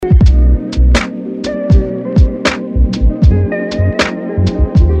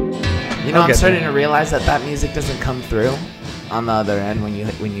You know, I'm starting to realize that music doesn't come through on the other end when you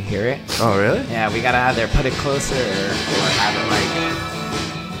hear it. Oh, really? Yeah, we gotta either put it closer or have it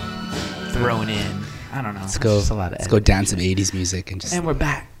like thrown in. I don't know. Let's go down some 80s music and just. And we're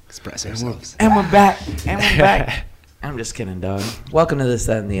back. Express ourselves. And we're back. And we're back. I'm just kidding, dog. Welcome to This,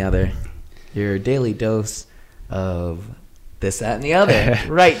 That, and the Other. Your daily dose of this, that, and the other.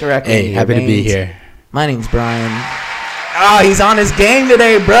 Right directly. Hey, happy to be here. My name's Brian. Oh, he's on his game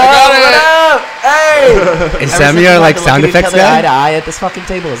today, bro. What up? Hey. Is Sammy our like sound effects guy? Eye to eye at this fucking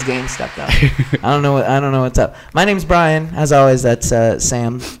table. His game stepped up. I don't know what's up. My name's Brian. As always, that's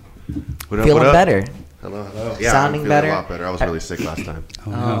Sam. What up, Feeling better. Hello. Yeah, Sounding I'm feeling better. a lot better. I was really sick last time.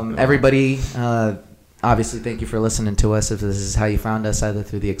 Everybody, obviously, thank you for listening to us. If this is how you found us, either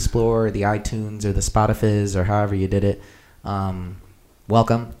through the Explorer, the iTunes, or the Spotify, or however you did it,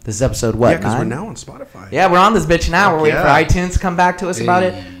 welcome. This is episode what? Yeah, because we're 9? now on Spotify. Yeah, we're on this bitch now. We're waiting for Yeah. iTunes to come back to us about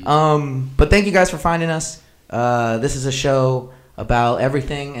it. But thank you guys for finding us. This is a show about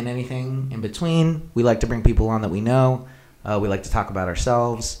everything and anything in between. We like to bring people on that we know. We like to talk about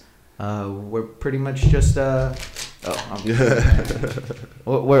ourselves. We're pretty much just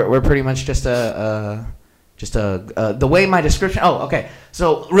we're pretty much just the way my description. Oh, okay.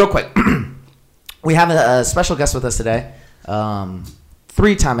 So real quick, we have a special guest with us today.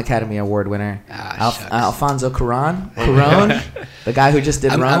 3-time Academy Award winner, Alfonso Cuarón, the guy who just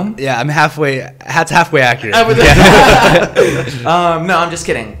did Rome. I'm halfway. That's halfway accurate. No, I'm just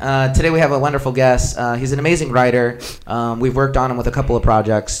kidding. Today we have a wonderful guest. He's an amazing writer. We've worked on him with a couple of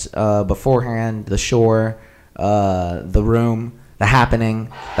projects beforehand. The Shore, The Room, The Happening.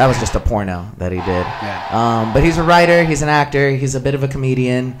 That was just a porno that he did. Yeah. But he's a writer. He's an actor. He's a bit of a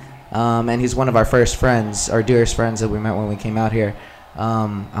comedian. And he's one of our first friends, our dearest friends that we met when we came out here.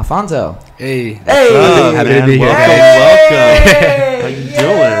 Alfonso. Hey. Happy to be here. Welcome. How you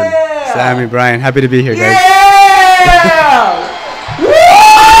doing? Sammy, Brian, happy to be here, guys.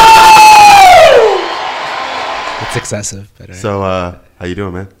 It's excessive, but So, how you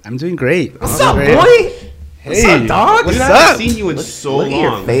doing, man? I'm doing great. What's up, boy? Hey, What's up, dog? What's Dude, I up? haven't seen you in so Look at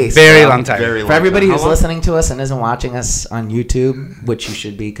your long. face. Very bro. long time. For everybody How who's long? listening to us and isn't watching us on YouTube, which you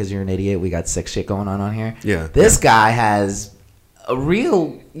should be because you're an idiot, we got sick shit going on here. Yeah. This guy has a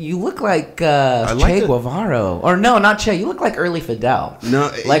real. You look like Che Guevara, or no, not Che. You look like early Fidel.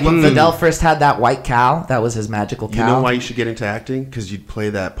 No, Like when Fidel first had that white cow, that was his magical cow. You know why you should get into acting? Because you'd play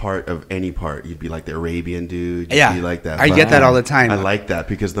that part of any part. You'd be like the Arabian dude. You'd Yeah, be like that. I get that all the time. I like that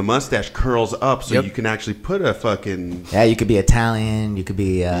because the mustache curls up, so you can actually put a fucking. Yeah, you could be Italian. You could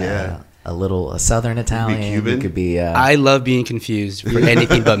be a Southern Italian. Cuban? You could be. I love being confused for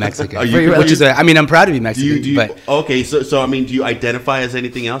anything but Mexican. Are you- Which is, I'm proud to be Mexican. But Okay, so I mean, do you identify as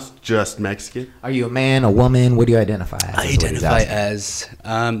anything else? Just Mexican? Are you a man, a woman? What do you identify as? I is what he's identify asking. as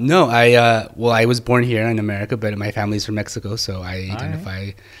I was born here in America, but my family's from Mexico, so I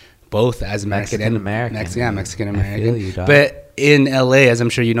identify both as American Mexican and American. Mexican I American. feel you, dog. But in LA, as I'm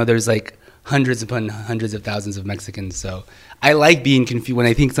sure you know, there's like hundreds upon hundreds of thousands of Mexicans. So I like being confused when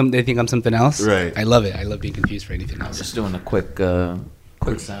they think I'm something else. Right. I love it. I love being confused for anything else. Just doing a quick sound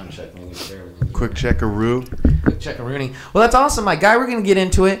check. Maybe Quick checkaroo. quick check of Rooney. Well, that's awesome, my guy. We're gonna get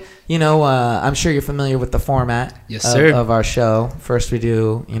into it. You know, I'm sure you're familiar with the format Yes, sir. of our show. First, we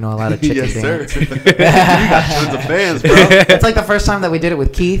do a lot of chicken Yes, sir. dance. You got tons of fans, bro. It's like the first time that we did it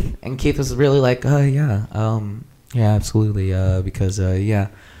with Keith, and Keith was really like, yeah, absolutely, because yeah.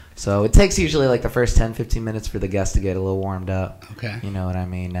 So it takes usually like the first 10-15 minutes for the guest to get a little warmed up. Okay. You know what I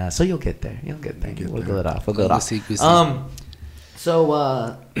mean? So you'll get there. We'll go it off. We'll go it We'll off. see. So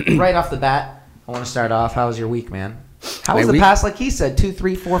right off the bat, I want to start off. How was your week, man? How was My the week? past, like he said, 2,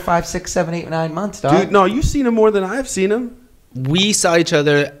 3, 4, 5, 6, 7, 8, 9 months, dog? Dude, no, you've seen him more than I've seen him. We saw each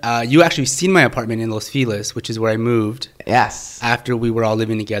other. You actually seen my apartment in Los Feliz, which is where I moved Yes. after we were all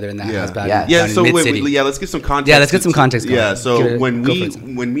living together in that house back Yeah. Yeah, down so in wait, Mid-City. let's get some context. Yeah, let's get some context going. Yeah, so Go when for it,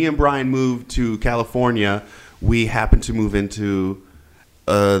 Sam. me and Brian moved to California, we happened to move into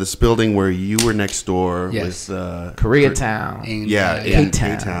this building where you were next door Yes. with Koreatown. In, in K-Town.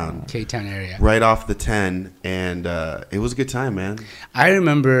 K-Town. K-Town area. Right off the 10, and it was a good time, man. I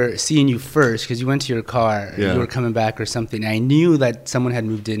remember seeing you first because you went to your car. Yeah. You were coming back or something. I knew that someone had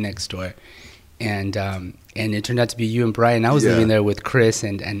moved in next door, and it turned out to be you and Brian. I was Yeah. living there with Chris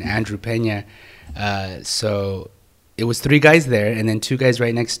and Andrew Pena. So it was 3 guys there, and then 2 guys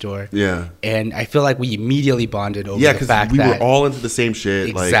right next door. Yeah. And I feel like we immediately bonded over Yeah, the because fact we that were all into the same shit.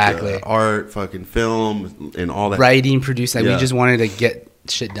 Exactly. Like art, fucking film, and all that. writing, producing. Yeah. We just wanted to get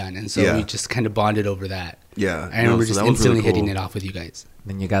shit done, and so Yeah. we just kind of bonded over that. Yeah. I remember so just that was instantly really hitting cool. it off with you guys.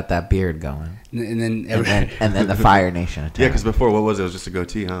 Then you got that beard going, And then and then the Fire Nation attack. Yeah, because before, what was it? It was just a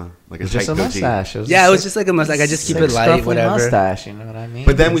goatee, huh? Like it was tight just a goatee. mustache. yeah, it was just like a mustache. Like, I just keep it light, scruffy whatever. mustache. You know what I mean?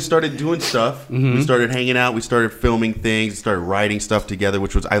 But then we started doing stuff. We started hanging out. We started filming things. Started writing stuff together,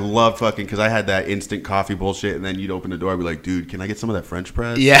 which was I love fucking because I had that instant coffee bullshit, and then you'd open the door, I'd be like, "Dude, can I get some of that French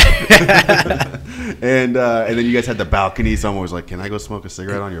press?" Yeah. and then you guys had the balcony. Someone was like, "Can I go smoke a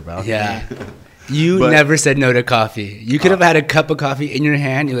cigarette on your balcony?" Yeah. You But- never said no to coffee. You could have had a cup of coffee in your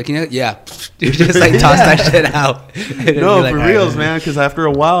hand. You're like, you know, yeah. You just like toss that shit out. And it'd No, be like, for all reals, right. man. Because after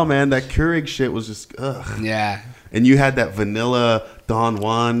a while, man, that Keurig shit was just ugh. Yeah. And you had that vanilla Don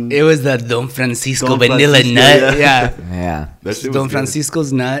Juan. It was the Don Francisco Don vanilla Francisco, nut. yeah. Yeah. yeah, That shit was Don good.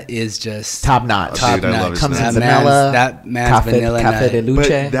 Francisco's nut is just top notch. Top top Dude, I love nut. his Comes nut. in vanilla. That man's vanilla cafe de nut. luce.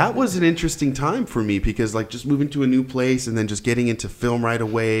 But that was an interesting time for me because like just moving to a new place and then just getting into film right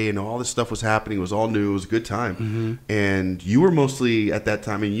away and all this stuff was happening. It was all new. It was a good time. And you were mostly at that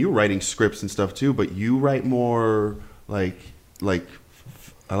time and you were writing scripts and stuff too, but you write more like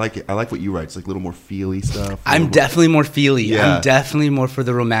I like it. I like what you write. It's like a little more feely stuff. I'm definitely more feely. Yeah. I'm definitely more for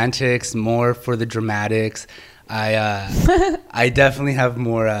the romantics, more for the dramatics. I definitely have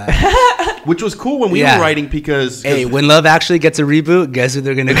more. Which was cool when we Yeah. were writing because Hey, when Love Actually gets a reboot, guess who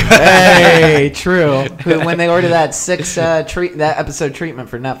they're gonna go? Hey, true. When they order that that episode treatment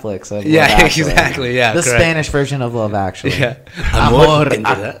for Netflix. Of Yeah, Love Actually. exactly, yeah, the correct. Spanish version of Love Actually. Yeah. Amor. Into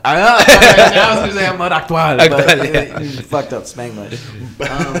that. I was going to say amor actual, but Actual, yeah. fucked up Spanglish.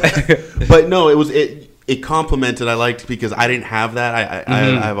 but no, it complemented. I liked because I didn't have that. I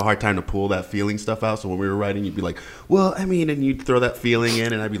have a hard time to pull that feeling stuff out. So when we were writing, you'd be like, "Well, I mean," and you'd throw that feeling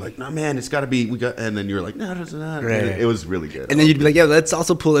in, and I'd be like, "No, man, it's got to be." And then you're like, "No, it's not." Right. It was really good. And then you'd be like, "Yeah, let's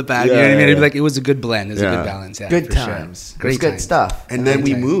also pull it back." Yeah, you know what I mean? yeah, It'd be yeah. like it was a good blend. It was a Yeah. good balance. Yeah, Good for sure. times. Great Good times. stuff. And then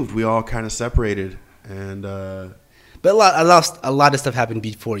we Great time. moved. We all kind of separated, and But a lot of stuff happened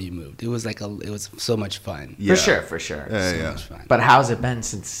before you moved. It was like it was so much fun. yeah. For sure. Yeah, So yeah. much fun. But how's it been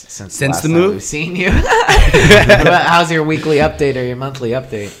since last the time move? we've seen you? How's your weekly update or your monthly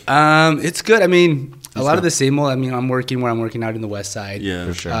update? It's good. I mean, a lot of the same old. I mean, I'm working out in the West Side. Yeah,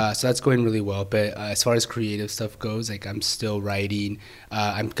 For sure. So that's going really well. But as far as creative stuff goes, like I'm still writing.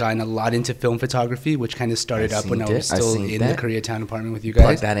 I've gotten a lot into film photography, which kind of started I up when I seen was it. I still seen in the that. Koreatown apartment with you Plug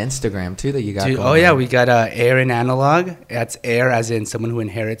guys. that Instagram too that you got. Dude, going oh yeah, on. we got Air in Analog. That's Air as in someone who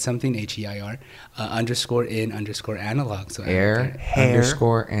inherits something. HEIR _ analog. So Air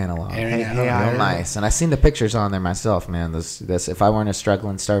underscore analog. Air and Hey, analog. real nice. And I seen the pictures on there myself, man. This if I weren't a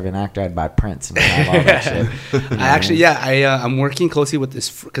struggling, starving actor, I'd buy prints and have all that shit. I'm working closely with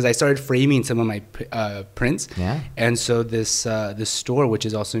this because I started framing some of my prints. Yeah. And so this store, which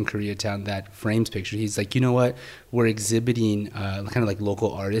is also in Koreatown, that frames pictures. He's like, you know what? We're exhibiting kind of like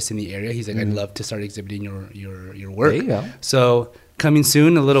local artists in the area. He's like, I'd love to start exhibiting your work. There you go. So coming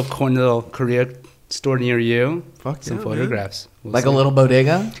soon, a little Korea store near you. Fuck Some yeah, photographs. We'll Like see. a little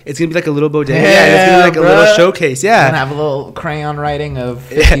bodega. It's gonna be like a little bodega. Yeah, Yeah, it's gonna be like a bruh. little showcase. And Yeah. have a little crayon writing of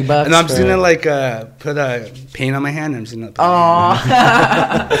 $50. And I'm just for- gonna like put a paint on my hand. I'm just gonna. Oh,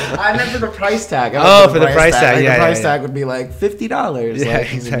 I meant for the price tag. For the price tag, Like, yeah, the price yeah. tag would be like $50. Yeah,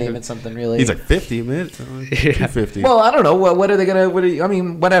 like, exactly. name it something really. He's like 50 minutes. Yeah. 250. well, I don't know. What are they gonna? I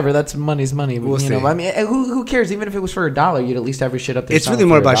mean, whatever. That's money's money. We'll you see. know, I mean, who cares? Even if it was for $1, you'd at least have your shit up there. It's really selling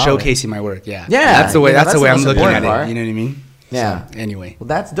more for about $1. showcasing my work. Yeah. Yeah, That's the way. you know, That's the way that's I'm the most looking at important part. it. You know what I mean? Yeah. So, anyway, Well,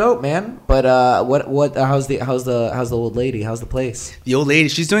 that's dope, man. But what? How's the old lady? How's the place? the old lady,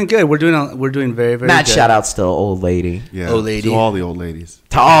 she's doing good. We're doing very very Mad good. shout outs to old lady. yeah, old lady. To all the old ladies.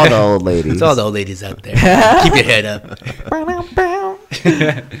 To all the old ladies. It's all the old ladies out there. Keep your head up.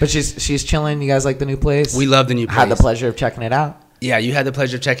 But she's chilling. You guys like the new place? We love the new place. Had the pleasure of checking it out. Yeah, you had the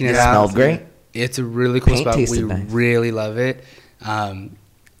pleasure of checking it It out. smelled great. It's a really cool Paint spot. We tasted nice. really love it.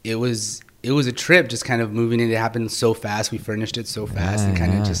 It was a trip, just kind of moving it. It happened so fast. We furnished it so fast and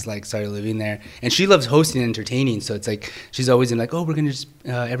kind of just like started living there. And she loves hosting and entertaining, so it's like she's always in like, oh, we're gonna just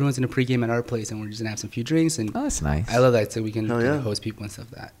everyone's in a pregame at our place, and we're just gonna have some few drinks. And Oh, that's nice. I love that, so we can Hell kind of yeah. host people and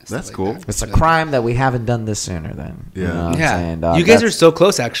stuff like that. That's cool. It's a crime that we haven't done this sooner. Then you Yeah. know what I'm Yeah, saying? you guys are so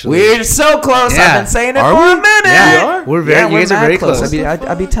close, actually. We're so close. Yeah. I've been saying it Are for we? a minute. Yeah. We are? We're very. You guys are mad very close.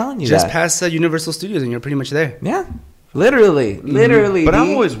 I'd be telling you Just that. past Universal Studios, and you're pretty much there. Yeah, literally. But I'm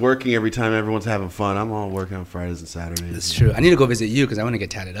B. always working every time everyone's having fun. I'm all working on Fridays and Saturdays. That's true. I need to go visit you because I want to get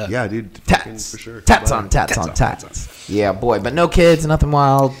tatted up. Yeah, dude. fucking tats For sure. Tats on tats on tats. Yeah, boy. But no kids, nothing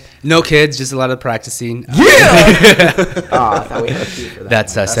wild. No kids, just a lot of practicing. Yeah. Oh, I thought we had a few for that.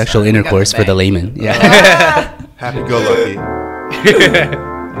 That's one. sexual fine. We got intercourse for the bang. layman. Yeah. Happy go lucky.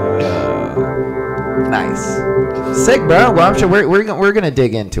 Nice. Sick, bro. Well, I'm sure we're gonna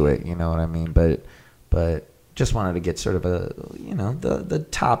dig into it. You know what I mean? But but just wanted to get sort of a, the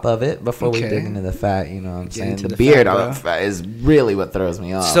top of it before we dig into the fat. You know what I'm saying? The beard is really what throws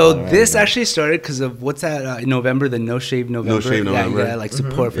me off. So this actually started because of what's that in November, the No Shave November. No Shave November. Yeah, you gotta like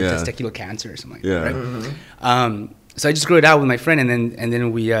support for testicular cancer or something like that, right? So I just grew it out with my friend, and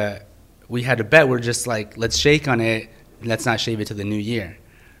then we had a bet. We're just like, let's shake on it, and let's not shave it till the new year,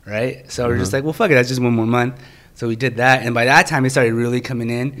 right? So we're just like, well, fuck it, that's just one more month. So we did that, and by that time, it started really coming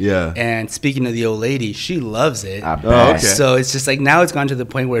in. Yeah. And speaking of the old lady, she loves it. I bet. Okay. So it's just like now it's gone to the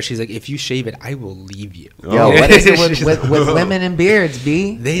point where she's like, if you shave it, I will leave you. Yo, what is it with women and beards,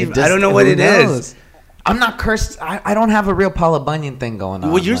 B? I don't know what it is. I'm not cursed. I don't have a real Paula Bunyan thing going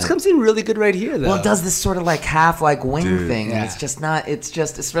on. Well, yours comes in really good right here, though. Well, it does this sort of like half like wing thing. Yeah. And it's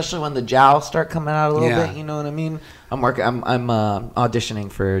just especially when the jowls start coming out a little bit. You know what I mean? I'm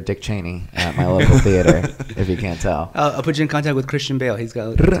auditioning for Dick Cheney at my local theater. If you can't tell, I'll put you in contact with Christian Bale. He's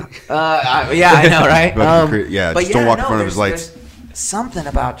got. yeah, I know, right? But don't walk in front of his lights. Something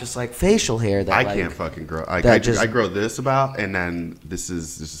about just like facial hair that I can't fucking grow. I grow this about, and then this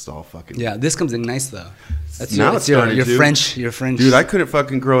is all fucking. Yeah, this comes in nice though. That's now it's starting you're to. French. You're French. Dude, I couldn't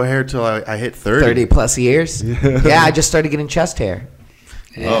fucking grow hair till I hit 30. 30 plus years. Yeah, I just started getting chest hair.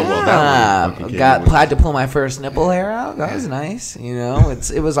 Yeah. Oh well, that had to pull my first nipple hair out. That was nice.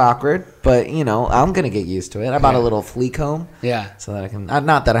 It was awkward, but I'm gonna get used to it. I bought a little flea comb. Yeah. So that I can.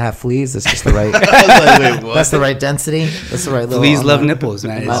 Not that I have fleas. It's just the right. Wait, what? That's the right density. That's the right little. Fleas love nipples,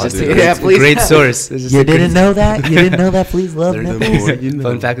 man. It's just a great source. You didn't know that? You didn't know that fleas love nipples?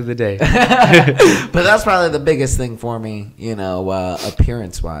 Fun fact of the day. But that's probably the biggest thing for me.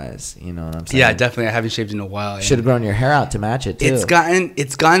 Appearance wise. You know what I'm saying? Yeah, definitely. I haven't shaved in a while. Should have grown your hair out to match it too.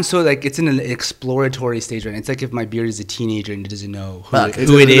 It's gotten so like it's in an exploratory stage right now. It's like if my beard is a teenager and it doesn't know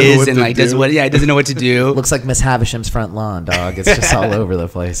who it is and like it doesn't know what to do. Looks like Miss Havisham's front lawn, dog. It's just all over the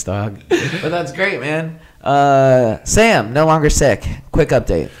place, dog. But that's great, man. Sam, no longer sick. Quick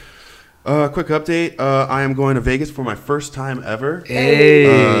update. Quick update. I am going to Vegas for my first time ever.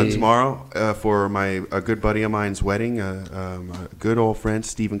 Hey. Tomorrow for a good buddy of mine's wedding. A good old friend,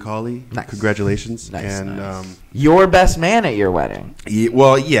 Stephen Cawley. Nice. Congratulations. Nice, and nice. Your best man at your wedding.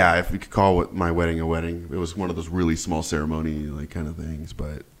 Yeah, if we could call my wedding a wedding. It was one of those really small ceremony like kind of things,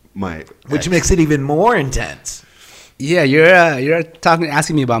 but which makes it even more intense. Yeah, you're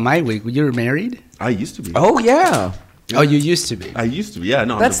asking me about my week. You were married? I used to be. Oh yeah. Oh, you used to be. I used to be. Yeah,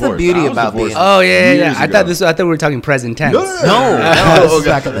 no. That's I'm the beauty about being. Oh yeah. I thought we were talking present tense. No, this is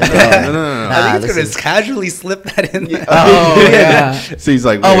back in the day. No. I think it's gonna casually slip that in there. Oh yeah. So he's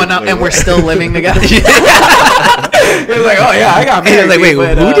like, and we're still living together. He's like, oh yeah, I got married. Like, wait,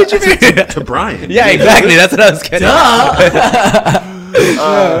 who did you marry? To Brian. Yeah, exactly. That's what I was getting.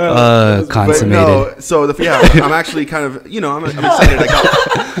 Consummated. No, so I'm actually kind of, I'm excited.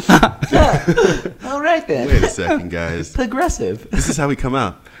 All right then. Wait a second, guys. Progressive. This is how we come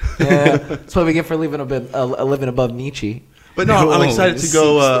out. Yeah, that's what we get for living above Nietzsche. But no, I'm excited to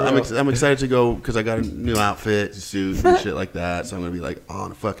go. I'm excited to go because I got a new outfit, suit, and shit like that. So I'm gonna be like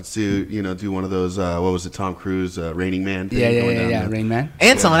on a fucking suit, do one of those. What was it, Tom Cruise, Raining Man? Yeah, Rain Man.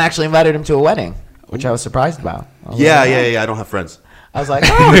 And someone actually invited him to a wedding, which I was surprised about. Yeah. I don't have friends. I was like,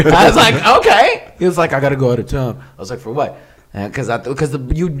 okay. He was like, I gotta go out of town. I was like, for what? Because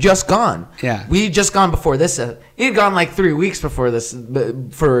you just gone. Yeah. We just gone before this. He'd gone like 3 weeks before this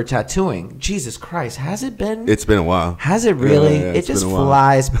for tattooing. Jesus Christ, has it been? It's been a while. Has it really? Yeah, it just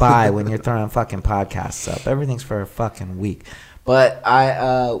flies by when you're throwing fucking podcasts up. Everything's for a fucking week. But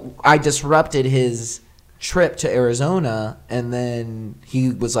I disrupted his trip to Arizona, and then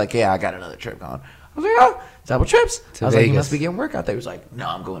he was like, yeah, I got another trip going. I was like, oh, double trips. I was like, you must be getting work out there. He was like, no,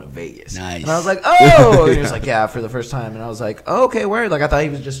 I'm going to Vegas. Nice. And I was like, oh. And he was like, yeah, for the first time. And I was like, oh, okay, word. Like, I thought he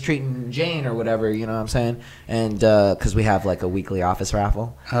was just treating Jane or whatever, you know what I'm saying? And because we have like a weekly office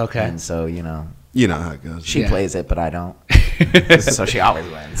raffle. Okay. And so, you know how it goes. She plays it, but I don't. So she always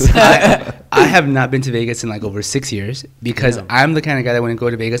wins. I have not been to Vegas in like over 6 years because I'm the kind of guy that when I go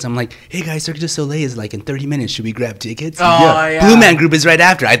to Vegas, I'm like, hey guys, Cirque du Soleil is like in 30 minutes. Should we grab tickets? Oh, yeah. Blue Man Group is right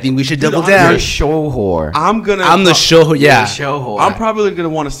after. I think we should double down. You're a show whore. I'm the show whore. Yeah. Show whore. I'm probably going to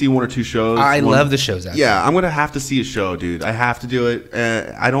want to see one or two shows. I love the shows. Actually. Yeah, I'm going to have to see a show, dude. I have to do it.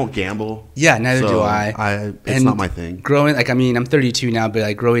 I don't gamble. Yeah, neither do I. It's not my thing. Growing, I'm 32 now, but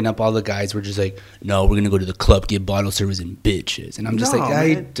like growing up, all the guys were just like, no, we're going to go to the club, get bottle service and bitches. And I'm just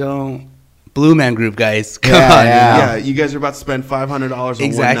I don't. Blue Man Group, guys. Come on. Yeah, you guys are about to spend $500 on one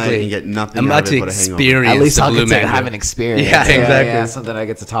night and get nothing I'm out about of it to but a hangover. At least I'll get to Man have Group. an experience. Yeah, exactly. Yeah, something I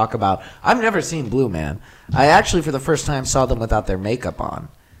get to talk about. I've never seen Blue Man. I actually, for the first time, saw them without their makeup on.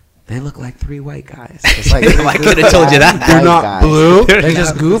 They look like 3 white guys. It's like, I could have told you that. They're not blue? They're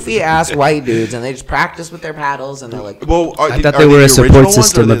just goofy ass white dudes, and they just practice with their paddles, and they're like. Well, I thought they were a support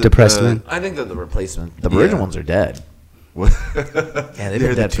system of depressed men. I think they're the replacement. The original ones are dead. Yeah, they've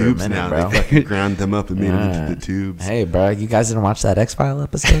been dead for a minute, now. bro. They fucking ground them up and made them into the tubes. Hey, bro, you guys didn't watch that X-File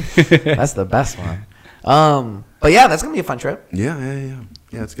episode? That's the best one. But yeah, that's gonna be a fun trip. Yeah,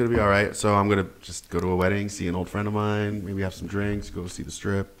 it's gonna be all right. So I'm gonna just go to a wedding, see an old friend of mine, maybe have some drinks, go see the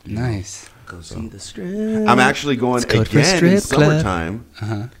strip. Nice. Go see the strip. I'm actually going Let's go to a again in strip club.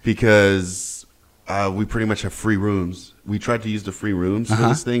 summertime because we pretty much have free rooms. We tried to use the free rooms for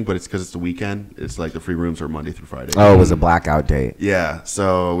this thing, but it's because it's the weekend. It's like the free rooms are Monday through Friday. Oh, it was a blackout date. Yeah,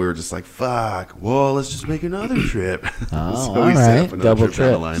 so we were just like, fuck, well, let's just make another trip. Oh, so all we set right. up another Double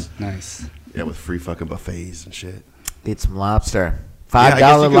trip down the trips. line. Nice. Yeah, with free fucking buffets and shit. Eat some lobster. Yeah,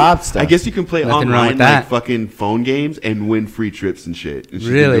 $5 lobster. I guess you can play Nothing wrong with online that. like fucking phone games and win free trips and shit. And she's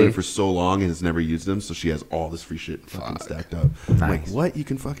been Really? doing it for so long and has never used them, so she has all this free shit fucking stacked up. I'm like, Nice. what? You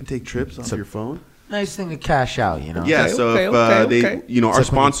can fucking take trips off your phone? Nice thing to cash out, you know. Yeah. Okay, So okay, if okay. they, you know, our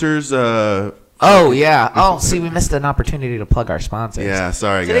It's like when sponsors. Oh yeah. Oh, see, we missed an opportunity to plug our sponsors. Yeah,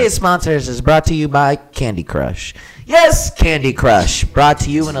 sorry, Today's guys. sponsors is brought to you by Candy Crush. Yes, Candy Crush, brought to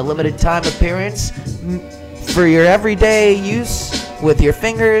you in a limited time appearance for your everyday use with your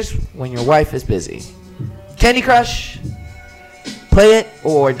fingers when your wife is busy. Candy Crush, play it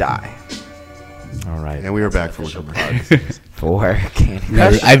or die. All right. And we were back for a For Candy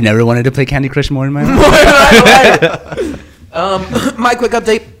Crush. I've never wanted to play Candy Crush more in my life. My quick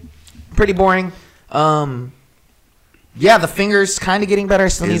update, pretty boring. Yeah, the finger's kind of getting better. I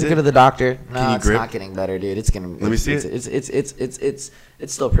still need Is to it? go to the doctor. No, Can you it's grip? not getting better, dude. It's getting. Let me see it. It's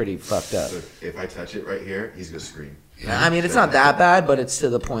still pretty fucked up. If I touch it right here, he's gonna scream. I mean, it's not that bad, but it's to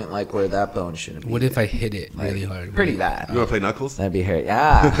the point like where that bone shouldn't be. What if I hit it really hard? Pretty bad. You wanna play Knuckles? That'd be hairy.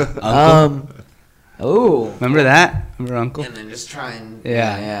 Yeah. Oh. Remember that? Remember Uncle? And then just try and.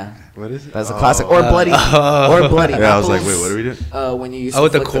 Yeah. Yeah. What is it? That's a classic. Or bloody. Or bloody. Yeah, I was like, knuckles. wait, what are we doing? When you used Oh, to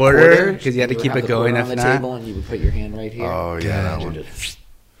with the flick quarter? 'Cause you had to you would keep have it the going quarter on if the not. table, and you would put your hand right here. Oh yeah, that And one. you just-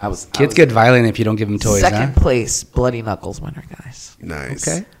 I was Kids get violent if you don't give them toys, second huh? place bloody knuckles winner, guys. Nice.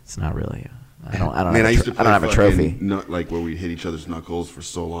 Okay. It's not really. I don't. Man, I used to I play don't have a trophy. like where we hit each other's knuckles for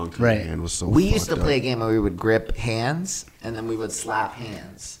so long. 'Cause Right. My hand was so. We used to fucked play a up. game where we would grip hands and then we would slap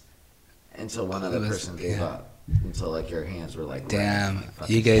hands until one other It was- person gave yeah. up. Until like your hands were like. Damn, red.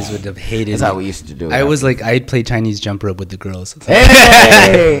 Fucking you guys sad. would have hated That's me. how we used to do it. I was like, I'd play Chinese jump rope with the girls.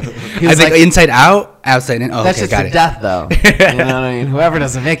 Hey! He I was was like, inside out, outside in. Oh, that's okay, just got to it. death, though. You know what I mean? Whoever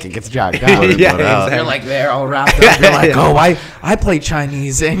doesn't make it gets jogged out. Yeah, Blood out. exactly. You're like there all wrapped up. You're like, oh, I play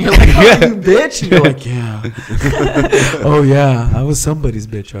Chinese, and you're like, oh, you bitch. And you're like, yeah. Oh yeah, I was somebody's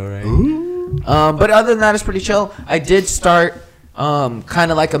bitch, all right. But other than that, it's pretty chill. I did start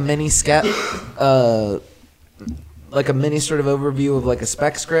kind of like a mini sketch, like a mini sort of overview of like a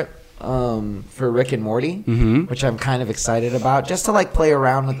spec script for Rick and Morty, which I'm kind of excited about, just to like play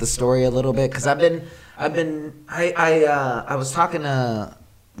around with the story a little bit, because I was talking to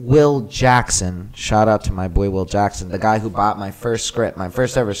Will Jackson. Shout out to my boy Will Jackson, the guy who bought my first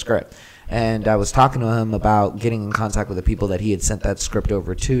ever script. And I was talking to him about getting in contact with the people that he had sent that script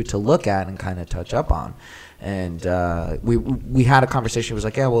over to look at and kind of touch up on. And we had a conversation. He was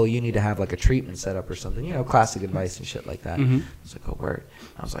like, yeah, well, you need to have like a treatment set up or something, you know, classic advice and shit like that. I was like, oh, word.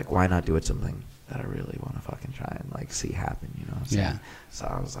 I was like, why not do it something that I really want to fucking try and like see happen, you know what I'm saying? Yeah. So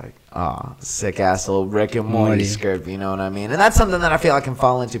I was like, oh, sick ass little Rick and Morty Morty. script, you know what I mean? And that's something that I feel I can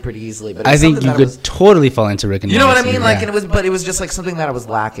fall into pretty easily. But I it's think something you that could was, totally fall into Rick and you know what I Morty, mean? Like, yeah. and it was just like something that I was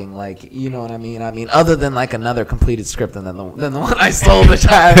lacking. Like, you know what I mean? I mean, other than like another completed script than the one I sold, which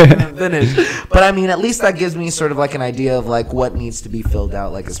I haven't finished. But I mean, at least that gives me sort of like an idea of like what needs to be filled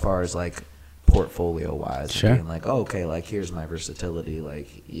out, like as far as like portfolio wise. Sure. Being like, oh, okay, like here's my versatility. Like,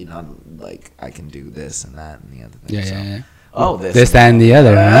 you know, like I can do this and that and the other thing. Yeah, So, yeah. oh, This, that, and the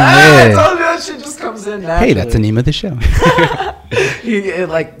other. Huh? I Yeah. told you that shit just comes in naturally. Hey, that's the name of the show.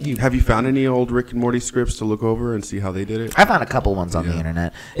 Have you found any old Rick and Morty scripts to look over and see how they did it? I found a couple ones on the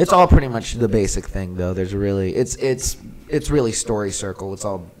internet. It's all pretty much the basic thing, though. There's really it's really Story Circle. It's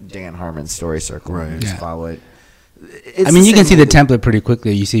all Dan Harmon's Story Circle. Right. You just Yeah. follow it. I mean, you can see the template pretty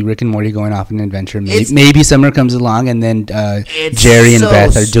quickly. You see Rick and Morty going off on an adventure. Maybe Summer comes along, and then Jerry and so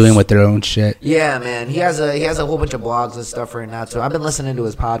Beth are doing with their own shit. Yeah, man. He has a whole bunch of blogs and stuff right now too. I've been listening to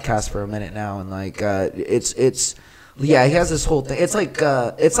his podcast for a minute now, and like he has this whole thing. It's like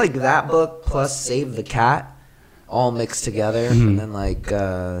that book plus Save the Cat, all mixed together, and then like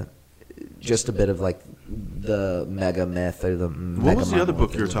just a bit of like the mega myth or the. What was the other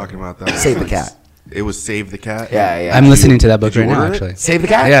book you were talking about? That Save the Cat. It was Save the Cat. Yeah. I'm listening to that book Did you right now, order it? actually. Save the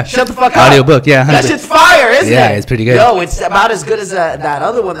Cat? Yeah. Shut the fuck up. Audiobook, yeah. That shit's fire, isn't it? Yeah, it's pretty good. Yo, it's about as good as that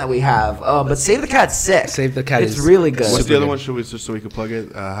other one that we have. But Save the Cat's sick. Save the Cat It's is really good. What's super the other good. one? Should we just so we can plug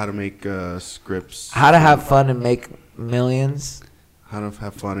it? How to make scripts. How to have fun and make millions. How to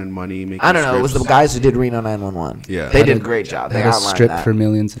have fun and money. Making I don't know. It was the scripts. guys who did Reno 911. Yeah. They How did to- a great job. They Like a outlined strip that. for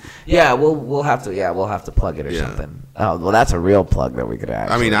millions. Yeah, we'll have to plug it or Yeah. something. Oh, well, that's a real plug that we could I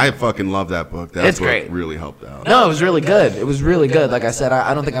actually. mean, I fucking love that book. That It's book great. really helped out. No, it was really good. It was really good. Like I said,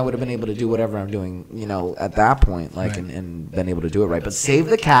 I don't think I would have been able to do whatever I'm doing, at that point, like, Right. and been able to do it right. But Save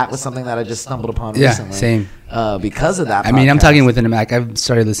the Cat was something that I just stumbled upon Yeah, recently. same. Because of that. I mean, I'm podcast. talking within a Mac. I've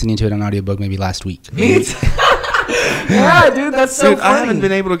started listening to it on audiobook maybe last week. Me too. Yeah, dude, that's so Dude, funny. I haven't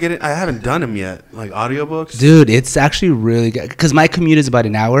been able to get it. I haven't done them yet. Like audiobooks. Dude, it's actually really good. Because my commute is about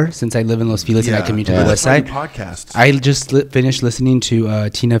an hour since I live in Los Feliz and I commute to the That's west why you side. Podcasts. I just finished listening to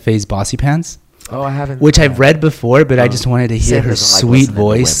Tina Fey's Bossy Pants, Oh, I haven't. which I've read before, but I just wanted to hear Sam her doesn't like sweet listening to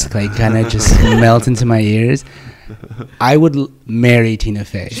voice, women. like kind of just melt into my ears. I would marry Tina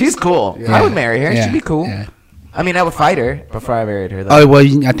Fey. She's cool. Yeah. I would marry her. Yeah, She'd be cool. yeah. I mean, I would fight her before I married her. Though. Oh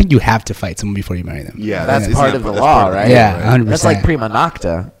well, I think you have to fight someone before you marry them. Yeah, That's isn't part that- of the that's law, part of right? Yeah, 100%. That's like prima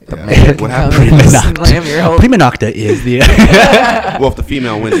nocta. The Yeah. man What can happened? come in Prima and nocta. slam your whole- Prima nocta is the Well, if the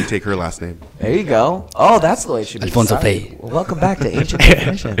female wins, you take her last name. There you go. Oh, that's the way it should be. Alfonso decided. Fey. Well, welcome back to Ancient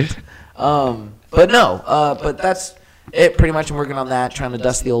Definitions. But no, but that's it pretty much. I'm working on that, trying to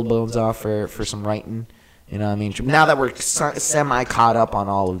dust the old bones off for some writing. You know what I mean? Now that we're semi caught up on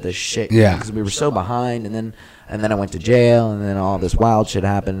all of this shit. Yeah. Because we were so behind, and then I went to jail, and then all this wild shit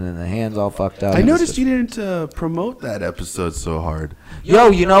happened, and the hands all fucked up. I and it's noticed just- you didn't promote that episode so hard.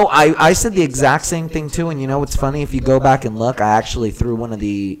 Yo, I said the exact same thing too, and you know what's funny? If you go back and look, I actually threw one of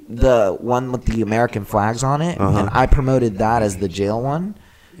the one with the American flags on it, and I promoted that as the jail one.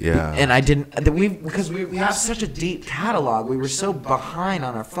 Yeah. And I didn't, because we have such a deep catalog, we were so behind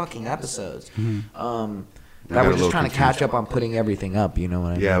on our fucking episodes. That got we're a just little trying to confused. catch up on putting everything up, you know what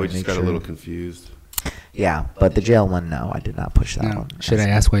I mean? Yeah, we To just make got a sure. little confused. Yeah, but the jail one, no, I did not push that No. one. Should I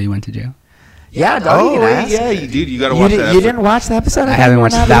ask why you went to jail? Yeah, dog, you can ask. yeah, you dude. You got to You, watch did, that. you episode. didn't watch the episode? I haven't You're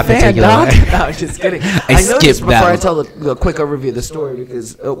watched not a that fan, particular dog. one. No, I'm just kidding. I know this skipped before that I one. tell the quick overview of the story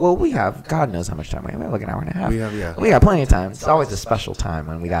because, we have, God knows how much time we have. We have like an hour and a half. We have, yeah. We got plenty of time. It's always a special time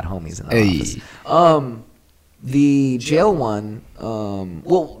when we got homies in the Hey. office. The jail one,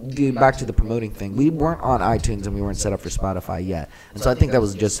 back to the promoting thing. We weren't on iTunes and we weren't set up for Spotify yet. And so I think that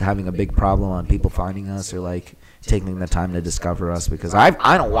was just having a big problem on people finding us or like taking the time to discover us because I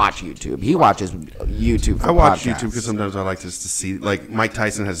don't watch YouTube. He watches YouTube for I watch podcasts. YouTube because sometimes I like just to see, like Mike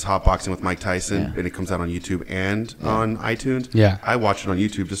Tyson has Hot Boxing with Mike Tyson, Yeah. and it comes out on YouTube and on iTunes. Yeah. I watch it on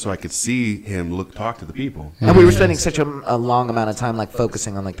YouTube just so I could see him talk to the people. And we were spending such a long amount of time like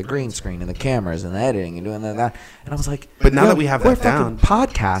focusing on like the green screen and the cameras and the editing and doing that. And I was like, But now yo, that we have we're that down- fucking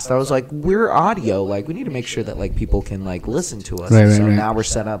podcast. I was like, we're audio. Like we need to make sure that like people can like listen to us. Right, And right, so right. now we're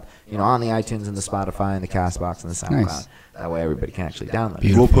set up, on the iTunes and the Spotify and the Castbox and the SoundCloud. Nice. That way everybody can actually download it.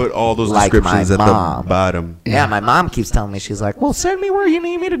 Beautiful. We'll put all those Like descriptions my at mom. the bottom. Yeah, my mom keeps telling me, she's like, well, send me where you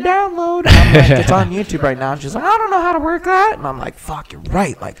need me to download. And I'm like, it's on YouTube right now. And she's like, I don't know how to work that. And I'm like, fuck, you're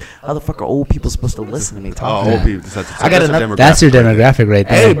right. Like, motherfucker, old people supposed to listen to me talk. Oh, old people. I got another- That's your demographic right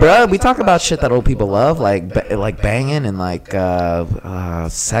there. Hey, bro, we talk about shit that old people love, like banging and like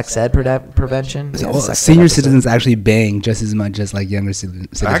sex ed prevention. So, Yeah, well, sex ed senior episode. citizens actually bang just as much as like younger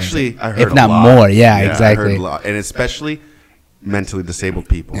citizens. Actually, I heard if a not lot. more. Yeah, I heard exactly. a lot. And especially mentally disabled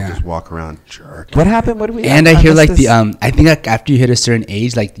people Yeah. just walk around jerk. What happened? What do we? And I hear missed like this. I think like after you hit a certain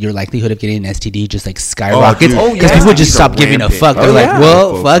age, like your likelihood of getting an STD just like skyrockets. dude. Oh, Because yeah. people just STDs stop are giving a rampant. fuck. They're Oh, like, yeah.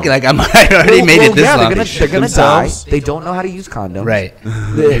 well, fuck, like I already made it this yeah, long. they're gonna Shit die. themselves. They don't know how to use condoms. Right.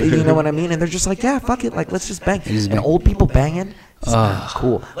 You know what I mean? And they're just like, yeah, fuck it. Like, let's just bang. just And bang. old people banging. It's not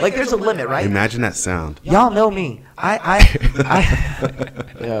cool. Like, there's a limit, right? Imagine that sound. Y'all know me.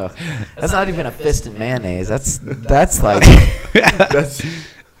 Yeah. That's not even a fist in mayonnaise. That's like That's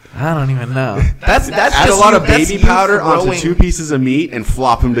I don't even know. That's add a just lot you- of that's baby you powder onto throwing- 2 pieces of meat and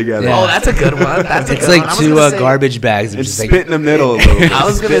flop them together. Yeah. Oh, that's a good one. That's a It's good like one. I was 2 gonna say- garbage bags. And Just spit like, in the middle a little bit. I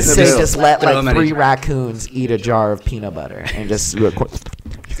was Spit gonna in the say middle. just let Throw 'em like at 3 each- raccoons eat a jar of peanut butter and just record.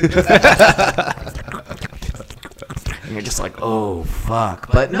 And you're just like, oh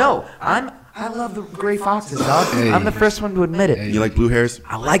fuck. But no, I love the gray foxes, dog. I'm the first one to admit it. You like blue hairs?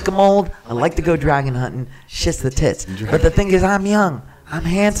 I like them old. I like to go dragon hunting. Shit's the tits. But the thing is, I'm young. I'm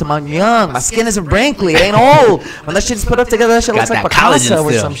handsome. I'm young. My skin isn't wrinkly. It ain't old. When that shit's put up together, that shit looks like that collagen Picasso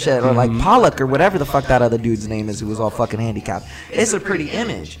or still. some shit. Or like Pollock or whatever the fuck that other dude's name is who was all fucking handicapped. It's a pretty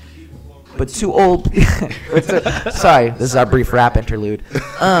image. but two old. Sorry, this is our brief rap interlude.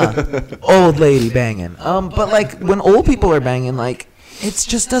 Old lady banging. But like when old people are banging, like it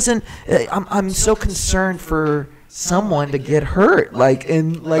just doesn't. I'm so concerned for someone to get hurt, like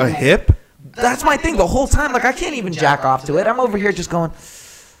in like a hip. That's my thing the whole time. Like I can't even jack off to it. I'm over here just going,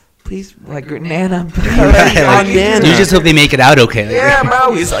 please, like Nana. You just hope they make it out okay. Yeah,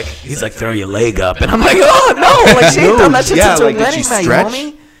 bro. He's like, throw your leg up, and I'm like, oh no, like she ain't done that shit since her wedding night,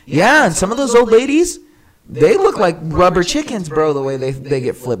 homie. Yeah, and some of those old ladies, they look like rubber chickens, bro. The way they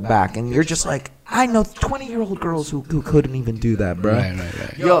get flipped back, and you're just like, I know 20-year-old girls who couldn't even do that, bro.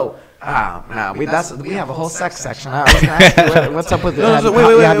 Right. Yo. No, we have a whole sex section. I was gonna ask you, what's up with it?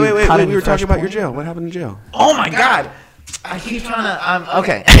 Wait. We were talking about your jail. What happened in jail? Oh my God. I keep trying to.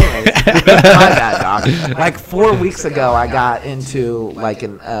 Okay. Anyways, my bad, dog. Like 4 weeks ago, I got into like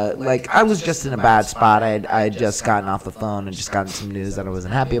I was just in a bad spot. I had just gotten off the phone and just gotten some news that I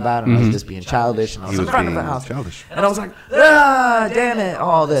wasn't happy about, and I was just being childish. And I was in front of the house, and I was like, damn it,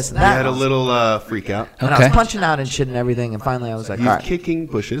 all this and that. You had a little freak out. And I was punching out and shit and everything, and finally I was like, all right. Kicking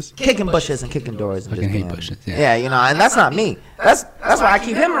bushes And kicking doors. And I hate bushes. Yeah, you know, and that's not me. That's why I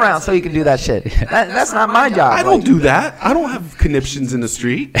keep him around so he can do that shit. That's not my job. I don't do that. I don't have conniptions in the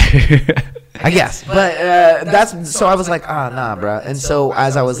street. I guess, but that's so. I was like, nah, bro. And so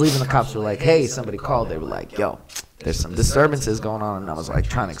as I was leaving, the cops were like, hey, somebody called. They were like, yo, there's some disturbances going on. And I was like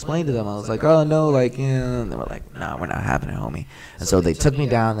trying to explain to them. I was like, oh no, like yeah. And they were like, nah, we're not having it, homie. And so they took me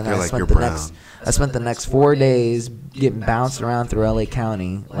down, and I spent the next 4 days getting bounced around through LA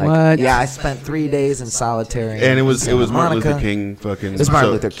County. Like, what? Yeah, I spent 3 days in solitary. And it was Martin Luther King fucking. It was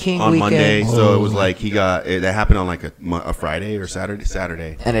Martin Luther King on weekend. Monday, so it was like that happened on like a Friday or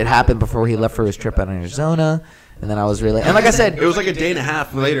Saturday. And it happened before he left for his trip out in Arizona. And then I was really, and like I said, it was like a day and a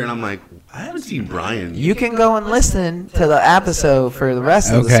half later, and I'm like, I haven't seen Brian. You can go and listen to the episode for the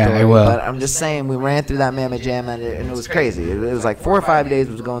rest of the story. I will. But I'm just saying, we ran through that mammoth jam, and it was crazy. It was like 4 or 5 days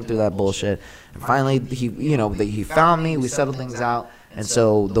we was going through that bullshit. And finally, he found me. We settled things out. And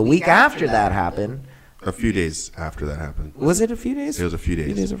so the week after that happened. A few days after that happened. Was it a few days? It was a few days.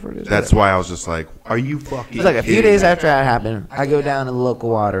 3 days or 4 days. That's why I was just like, are you fucking? It was like a few days after that happened. I go down to the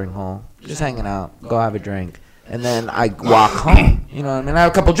local watering hole, just hanging out, go have a drink. And then I walk home, you know what I mean? I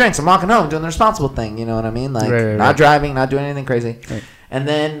have a couple drinks. I'm walking home, doing the responsible thing, you know what I mean? Like, not driving, not doing anything crazy. Right. And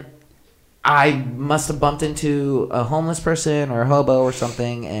then I must have bumped into a homeless person or a hobo or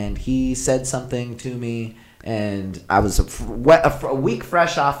something, and he said something to me, and I was a week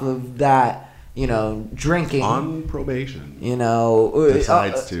fresh off of that, you know, drinking. On probation. You know.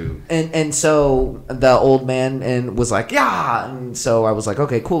 Decides to. And so the old man was like, yeah. And so I was like,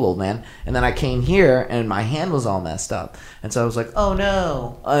 okay, cool, old man. And then I came here, and my hand was all messed up. And so I was like, oh,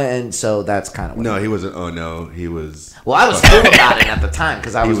 no. And so that's kind of what. No, he wasn't. Oh, no. He was. Well, I was cool about it at the time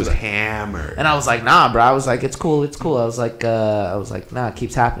because he was hammered. And I was like, nah, bro. I was like, it's cool. I was like, nah, it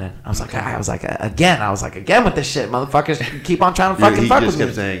keeps happening. I was like, again with this shit, motherfuckers keep on trying to fucking fuck with me. He just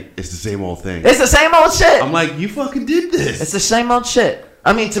kept saying, it's the same old thing. It's the same old shit. I'm like, you fucking did this. It's the same old shit.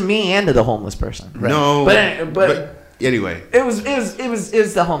 I mean, to me and to the homeless person. Right? No, but anyway, it was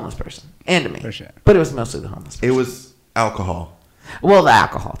the homeless person and to me. For sure. But it was mostly the homeless person. It was alcohol. Well, the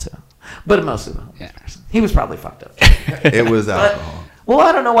alcohol too, but mostly the homeless person. He was probably fucked up. It was alcohol. Well,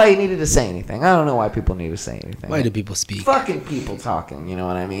 I don't know why he needed to say anything. I don't know why people need to say anything. Why do people speak? Fucking people talking. You know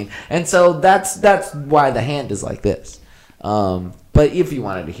what I mean? And so that's why the hand is like this. But if you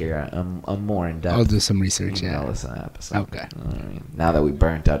wanted to hear a more in depth, I'll do some research. Yeah, listen to that episode. Okay. You know what I mean? Now that we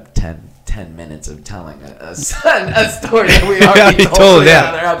burnt up 10 minutes of telling a story that we already told in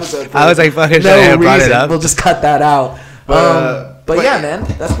another episode. I was like, fucking no brought it up. We'll just cut that out. But yeah, man,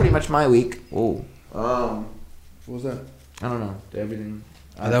 that's pretty much my week. Oh. What was that? I don't know. Everything.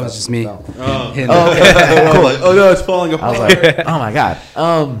 That was just me. Okay. Cool. Oh no, it's falling apart. I was like, oh my god.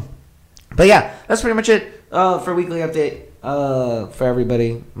 But yeah, that's pretty much it for weekly update. For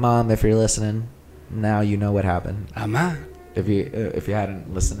everybody, Mom, if you're listening, now you know what happened. If you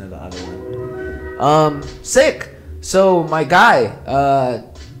hadn't listened to the other one. Sick. So my guy.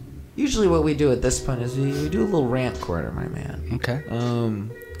 Usually, what we do at this point is we do a little rant corner, my man. Okay.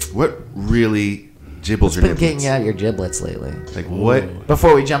 What really gibbles your niblets? Been getting out your giblets lately. Like what?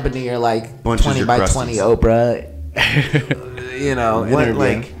 Before we jump into your like 20 by 20 Oprah, you know, what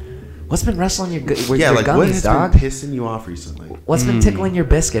like. What's been wrestling your gummies, like what has dog? been pissing you off recently? What's been tickling your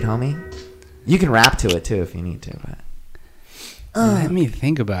biscuit, homie? You can rap to it too if you need to. But let me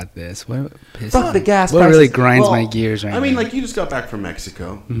think about this. What pisses? Fuck the gas. What really grinds my gears right now? I mean, like you just got back from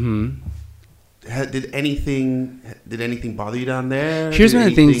Mexico. Mm-hmm. Did anything bother you down there? Here's one of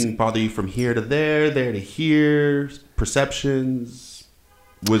the things. Bother you from here to there to here? Perceptions?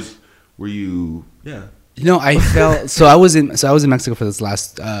 Were you? Yeah. I felt so. I was in Mexico for this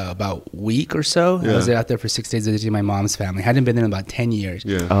last about week or so. Yeah. I was out there for 6 days visiting my mom's family. Hadn't been there in about 10 years.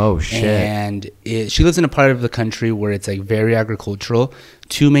 Yeah. Oh shit. And she lives in a part of the country where it's like very agricultural.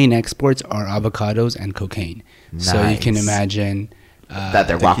 2 main exports are avocados and cocaine. So you can Nice. imagine that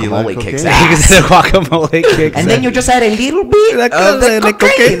their tequila, guacamole kicks cocaine. ass. the guacamole kicks And then you just add a little bit of the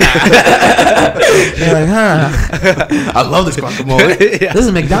cocaine. You're like, huh? I love this guacamole. Yeah. This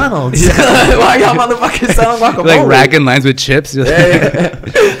is McDonald's. Why y'all motherfuckers selling guacamole? like racking lines with chips.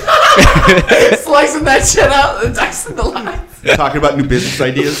 Slicing that shit out and dicing the lines. Talking about new business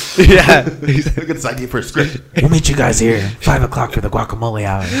ideas. Yeah. Look at this idea for a script. We'll meet you guys here 5 o'clock for the guacamole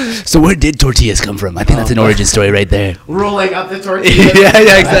hour. So where did tortillas come from? I think that's an origin story right there. Rolling up the tortillas. Yeah,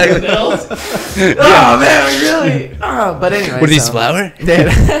 exactly. Oh man, really? Oh, but anyway. What are these, flour?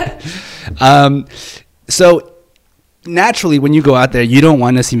 Yeah. So naturally, when you go out there, you don't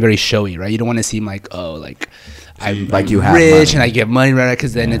want to seem very showy, right? You don't want to seem like, I'm Like you have rich money. and I get money, right?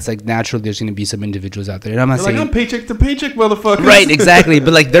 Because then it's like naturally there's going to be some individuals out there. And I'm not You're saying like, I'm paycheck to paycheck, motherfucker. right, exactly.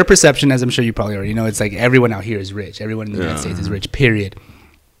 But like their perception, as I'm sure you probably already know, it's like everyone out here is rich. Everyone in the United States is rich. Period.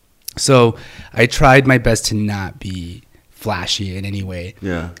 So I tried my best to not be flashy in any way.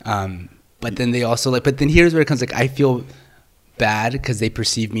 Yeah. But then they also but then here's where it comes, like I feel bad because they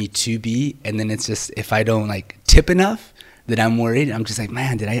perceive me to be, and then it's just if I don't like tip enough, that I'm worried. I'm just like,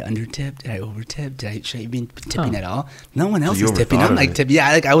 man, did I under tip? Did I over tip? Should I be tipping at all? No one else you is tipping. overthought I'm of like it. tipping.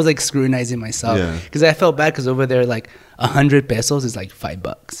 Yeah, like I was like scrutinizing myself because I felt bad because over there like 100 pesos is like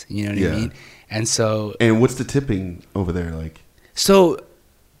 $5. You know what I mean? And so And what's the tipping over there like? so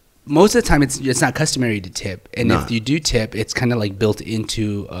most of the time it's not customary to tip, and Nah. if you do tip, it's kind of like built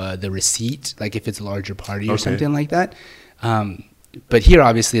into the receipt, like if it's a larger party or Okay. something like that. But here,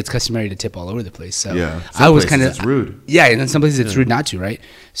 obviously, it's customary to tip all over the place. So Yeah. I was Some kind of places it's rude. Yeah, and then some places it's rude not to, right?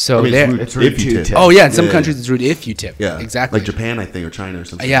 So I mean, there. it's rude if you tip. Oh yeah, in some Yeah. countries it's rude if you tip. Yeah. exactly. Like Japan, I think, or China or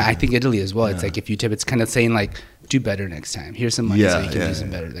something. Yeah, I think Italy as well. It's Yeah. like if you tip, it's kind of saying like, do better next time. Here's some money so you can do some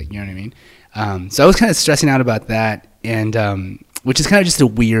better. Like, you know what I mean? So I was kind of stressing out about that, and which is kind of just a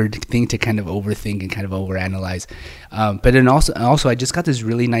weird thing to kind of overthink and kind of overanalyze. But then also I just got this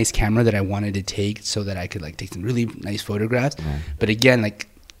really nice camera that I wanted to take so that I could like take some really nice photographs. But again, like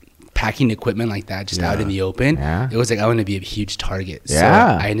packing equipment like that just out in the open, it was like I want to be a huge target. So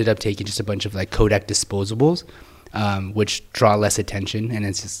I ended up taking just a bunch of like Kodak disposables, which draw less attention, and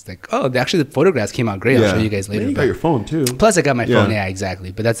it's just like, actually the photographs came out great. I'll show you guys later. You got your phone too. Plus I got my phone, yeah,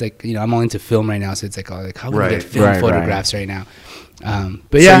 exactly. But that's like, I'm all into film right now, so it's like, how can we get film photographs right now?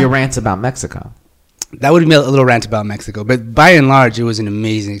 But yeah, So your rant's about Mexico. that would be a little rant about Mexico. But by and large, it was an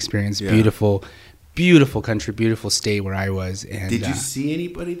amazing experience. Yeah. Beautiful country, beautiful state where I was. And Did you see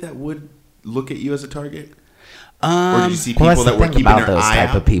anybody that would look at you as a target? Or Um, did you see Well, people that's that the were thing keeping about their those eye type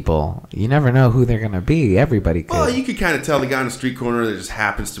out? of people. You never know who they're gonna be. Everybody could. Well, you could kind of tell the guy on the street corner that just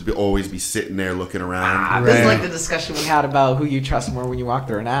happens to always be sitting there looking around. This is Right. like the discussion we had about who you trust more when you walk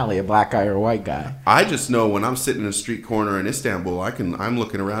through an alley, a black guy or a white guy. I just know when I'm sitting in a street corner in Istanbul, I'm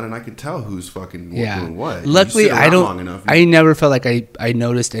looking around and I can tell who's fucking doing what. You Luckily, sit I around don't. long enough, I never felt like I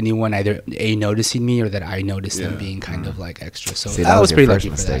noticed anyone either noticing me or that I noticed them Yeah. being kind of like extra. So See, I that was was pretty your lucky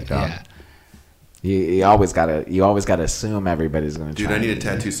first for mistake, that. dog. Yeah. You always gotta assume everybody's gonna. dude, try I need to and-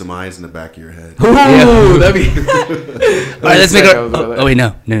 tattoo some eyes in the back of your head. Ooh, Yeah. that'd be. All right, let's make our. Oh wait,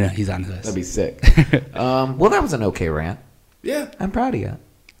 no, he's on to us. That'd be sick. Well, that was an okay rant. Yeah. I'm proud of you.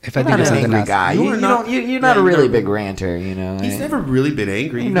 If I You're think not of an something angry else. guy. You You, are you not- don't. You're yeah, not a you've really never- big ranter. He's never really been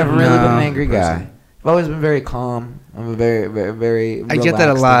angry. You've never really been an No. angry guy. I've always been very calm. I'm a very, very, very. I get that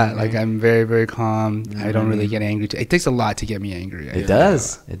a relaxed lot. and- Like I'm very, very calm. I don't really get angry. It takes a lot to get me angry. It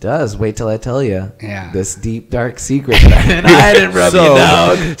does. It does. Wait till I tell you. Yeah. This deep, dark secret that I didn't rub you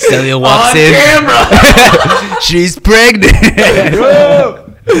down. Celia walks On in. camera. She's pregnant.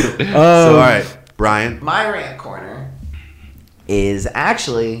 So, all right, Brian. My rant corner is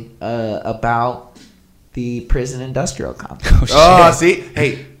actually about the prison industrial complex. Oh, see?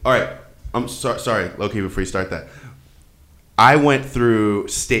 Hey, all right. I'm sorry, Loki, before you start that. I went through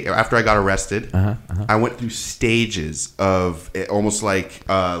after I got arrested. I went through stages of it, almost like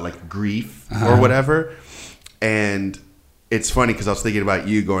grief or whatever. And it's funny because I was thinking about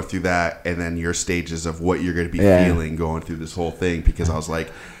you going through that, and then your stages of what you're going to be feeling going through this whole thing. Because I was like,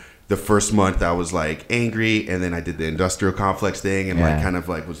 the first month I was like angry, and then I did the industrial complex thing, and like kind of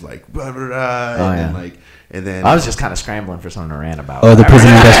like was like blah, blah, blah, and then like And then I was just kind of scrambling for something to rant about. Oh, the prison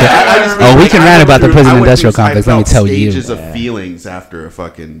industrial. We can rant about the prison industrial complex. Let me tell you. Stages of feelings after a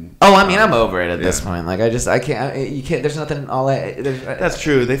fucking. Oh, I mean, I'm over it at this point. Like, I can't. You can't. There's nothing. That's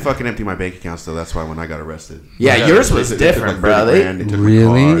true. They fucking empty my bank account still. That's why when I got arrested. Yeah, yours was different, bro.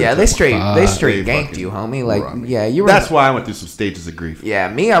 Really? Yeah, they straight ganked you, homie. Like, yeah, you were. That's why I went through some stages of grief. Yeah,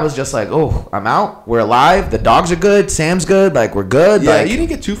 me, I was just like, oh, I'm out. We're alive. The dogs are good. Sam's good. Like, we're good. Yeah, like, you didn't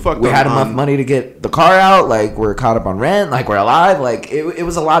get too fucked up. We had enough money to get the car out. Like, we're caught up on rent. Like, we're alive. Like, it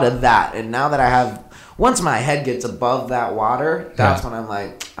was a lot of that. And now that I have, once my head gets above that water, that's when I'm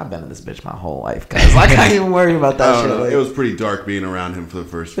like, I've been in this bitch my whole life, guys. Like, I ain't even worry about that shit. Like, it was pretty dark being around him for the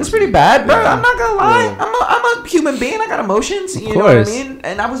first. It's pretty bad, bro. Yeah. I'm not gonna lie. I'm a human being. I got emotions. You know what I mean?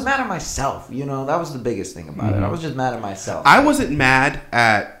 And I was mad at myself. You know, that was the biggest thing about it. I was just mad at myself. I wasn't mad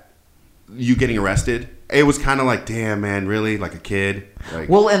at you getting arrested. It was kind of like, damn, man, really, like a kid. Like,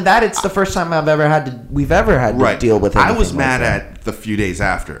 well, and that it's the first time we've ever had to deal with it. I was mad at the few days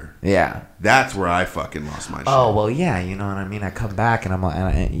after. Yeah, that's where I fucking lost my shit. Oh well, yeah, you know what I mean. I come back and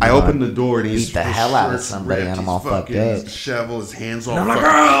I open the door and he's beat the hell out of somebody and I'm all fucked up. Shovel, his hands all fucked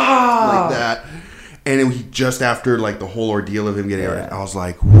like that. And he just after like the whole ordeal of him getting arrested, I was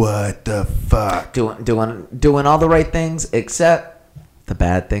like, what the fuck? Doing all the right things except the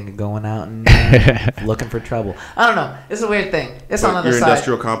bad thing of going out and looking for trouble. I don't know. It's a weird thing. It's on the other side. Your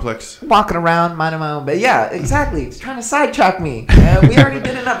industrial complex? Walking around, minding my own business. Yeah, exactly. It's trying to sidetrack me. We already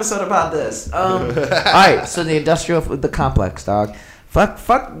did an episode about this. All right, so the complex, dog. Fuck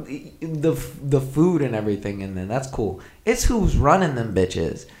the food and everything in there. That's cool. It's who's running them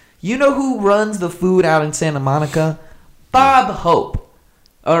bitches. You know who runs the food out in Santa Monica? Bob Hope.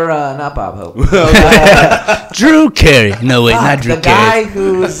 Or not Bob Hope. Drew Carey. No, wait, not Drew Carey. The Carey. guy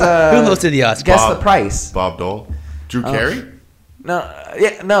who's who hosted the Oscars? Guess the price. Bob Dole. Drew Carey? No,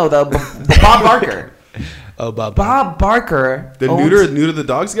 the Bob Barker. Oh, Bob Barker. The neuter the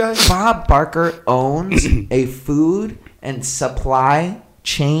dogs guy? Bob Barker owns a food and supply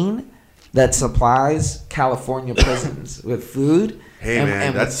chain that supplies California prisons with food. Hey,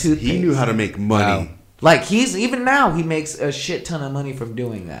 man, he knew how to make money. Wow. Like, even now, he makes a shit ton of money from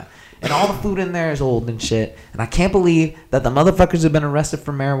doing that. And all the food in there is old and shit. And I can't believe that the motherfuckers who've been arrested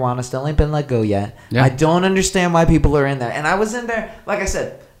for marijuana still ain't been let go yet. Yeah. I don't understand why people are in there. And I was in there, like I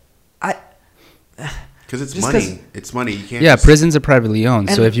said, because it's money. It's money. You can't. Prisons are privately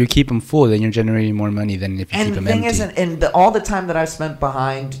owned. So if you keep them full, then you're generating more money than if you keep them empty. All the time that I've spent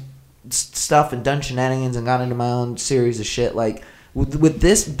behind stuff and done shenanigans and got into my own series of shit, like with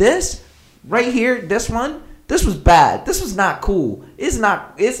this right here, this was bad. This was not cool. It's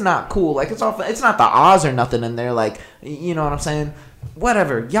not cool. Like, it's not the Oz or nothing in there. Like, you know what I'm saying?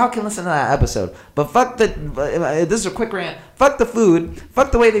 Whatever. Y'all can listen to that episode. But fuck this is a quick rant. Fuck the food.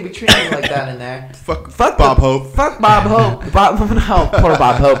 Fuck the way they be treating me like that in there. Fuck Bob Hope. Fuck Bob Hope. Poor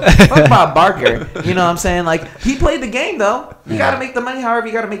Bob Hope. Fuck Bob Barker. You know what I'm saying? Like, he played the game, though. You gotta make the money however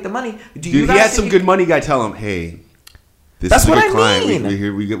you gotta make the money. Dude, he had some good money guy tell him, hey, that's what I mean.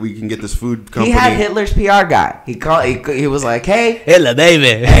 We can get this food company. He had Hitler's PR guy. He was like, hey, Hitler,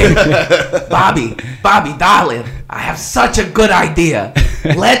 baby. Hey, Bobby, darling, I have such a good idea.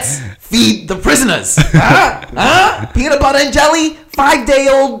 Let's feed the prisoners. Peanut butter and jelly,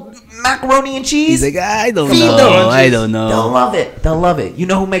 5-day-old macaroni and cheese. He's like, I don't know. They'll love it. You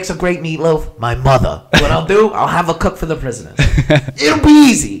know who makes a great meatloaf? My mother. What I'll do, I'll have a cook for the prisoners. It'll be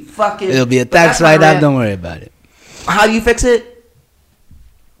easy. Fuck it. It'll be a tax write-off. Don't worry about it. How do you fix it?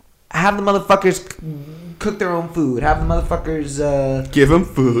 Have the motherfuckers cook their own food. Have the motherfuckers give them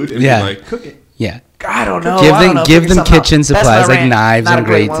food and be like, cook it. Yeah. I don't know. Give them kitchen supplies like knives and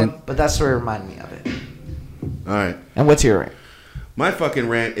grates. But that's what reminded me of it. All right. And what's your rant? My fucking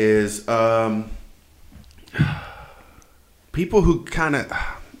rant is people who kind of,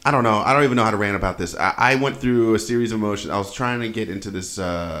 I don't know. I don't even know how to rant about this. I went through a series of emotions. I was trying to get into this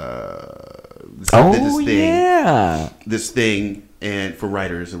this thing, and for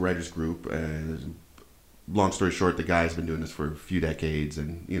writers, a writers group. And long story short, the guy's been doing this for a few decades,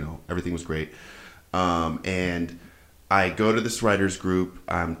 and everything was great. And I go to this writers group.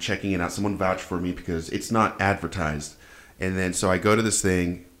 I'm checking it out. Someone vouched for me because it's not advertised. And then so I go to this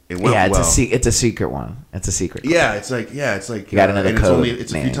thing. It went well. It's a secret one. It's a secret. Yeah, it's like you got another code.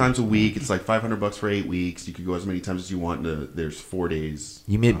 It's a few times a week. It's like $500 for 8 weeks. You could go as many times as you want. There's 4 days.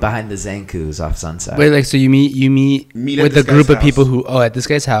 You meet behind the Zankus off Sunset. Wait, like so you meet with a group of people who at this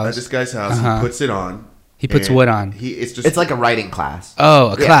guy's house. At this guy's house, he puts it on. He puts what on? It's like a writing class.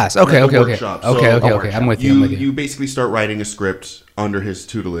 Oh, a class. Okay, like okay, a okay. workshop. Okay, So, okay, a okay. I'm with you. You basically start writing a script under his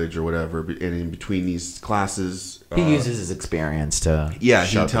tutelage or whatever, and in between these classes, He uses his experience to you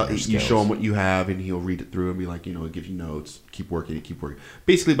skills. show him what you have, and he'll read it through and be like, give you notes, keep working.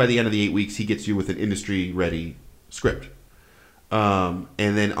 Basically, by the end of the 8 weeks, he gets you with an industry-ready script. And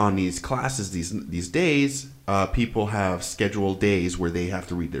then on these classes, these days, people have scheduled days where they have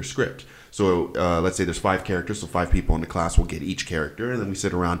to read their script. So let's say there's 5 characters, so 5 people in the class will get each character, and then we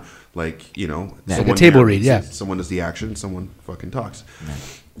sit around like a table read. Yeah, someone does the action, someone fucking talks. Yeah.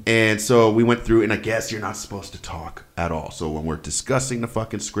 And so we went through, and I guess you're not supposed to talk at all. So when we're discussing the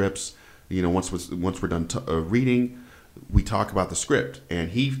fucking scripts, once we're done reading, we talk about the script.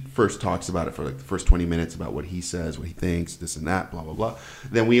 And he first talks about it for like the first 20 minutes about what he says, what he thinks, this and that, blah, blah, blah.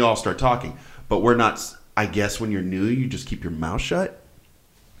 Then we all start talking. But we're not, I guess when you're new, you just keep your mouth shut.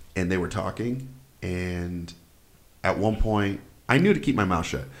 And they were talking. And at one point, I knew to keep my mouth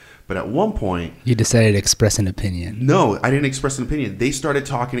shut. But at one point... You decided to express an opinion. No, I didn't express an opinion. They started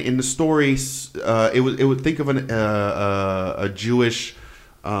talking. In the story, it would think of a Jewish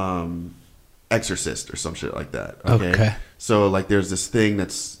exorcist or some shit like that. Okay. So like there's this thing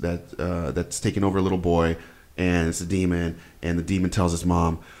that's taking over a little boy, and it's a demon, and the demon tells his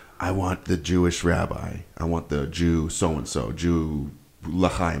mom, I want the Jewish rabbi. I want the Jew so-and-so, Jew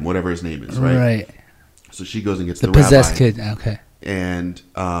Lachaim, whatever his name is, right? Right. So she goes and gets the possessed rabbi. kid. Okay. And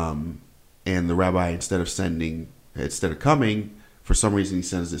the rabbi, instead of coming, for some reason he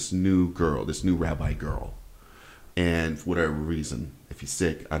sends this new rabbi girl, and for whatever reason, if he's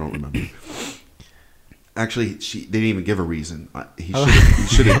sick, I don't remember. Actually, they didn't even give a reason. He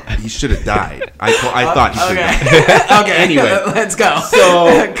should have died. I thought he should have died. Okay, anyway, let's go.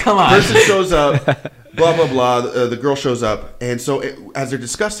 So come on. Person shows up. Blah, blah, blah. The girl shows up. And so as they're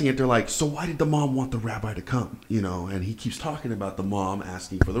discussing it, they're like, so why did the mom want the rabbi to come? And he keeps talking about the mom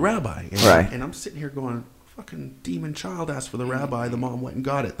asking for the rabbi. And I'm sitting here going, fucking demon child asked for the rabbi. The mom went and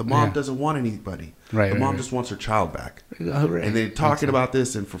got it. The mom doesn't want anybody. The mom just wants her child back. Right. And they're talking about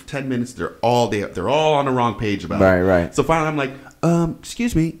this. And for 10 minutes, they're all on the wrong page about it. Right. So finally, I'm like,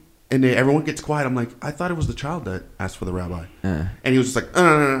 excuse me. And then everyone gets quiet. I'm like, I thought it was the child that asked for the rabbi. And he was just like,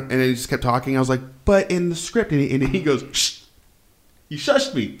 and then he just kept talking. I was like, but in the script. And he goes, shh. He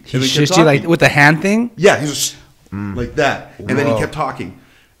shushed me. He shushed you like with the hand thing? Yeah, he was shh, like that. And then he kept talking.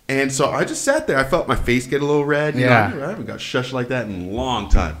 And so I just sat there. I felt my face get a little red. I haven't got shushed like that in a long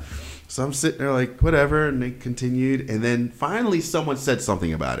time. So I'm sitting there like, whatever. And they continued. And then finally someone said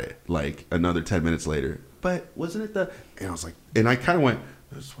something about it, like another 10 minutes later. But wasn't it the... And I was like... And I kind of went...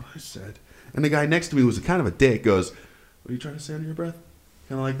 That's what I said. And the guy next to me was kind of a dick. Goes, what are you trying to say under your breath?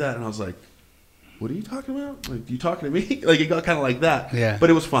 Kind of like that. And I was like, what are you talking about? Like, you talking to me? Like, it got kind of like that. Yeah. But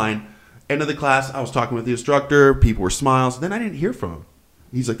it was fine. End of the class, I was talking with the instructor. People were smiles. Then I didn't hear from him.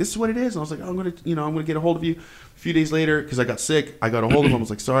 He's like, this is what it is. And I was like, I'm gonna get a hold of you. A few days later, because I got sick, I got a hold of him. I was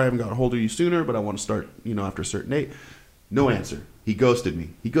like, sorry, I haven't got a hold of you sooner, but I want to start, after a certain date. No answer. He ghosted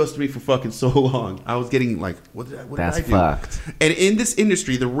me. He ghosted me for fucking so long. I was getting like, what did I do? That's fucked. And in this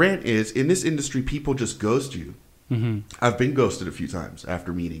industry, the rant is, in this industry, people just ghost you. Mm-hmm. I've been ghosted a few times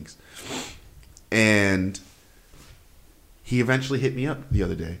after meetings. And he eventually hit me up the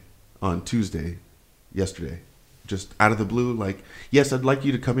other day, on Tuesday, yesterday. Just out of the blue, like, yes, I'd like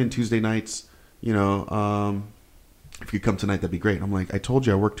you to come in Tuesday nights. If you come tonight, that'd be great. I'm like, I told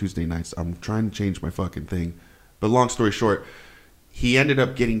you I work Tuesday nights. I'm trying to change my fucking thing. But long story short, he ended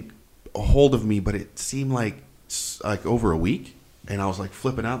up getting a hold of me, but it seemed like over a week. And I was like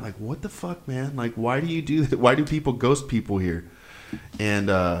flipping out, like, what the fuck, man? Like, why do you do that? Why do people ghost people here? And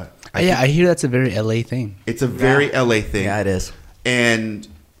I hear that's a very LA thing. It's a very LA thing. Yeah, it is. And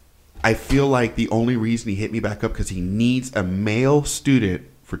I feel like the only reason he hit me back up because he needs a male student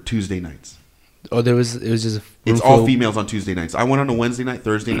for Tuesday nights. Oh, it was just it's all females on Tuesday nights. I went on a Wednesday night,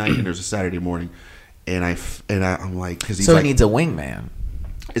 Thursday night, and there's a Saturday morning. And I'm like, because he's he needs a wingman.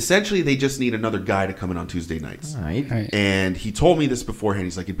 Essentially, they just need another guy to come in on Tuesday nights. All right. And he told me this beforehand.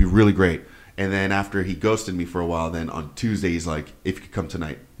 He's like, it'd be really great. And then after he ghosted me for a while, then on Tuesday he's like, if you could come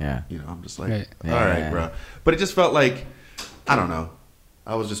tonight. Yeah. I'm just like, all right, bro. But it just felt like, I don't know.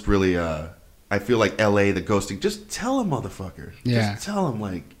 I was just really, I feel like LA, the ghosting. Just tell him, motherfucker. Yeah. Just tell him,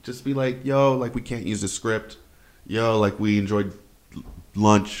 like, just be like, yo, like, we can't use the script. Yo, like, we enjoyed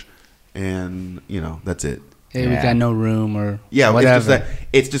lunch. And, that's it. Hey, we got no room or whatever.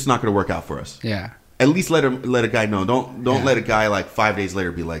 It's just not going to work out for us. Yeah. At least let a guy know. Don't let a guy like 5 days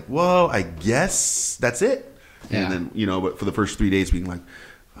later be like, well, I guess that's it. Yeah. And then, but for the first 3 days being like,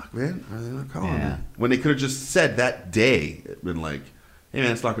 fuck, man, are they not calling me? When they could have just said that day, been like, hey,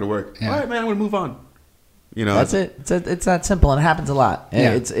 man, it's not going to work. Yeah. All right, man, I'm going to move on. You know, that's it. It's that simple, and it happens a lot.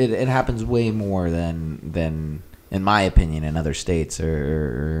 Yeah. It happens way more than in my opinion in other states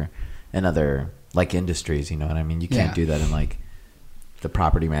or in other like industries. You know what I mean? You can't do that in like the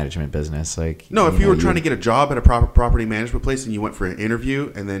property management business. Like, no, if you were trying to get a job at a property management place and you went for an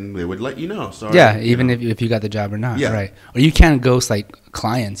interview, and then they would let you know. Sorry, even if you got the job or not. Yeah. Right. Or you can't ghost like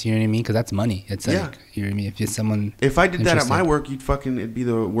clients. You know what I mean? Because that's money. It's like you know what I mean. If it's someone. If I did that at interested. my work, it'd be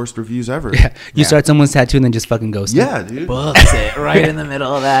the worst reviews ever. Yeah. You start someone's tattoo and then just fucking ghost them. Yeah, dude. books it right in the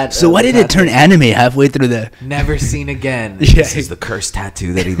middle of that. So why did it turn anime halfway through the? Never seen again. Yeah. This is the cursed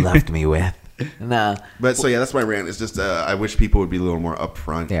tattoo that he left me with. Nah. But so that's my rant. It's just I wish people would be a little more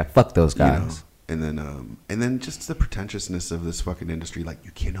upfront. Yeah, fuck those you know? guys. And then just the pretentiousness of this fucking industry. Like,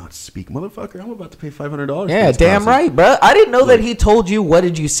 you cannot speak, motherfucker. I'm about to pay $500. Yeah, damn right, bro. I didn't know that he told you. What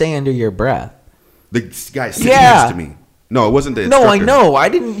did you say under your breath? The guy sitting next to me. No, it wasn't the No, I instructor. know. I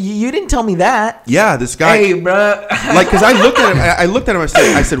didn't. You didn't tell me that. Yeah, this guy. Hey, bro. Like, because I looked at him. I looked at him.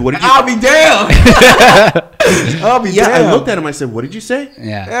 I said, "What did you?" I'll be damned. I'll be damned. I looked at him. I said, "What did you say?"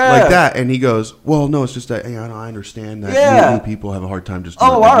 Yeah. Like that, and he goes, "Well, no, it's just that I understand that Yeah. new people have a hard time just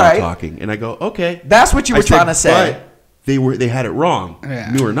Oh, not all right. talking." And I go, "Okay." That's what you were trying to say. But they had it wrong,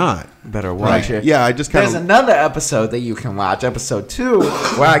 Yeah. new or not. Better watch it. Yeah, I just kind There's of. another episode that you can watch, episode 2,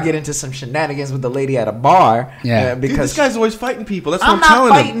 where I get into some shenanigans with the lady at a bar. Yeah. Dude, Because this guy's always fighting people. That's what I'm I'm not telling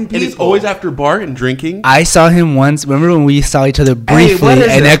fighting him. And it's people. always after bar and drinking. I saw him once. Remember when we saw each other briefly what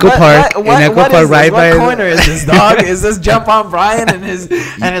is in this? Echo Park? What in Echo is Park, this? right by. What corner is this, dog? Is this jump on Brian and his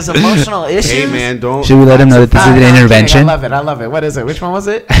emotional issues? Hey, man, don't. Should we let him know that this is No, an I'm kidding. intervention? I love it. What is it? Which one was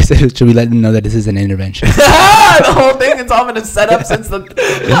it? I said, should we let him know that this is an intervention? The whole thing, it's all been a setup since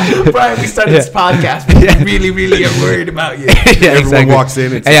Brian, we started this podcast. We really, really are worried about you. Yeah, Everyone walks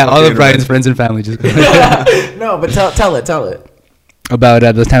in. It's Yeah, all like of Brian's friends and family just No, but tell it.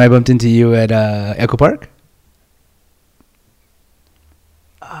 about the time I bumped into you at Echo Park.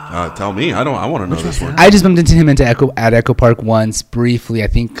 Tell me. I want to know this one. I just bumped into him at Echo Park once briefly. I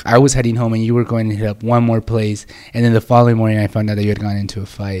think I was heading home and you were going to hit up one more place, and then the following morning I found out that you had gone into a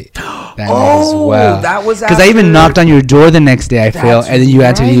fight that night as well. That was because I even after- knocked on your door the next day. I feel, That's and then you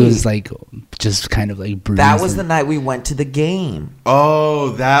answered. He right. was like, just kind of like bruised. That was the night we went to the game. Oh,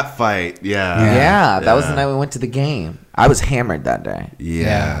 that fight. Yeah. Yeah, that was the night we went to the game. I was hammered that day.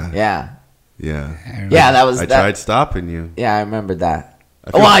 Yeah. Yeah. Yeah. Yeah, that was. I that, tried stopping you. Yeah, I remember that.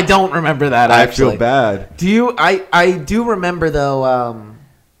 I feel- I don't remember that. I Actually, feel bad. Do you? I do remember though.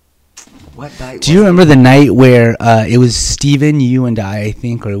 What night? Do you remember the night where it was Steven, you and I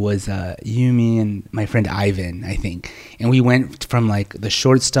think, or it was you, me, and my friend Ivan, I think, and we went from like the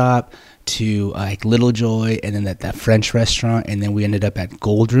shortstop to like Little Joy, and then that French restaurant, and then we ended up at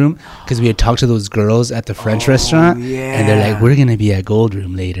Gold Room because we had talked to those girls at the French restaurant, and they're like, we're gonna be at Gold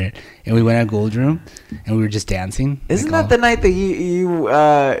Room later, and we went at Gold Room, and we were just dancing. Isn't like, that the night that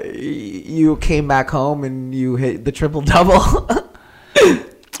you came back home and you hit the triple double?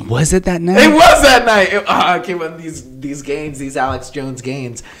 Was it that night? It was that night. I came on these games, these Alex Jones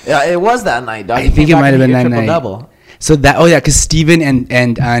games. Yeah, it was that night, dog. I think it might have been that night. Double. So that because Steven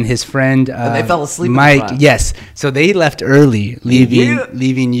and his friend And they fell asleep in Mike, front. yes. So they left early,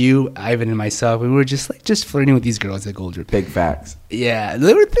 leaving you, Ivan, and myself. We were just flirting with these girls at Gold Room. Big facts. Yeah,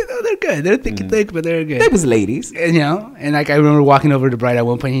 they're good. They're thick and thick, but they're good. They was ladies. And, and like I remember walking over to Bright at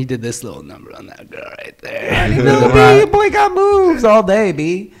one point. He did this little number on that girl right there. Your boy got moves all day,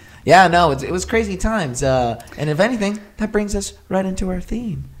 B. Yeah, no, it was crazy times. And if anything, that brings us right into our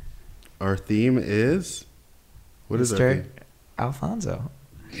theme. Our theme is. What is our theme? Alfonso.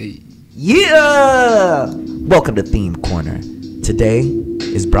 Yeah! Welcome to Theme Corner. Today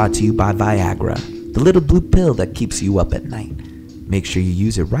is brought to you by Viagra, the little blue pill that keeps you up at night. Make sure you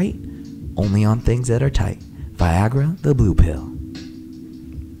use it right, only on things that are tight. Viagra, the blue pill.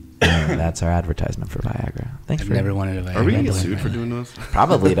 And that's our advertisement for Viagra. Thanks I've for never wanted a Viagra. Are we gonna get sued for doing those?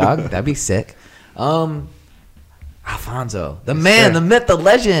 Probably, dog. That'd be sick. Alfonso, the man, sir. the myth, the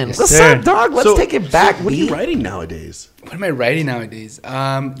legend. Yes, What's sir. up, dog? Let's take it back, What are you B. writing nowadays? What am I writing nowadays?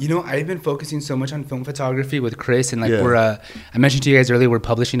 I've been focusing so much on film photography with Chris, and Yeah. we're. I mentioned to you guys earlier, we're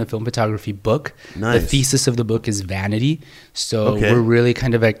publishing a film photography book. Nice. The thesis of the book is vanity, so Okay. we're really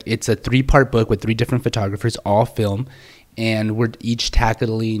kind of like it's a 3-part book with 3 different photographers, all film. And we're each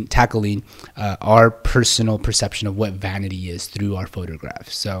tackling our personal perception of what vanity is through our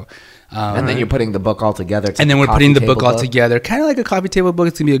photographs. So, And then you're putting the book all together. It's and then like a we're putting the coffee book table all together, kind of like a coffee table book.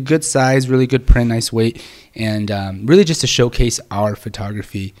 It's gonna be a good size, really good print, nice weight, and really just to showcase our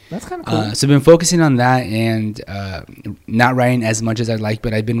photography. That's kind of cool. So I've been focusing on that and not writing as much as I'd like,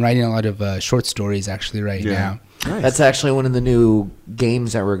 but I've been writing a lot of short stories actually right now. Nice. That's actually one of the new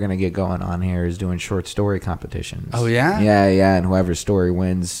games that we're gonna get going on here is doing short story competitions. Oh, yeah? Yeah, and whoever's story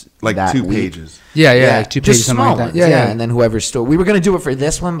wins Like that 2 week. pages. Yeah, Yeah, 2 just pages, something small like that. ones. Yeah, and then whoever's story. We were gonna do it for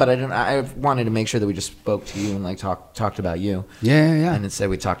this one, but I wanted to make sure that we just spoke to you and like talked about you. Yeah. And instead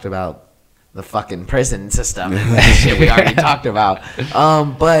we talked about the fucking prison system and that shit we already talked about.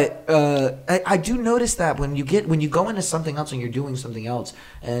 But I do notice that when you go into something else and you're doing something else,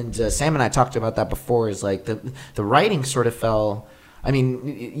 and Sam and I talked about that before, is like the writing sort of fell. I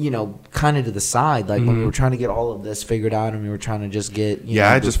mean, kind of to the side, like when we were trying to get all of this figured out, and we were trying to just get.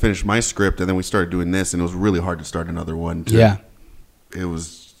 I just finished my script, and then we started doing this, and it was really hard to start another one. It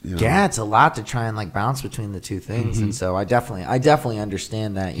was. Yeah, it's a lot to try and like bounce between the two things, and so I definitely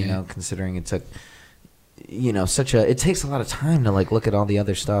understand that. Considering it took, it takes a lot of time to like look at all the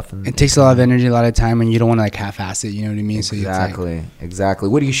other stuff, and it takes a lot of energy, a lot of time, and you don't want to like half-ass it. You know what I mean? Exactly.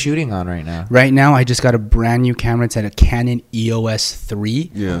 What are you shooting on right now? Right now, I just got a brand new camera. It's at a Canon EOS 3.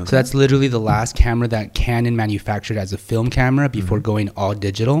 Yeah. So that's literally the last camera that Canon manufactured as a film camera before going all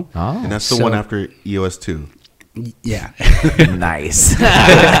digital. Oh, And that's the one after EOS 2. Yeah. nice.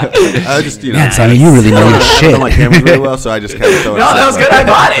 I just, Man, Sammy, you really know your I don't shit. know my cameras really well, so I just kind of throw it. No, that was good. I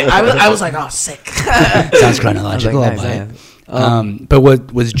bought it. I was like, oh, sick. Sounds chronological. I was like, I'll buy nice, it. But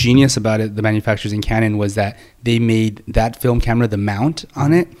what was genius about it, the manufacturers in Canon, was that they made that film camera, the mount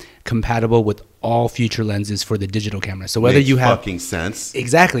on it, compatible with all future lenses for the digital camera. So whether Makes you have fucking sense.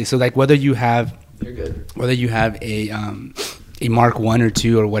 exactly, so like whether you have You're good. whether you have a Mark 1 or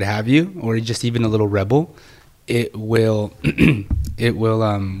 2 or what have you, or just even a little Rebel, it will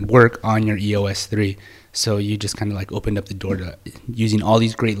work on your EOS 3. So you just kind of like opened up the door to using all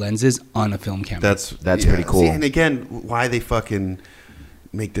these great lenses on a film camera. That's pretty cool. See, and again, why they fucking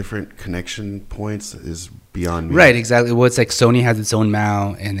make different connection points is beyond me. Right, exactly. Well, it's like Sony has its own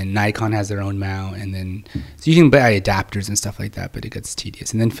mount, and then Nikon has their own mount, and then so you can buy adapters and stuff like that, but it gets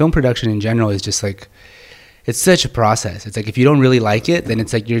tedious. And then film production in general is just like, it's such a process. It's like if you don't really like it, then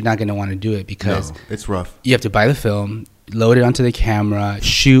it's like you're not going to want to do it because it's rough. you have to buy the film, load it onto the camera,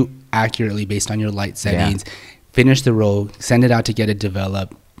 shoot accurately based on your light settings, finish the roll, send it out to get it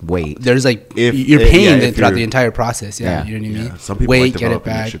developed. Wait. There's like If- you're yeah, paying if throughout you're- the entire process. Yeah, you know what I mean. Yeah, some people Wait, like get it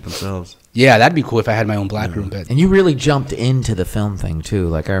developing that back. shit themselves. Yeah, that'd be cool if I had my own black room. But And you really jumped into the film thing too.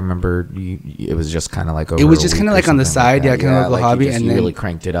 Like I remember, it was just kind of like over It was a just week kinda or like on the something side, that. kinda like a like hobby, You and you then- really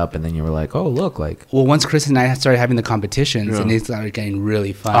cranked it up, and then you were like, oh look, like. well, once Chris and I started having the competitions, and Yeah. it started getting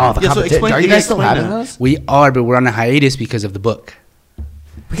really fun. Oh, the Yeah, so competition. explain- Are you yeah, guys still explain having that. those? We are, but we're on a hiatus because of the book.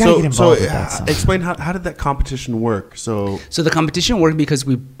 We gotta get involved with that. somehow. explain how did that competition work? So So the competition worked because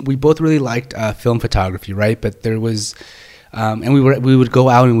we both really liked film photography, right? But there was, and we would go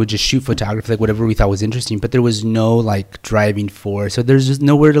out and would just shoot photography, like whatever we thought was interesting. But there was no like driving force, so there's just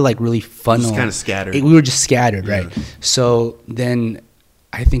nowhere to like really funnel. Just kinda scattered. We were just scattered, right? Yeah. So then,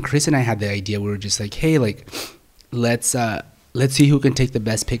 I think Chris and I had the idea. We were just like, hey, like let's see who can take the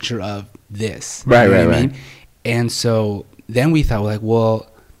best picture of this. Right, You know right, what I right. mean? And so then we thought, like, well,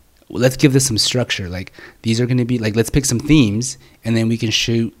 let's give this some structure. Like, these are going to be, like, let's pick some themes, and then we can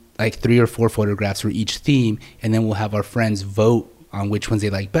shoot, like, 3 or 4 photographs for each theme, and then we'll have our friends vote on which ones they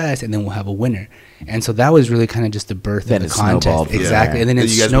like best, and then we'll have a winner. And so that was really kind of just the birth Then of it the contest. snowballed from Exactly. there. And then it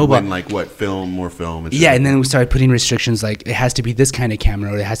you guys would snowballed. win, like what film, more film, and shit. Yeah, and then we started putting restrictions like it has to be this kind of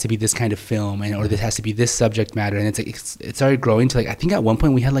camera, or it has to be this kind of film, and or this has to be this subject matter. And it's like it started growing to like, I think at one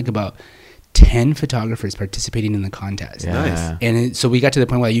point we had like about 10 photographers participating in the contest. Yeah. Nice. And so we got to the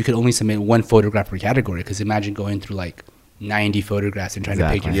point where you could only submit one photograph per category, because imagine going through like 90 photographs and trying to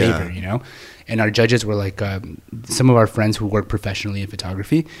pick your Exactly. Yeah. favorite, you know? And our judges were like some of our friends who work professionally in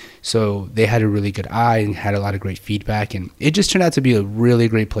photography. So they had a really good eye and had a lot of great feedback. And it just turned out to be a really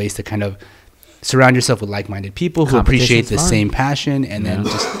great place to kind of surround yourself with like-minded people who appreciate the Competition's fun. same passion, and then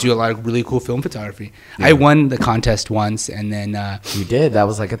just do a lot of really cool film photography. I won the contest once, and then You did. That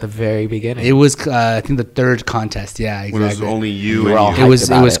was like at the very beginning. it was I think the third contest. Yeah, exactly. When it was only you You were and all you. It was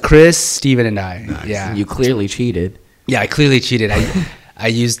hyped about it. Chris, Steven, and I. Nice. Yeah, You clearly cheated. I clearly cheated. I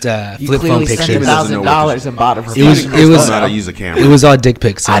used You flip phone clearly spent pictures. $1,000 and bought it for It was- free. it was- Doesn't know how to use a camera. It was all dick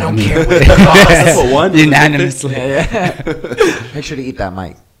pics. So, I don't mean, care what it costs. That's what one. unanimously. Make sure to eat that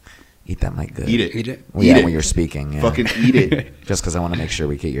mic. Eat that mic good. Eat it. Eat it. Well, Eat yeah, it. when you're speaking. Yeah. Fucking eat it. Just because I want to make sure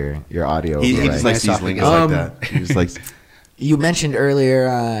we get your audio. He right. just likes these links like that. He just likes. You mentioned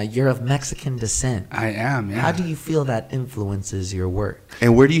earlier you're of Mexican descent. I am. Yeah. How do you feel that influences your work?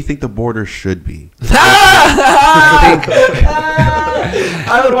 And where do you think the border should be?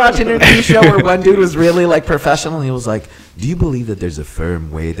 I would watch an interview show where one dude was really like professional. And he was like, "Do you believe that there's a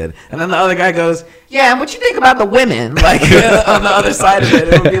firm way that?" And then the other guy goes, "Yeah, and what you think about the women?" Like on the other side of it,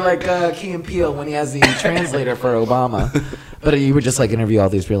 it would be like Key and Peele when he has the translator for Obama. But he would just like interview all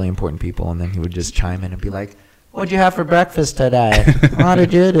these really important people, and then he would just chime in and be like, "What'd you have for breakfast today? What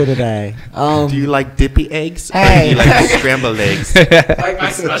did you do today? Do you like dippy eggs? Hey. Or do you like scrambled eggs? Like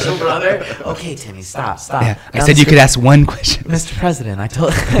my special brother." Okay, Timmy, stop. Yeah. I said you could ask one question. Mr. President,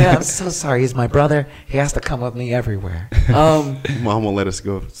 I'm so sorry. He's my brother. He has to come with me everywhere. Mom won't let us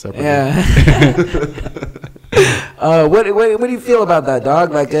go separately. Yeah. What do you feel about that,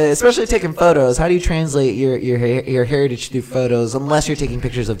 dog? Like, especially taking photos. How do you translate your heritage through photos? Unless you're taking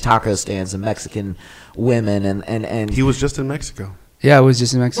pictures of taco stands and Mexican women and He was just in Mexico. Yeah, I was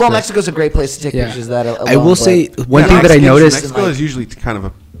just in Mexico. well, Mexico's a great place to take pictures of that. I will say one thing that I Mexicans- noticed. Mexico is usually kind of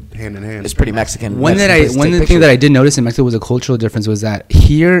a hand in hand. It's pretty Mexican. One thing that I did notice in Mexico was a cultural difference was that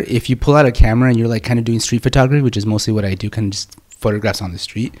here, if you pull out a camera and you're like kind of doing street photography, which is mostly what I do, kind of just photographs on the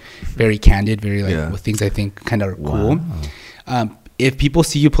street, very candid, very like with things I think kind of cool. If people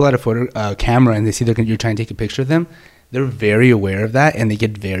see you pull out a camera and they see you're trying to take a picture of them, they're very aware of that and they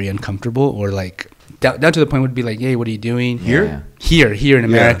get very uncomfortable or like down to the point would be like, "Hey, what are you doing Here? Here in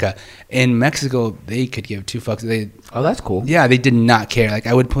America." In Mexico, they could give two fucks. Oh, that's cool. Yeah, they did not care. Like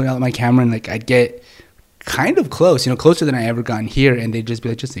I would pull out my camera and like I'd get kind of close, closer than I ever gotten here, and they'd just be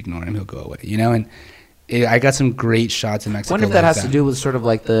like, "Just ignore him, he'll go away," and I got some great shots in Mexico. I wonder if that has to do with sort of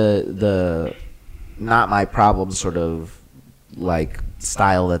like the not my problem sort of like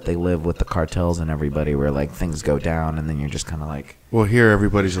style that they live with the cartels and everybody, where like things go down and then you're just kind of like. Well, here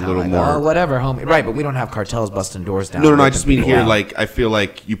everybody's a little like, more. "Oh, whatever, homie." Right, but we don't have cartels busting doors down. No, I just mean here. out. Like I feel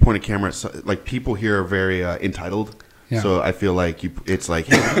like you point a camera at like people here are very entitled. Yeah. So I feel like it's like,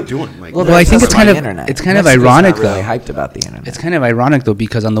 "Hey, what are you doing?" Like, Well, I think it's kind of internet. Mexico's not ironic really though. hyped about the internet. It's kind of ironic though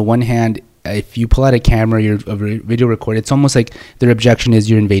because on the one hand, if you pull out a camera, you're a video recorder. It's almost like their objection is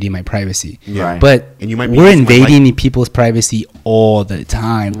you're invading my privacy. Right. But And you might be we're using my invading people's privacy all the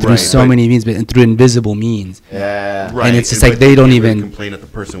time through Right, so but- many means, but through invisible means. Yeah. Right. And it's just but like they you don't can't really even- complain at the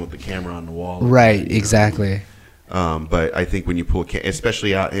person with the camera on the wall. Right. Exactly. But I think when you pull,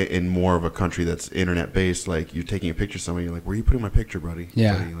 especially out in more of a country that's internet based, like you're taking a picture of somebody, you're like, "Where are you putting my picture, buddy?"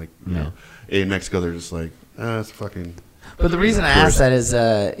 Yeah. Buddy? Like, you know, in Mexico, they're just like, "It's fucking." But the reason I ask that is,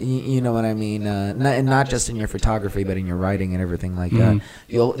 you know what I mean, not just in your photography, but in your writing and everything like that.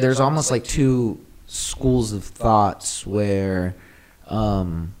 There's almost like two schools of thoughts where,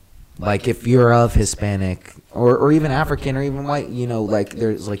 like if you're of Hispanic or even African or even white, like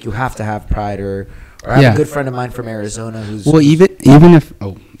there's like you have to have pride or I have a good friend of mine from Arizona who's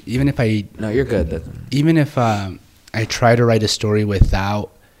even if I no, you're good. even if I try to write a story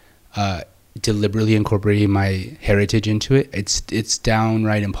without deliberately incorporating my heritage into it, it's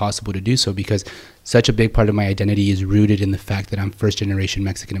downright impossible to do so because such a big part of my identity is rooted in the fact that I'm first generation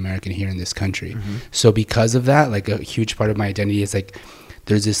Mexican American here in this country. So because of that, like a huge part of my identity is like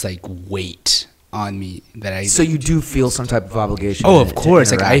there's this like weight on me that I. So you do feel some type of obligation. Oh, of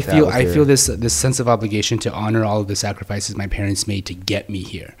course. Like I interact feel this sense of obligation to honor all of the sacrifices my parents made to get me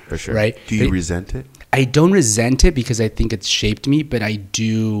here. For sure. Right? Do you resent it? I don't resent it because I think it's shaped me, but I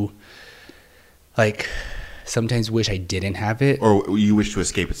do like sometimes wish I didn't have it. Or you wish to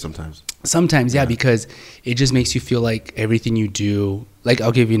escape it sometimes? Sometimes, yeah, because it just makes you feel like everything you do, like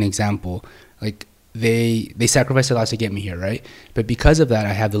I'll give you an example. Like they sacrificed a lot to get me here, right? But because of that, I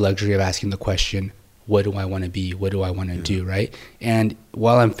have the luxury of asking the question, what do I want to be? What do I want to do, right? And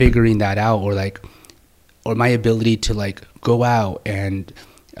while I'm figuring that out or my ability to like go out and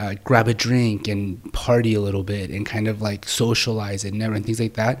grab a drink and party a little bit and kind of like socialize and things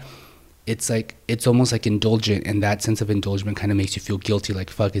like that, it's almost like indulgent, and that sense of indulgence kind of makes you feel guilty, like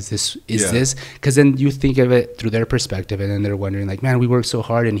fuck, is this because then you think of it through their perspective and then they're wondering like, man, we work so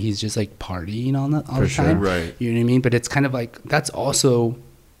hard and he's just like partying all the time, right? You know what I mean? But it's kind of like that's also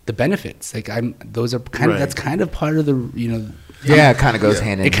the benefits, like that's kind of part of the Yeah, it kind of goes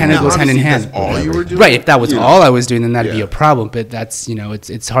hand in hand. It kind of goes hand in hand. That's all you were doing, right? If that was all I was doing, then that'd be a problem. But that's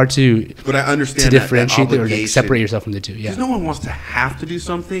it's hard to. But I understand to differentiate that or like separate yourself from the two. Yeah, because no one wants to have to do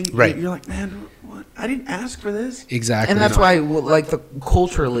something. Right? You're like, man, what? I didn't ask for this. Exactly. And that's why, like,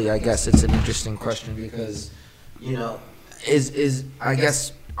 culturally, I guess it's an interesting question because, is I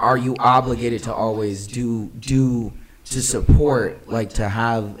guess are you obligated to always do to support, like to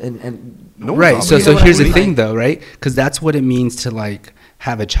have and No right. So what here's I the mean? thing though, right? Because that's what it means to like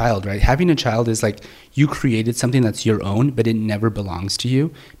have a child, right? Having a child is like you created something that's your own, but it never belongs to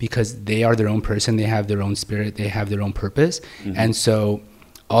you because they are their own person. They have their own spirit. They have their own purpose. And so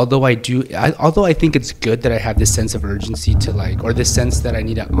although I think it's good that I have this sense of urgency to like, or this sense that I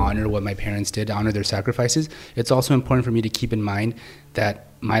need to honor what my parents did, honor their sacrifices, it's also important for me to keep in mind that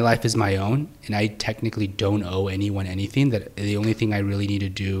my life is my own, and I technically don't owe anyone anything. That the only thing I really need to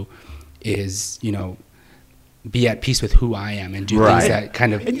do is, you know, be at peace with who I am and do things that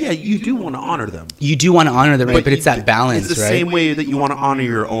kind of... And yeah, you do want to honor them. You do want to honor them, right? But it's that balance, right? It's the same way that you want to honor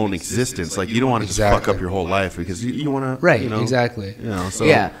your own existence. Like, you don't want to just fuck up your whole life because you want to... Right, you know, exactly. You know, so,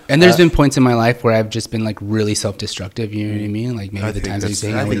 Yeah. And there's been points in my life where I've just been, like, really self-destructive, you know what I mean? Like, maybe the times I was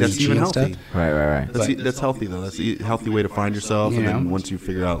hanging out with Nietzsche and stuff. Right. That's healthy, though. That's a healthy way to find yourself. And then once you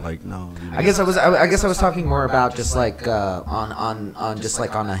figure out, like, no... You know. I guess I was talking more about just, like, on just,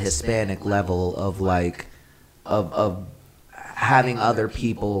 like, on a Hispanic level of, like... Of having other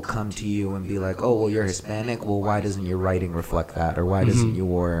people come to you and be like, oh, well, you're Hispanic, well, why doesn't your writing reflect that, or why doesn't you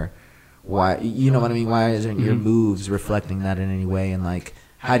know what I mean, why isn't your moves reflecting that in any way? And like,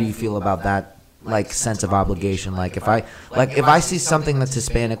 how do you feel about that, like, sense of obligation? Like, if I see something that's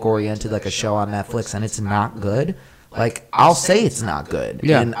Hispanic oriented, like a show on Netflix, and it's not good, like, I'll say it's not good.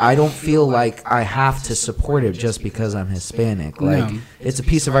 Yeah. And I don't feel like I have to support it just because I'm Hispanic. Like, it's a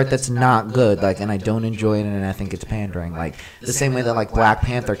piece of art that's not good, like, and I don't enjoy it, and I think it's pandering. Like, the same way that, like, Black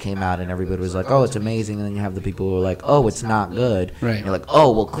Panther came out and everybody was like, oh, it's amazing, and then you have the people who are like, oh, it's not good. Right. And you're like,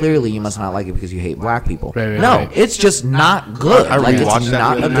 oh, well, clearly you must not like it because you hate black people. Right, no, it's just not good. I like, rewatched it's that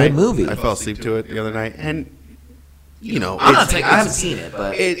not the a other good night. movie. I fell asleep to it the other night, and, you know... I haven't seen it,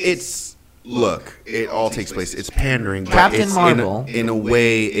 but... It's... Look, it all takes place. It's pandering, but Captain it's Marvel. in a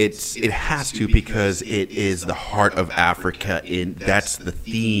way, it has to, because it is the heart of Africa. That's the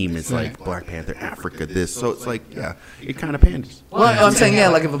theme. It's like Black Panther, Africa, this. So it's like, yeah, it kind of panders. Well, I'm saying, yeah,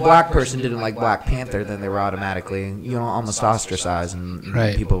 like if a black person didn't like Black Panther, then they were automatically, you know, almost ostracized, and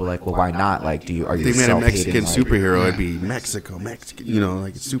people were like, well, why not? Like, are you they made a self-hating, Mexican superhero? It'd be Mexico, you know,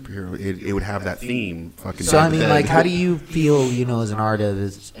 like a superhero. It would have that theme. Fucking. So I mean, like, how do you feel, you know, as an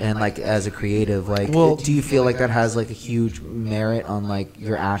artist and like as a creative? Like, do you feel like that has like a huge merit on like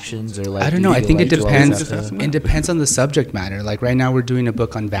your actions, or like? I don't know. I think it depends. It depends on the subject matter. Like right now, we're doing a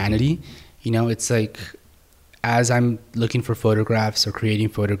book on vanity. You know, it's like, as I'm looking for photographs or creating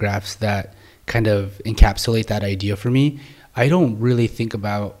photographs that kind of encapsulate that idea for me, I don't really think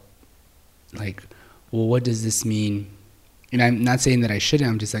about like, well, what does this mean? And I'm not saying that I shouldn't.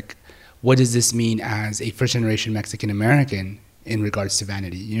 I'm just like, what does this mean as a first generation Mexican American in regards to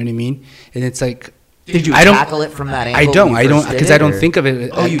vanity? You know what I mean? And it's like, did you tackle it from that angle? I don't, because I don't think of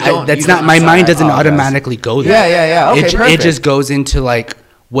it. Oh, you don't? That's not, my mind doesn't automatically go there. Yeah. Okay, perfect. It just goes into like,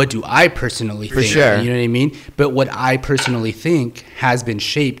 what do I personally think? For sure. You know what I mean? But what I personally think has been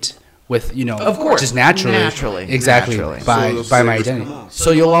shaped with, you know, of course, just naturally. Exactly. By my identity.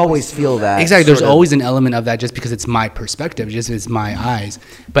 So you'll always feel that. Exactly. There's always an element of that just because it's my perspective, just it's my eyes.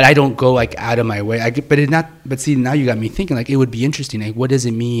 But I don't go like out of my way. But see, now you got me thinking, like, it would be interesting. Like, what does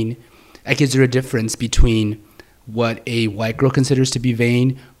it mean? Like, is there a difference between what a white girl considers to be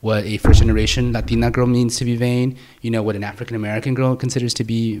vain, what a first generation Latina girl means to be vain, you know, what an African American girl considers to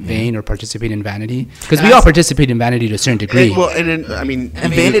be vain or participate in vanity? Because we all participate in vanity to a certain degree. And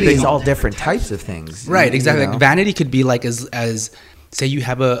vanity is all different types of things. Right, exactly. You know? Like, vanity could be like as say you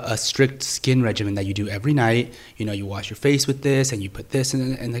have a strict skin regimen that you do every night. You know, you wash your face with this and you put this,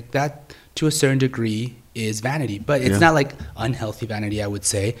 and like that to a certain degree is vanity. But it's not like unhealthy vanity, I would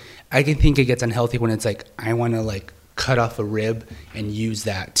say. I can think it gets unhealthy when it's like, I want to like cut off a rib and use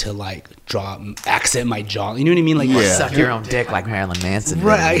that to like accent my jaw. You know what I mean? Like, suck your own dick like Marilyn Manson.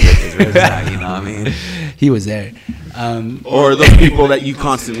 Right. You know what I mean? He was there. Or those people that you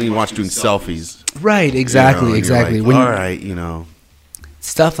constantly watch doing selfies. Right, exactly, you know, exactly. Like, all right, you know.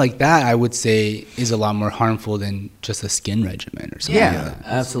 Stuff like that, I would say, is a lot more harmful than just a skin regimen or something. Yeah,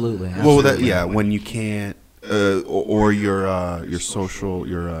 absolutely. Well, when you can't, or your social,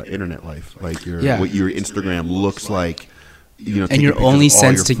 your internet life, like what your Instagram looks like. You know, and your only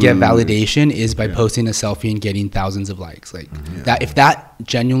sense to get validation is by posting a selfie and getting thousands of likes. Like that, if that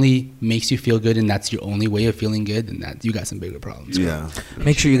genuinely makes you feel good and that's your only way of feeling good, then that you got some bigger problems. Yeah.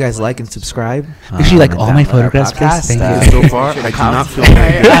 Make sure you guys like and subscribe. Make sure you like all my photographs, please. Thank you. So far, I do not feel like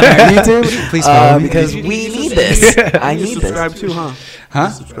YouTube. Please follow me because we need this. I need this. Subscribe too, huh? Huh?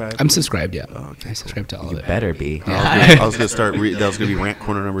 Subscribe. I'm subscribed, yeah. Oh, okay. I subscribe to all of it. Better be. I was gonna start. That was gonna be rant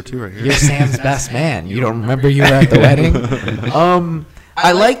corner number 2 right here. You're Sam's best man. You don't remember you were at the wedding?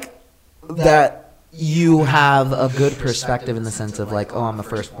 I like that you have a good perspective in the sense of like, oh, I'm a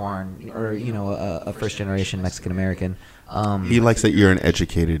firstborn, or you know, a first generation Mexican American. He likes that you're an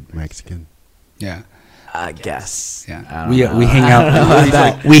educated Mexican. Yeah. I guess. Yeah. We hang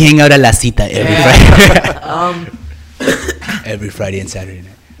out. We hang out at La Cita every Friday. Every Friday and Saturday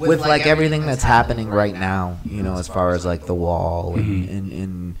night. with like everything that's happening right now, you know, as far as like the wall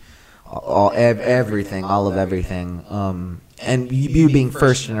and everything, all of everything. And you being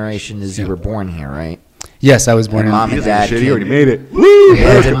first generation, is you were born here, right? Yes, I was born in. Mom and dad. Shit, he already made it.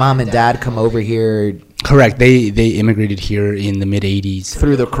 Yeah, did mom and dad come over here Correct. They immigrated here in the mid '80s.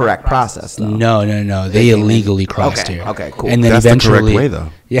 through the correct process, though? No. They illegally crossed here. Okay, cool. And then That's eventually, the correct way, though.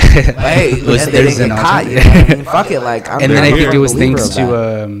 Yeah. Hey, It was- and they there's didn't an get caught. You know alternate- what I mean? Fuck it, like. And then I think it was believer thanks of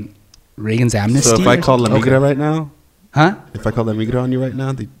that. to Reagan's amnesty. So if I or call La something? Migra right now, Huh? if I call La Migra on you right now,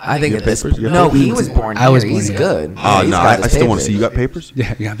 I think you at got this. papers? You got No, papers? he was born here. I was born He's here. good. Oh Yeah, he's no, got I his still want papers. to see. You got papers?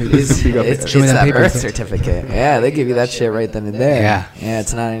 Yeah, you got It's, papers. it's Show me that that paper. birth certificate. Yeah, they give you that shit right then and there. Yeah.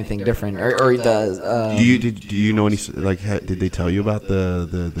 It's not anything different. Or he does. Do you know any like? Did they tell you about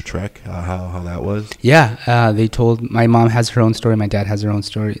the trek? How that was? Yeah, they told my mom has her own story, my dad has their own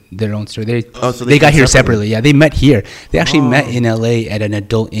story. They So they got came here separately. separately. Yeah, they met here. They actually met in LA at an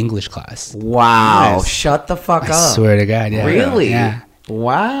adult English class. Wow. Nice. Shut the fuck I up. swear to God. Yeah. Really? Yeah.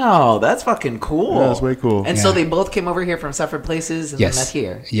 Wow. That's fucking cool. Yeah, that's way cool. And so Yeah. they both came over here from separate places and Yes. then met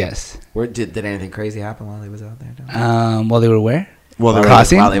here. Yes. Did anything crazy happen while they was out there? While they were where? Well, they were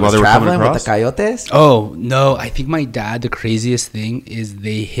Crossing? While they was While they were coming traveling with the across? coyotes? Oh no! I think my dad. The craziest thing is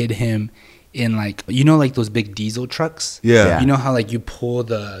they hid him in like like those big diesel trucks. Yeah. You know how like you pull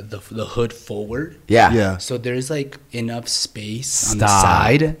the hood forward. Yeah. Yeah. So there's like enough space on the Stop.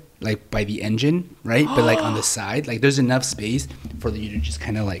 side, like by the engine, right? But like on the side, like there's enough space for you to just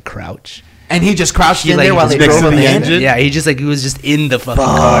kind of like crouch. And he just crouched in like, there while they next drove to him the in? engine? Yeah, he was just in the fucking car.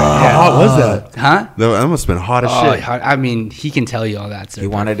 How Yeah. hot was that? Huh? That must have been hot as Oh, shit. I mean, he can tell you all that. He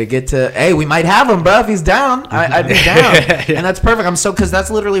wanted to get to, hey, we might have him, bro, if he's down. I'd be down. And that's perfect. Because that's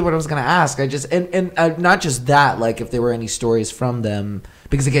literally what I was going to ask. And not just that, like if there were any stories from them.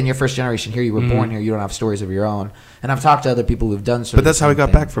 Because again, you're first generation here, you were born here, you don't have stories of your own. And I've talked to other people who've done so. But that's how he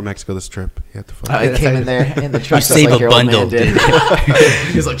got back from Mexico this trip. He had to fuck. It came in there in the truck. just save like a your old man bundle, did. dude.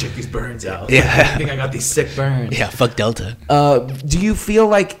 He's like, check these burns out. Yeah. I think I got these sick burns. Yeah, fuck Delta. Do you feel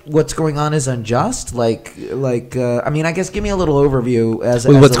like what's going on is unjust? I mean, I guess give me a little overview as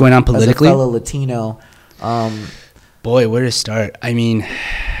With as what's going on politically? as a fellow Latino. Boy, where to start? I mean,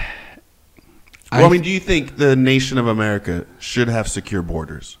 Well, I mean, do you think the nation of America should have secure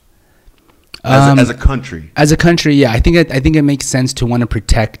borders as a country? as a country, yeah, I think it makes sense to want to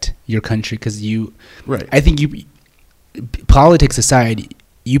protect your country because Right. I think politics aside,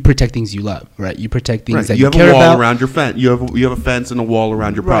 you protect things you love, right? You protect things Right. that You you have care a wall about. around your fence. You have a fence and a wall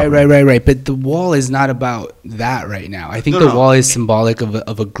around your property. Right. But the wall is not about that right now. I think No, the no. wall is symbolic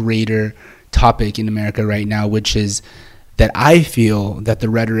of a greater topic in America right now, which is that I feel that the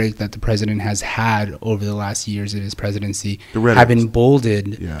rhetoric that the president has had over the last years of his presidency have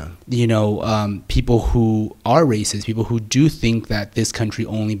emboldened, people who are racist, people who do think that this country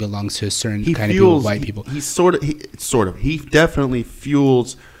only belongs to a certain kind of people, white people. He definitely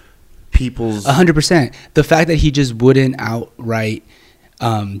fuels people's. 100%. The fact that he just wouldn't outright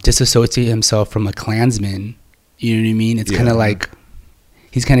disassociate himself from a Klansman, you know what I mean? It's kind of like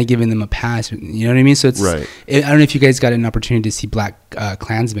he's kind of giving them a pass, you know what I mean? So it's Right. I don't know if you guys got an opportunity to see Black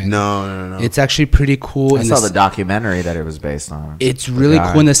Klansman. No. It's actually pretty cool. I saw the documentary that it was based on. It's really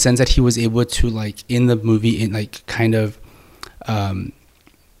cool in the sense that he was able to, like, in the movie, kind of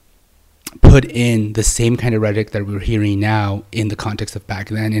put in the same kind of rhetoric that we're hearing now in the context of back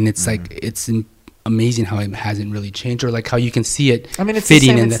then, and it's like amazing how it hasn't really changed, or like how you can see it. I mean, it's fitting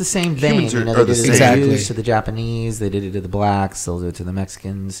the same. in It's the same vein. humans You know, are they the did it same. to the Exactly. Jews, to the Japanese. They did it to the blacks. They'll do it to the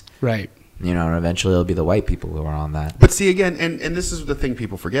Mexicans. Right. You know, and eventually it'll be the white people who are on that. But see, again, and this is the thing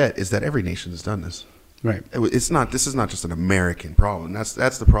people forget, is that every nation has done this. Right. This is not just an American problem. That's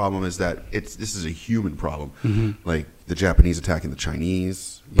the problem, is that this is a human problem. Like the Japanese attacking the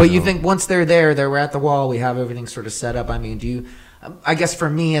Chinese. But you know. think once they're there, we're at the wall, we have everything sort of set up. I mean, I guess for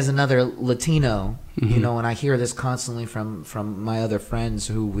me as another Latino, you know, and I hear this constantly from my other friends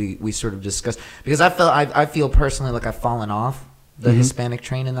who we sort of discuss, because I feel personally like I've fallen off the Hispanic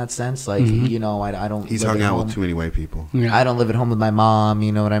train in that sense. Like, you know, I don't. He's live hung at out home. with too many white people. Yeah. I don't live at home with my mom,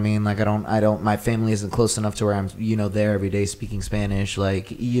 you know what I mean? Like, I don't, my family isn't close enough to where I'm, you know, there every day speaking Spanish.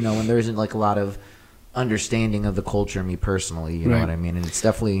 Like, you know, and there isn't like a lot of understanding of the culture, me personally, you know Right. what I mean? And it's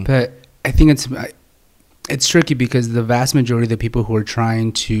definitely. But I think it's tricky because the vast majority of the people who are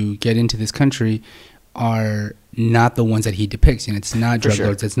trying to get into this country are not the ones that he depicts. And it's not drug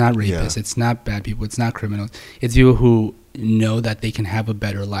lords, it's not rapists, it's not bad people, it's not criminals. It's people who know that they can have a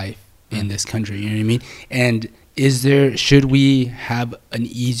better life in this country. You know what I mean? And should we have an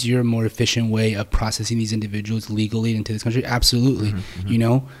easier, more efficient way of processing these individuals legally into this country? Absolutely. You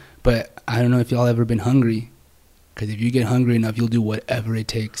know? But I don't know if y'all ever been hungry. because if you get hungry enough, you'll do whatever it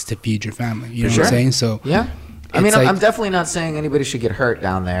takes to feed your family. You know Sure. what I'm saying? So Yeah. I it's mean, like- I'm definitely not saying anybody should get hurt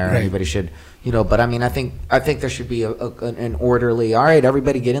down there. Or Right. anybody should, but I mean, I think there should be an orderly. All right,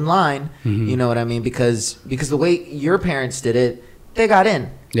 everybody get in line. Mm-hmm. You know what I mean? Because the way your parents did it, they got in.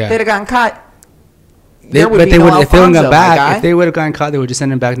 Yeah. They'd have gotten caught. They, There would but be they no would, if they would Alfonso, have my gone guy. back, if they would have gotten caught, they would just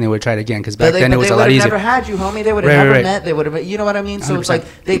send them back and they would try it again. Because back then it was a lot They would easier. have never had you, homie. They would have Right, never right. met. They would have, you know what I mean? So it's 100%.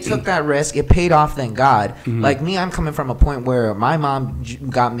 like they took that risk. It paid off, thank God. Mm-hmm. Like me, I'm coming from a point where my mom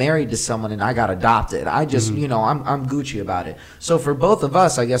got married to someone and I got adopted. I just, Mm-hmm. I'm Gucci about it. So for both of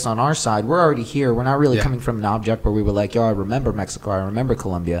us, I guess on our side, we're already here. We're not really Yeah. coming from an object where we were like, yo, I remember Mexico. I remember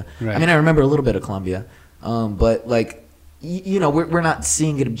Colombia. Right. I mean, I remember a little bit of Colombia. But like, we're not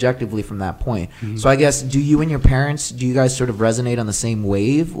seeing it objectively from that point. Mm-hmm. So I guess, do you and your parents, do you guys sort of resonate on the same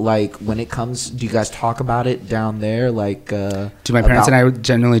wave? Like when it comes, do you guys talk about it down there? Like, Do my parents and I would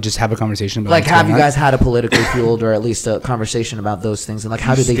generally just have a conversation about like, what's have you going on? guys had a politically fueled or at least a conversation about those things? And like,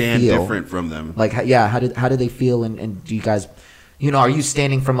 how do they stand feel? different from them? Like, how do they feel? And do you guys, are you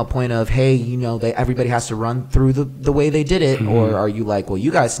standing from a point of, hey, everybody has to run through the way they did it? Mm-hmm. Or are you like, well, you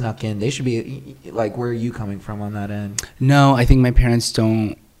guys snuck in, they should be, like, where are you coming from on that end? No, I think my parents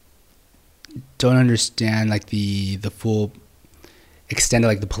don't understand like the full extent of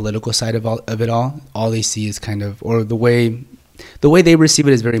like the political side of it all. All they see is kind of, or the way they receive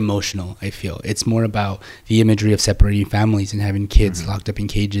it is very emotional. I feel it's more about the imagery of separating families and having kids locked up in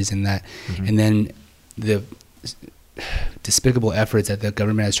cages and that, and then the despicable efforts that the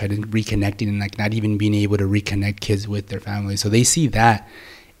government has tried to reconnecting and like not even being able to reconnect kids with their families. So they see that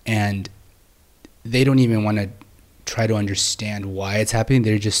and they don't even want to try to understand why it's happening.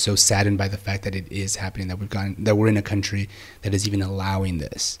 They're just so saddened by the fact that it is happening, that we're in a country that is even allowing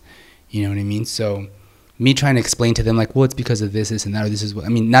this. You know what I mean? So me trying to explain to them like, well, it's because of this and that, or this is what, I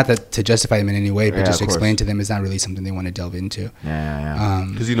mean, not that to justify them in any way, but Yeah, just to of course. explain to them is not really something they want to delve into. Yeah.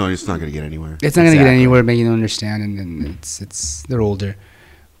 Because it's not going to get anywhere. It's not going to get Exactly. anywhere, making them understand, and it's they're older,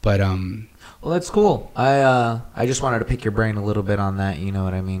 but Well, that's cool. I just wanted to pick your brain a little bit on that. You know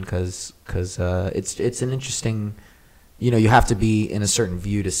what I mean? Because it's an interesting. You have to be in a certain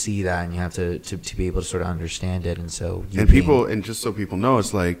view to see that, and you have to be able to sort of understand it. And so, And just so people know,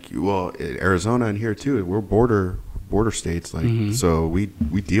 it's like, well, Arizona and here too, we're border states, like so we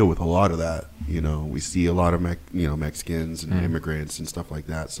deal with a lot of that. We see a lot of Mexicans and immigrants and stuff like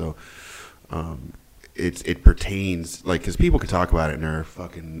that. So it pertains, like, because people could talk about it and they're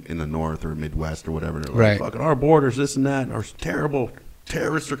fucking in the north or Midwest or whatever. They're like, Right. fucking our borders, this and that, our terrible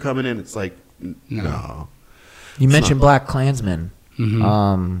terrorists are coming in. It's like, no. you mentioned Black Klansman.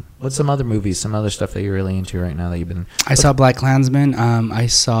 Mm-hmm. What's some other movies, some other stuff that you're really into right now that you've been? I saw Black Klansman. I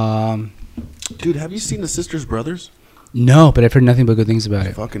saw Dude, have you seen The Sisters Brothers? no, but I've heard nothing but good things about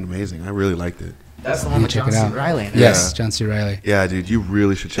it. Fucking amazing. I really liked it. That's the one with check John it C. out. Reilly. In it. Yes, John C. Reilly. Yeah, dude, you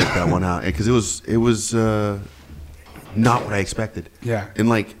really should check that one out because it was not what I expected. Yeah. And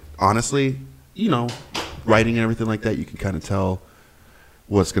like honestly, writing and everything like that, you can kind of tell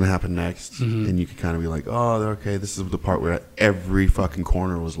what's gonna happen next, and you can kind of be like, oh, okay, this is the part where every fucking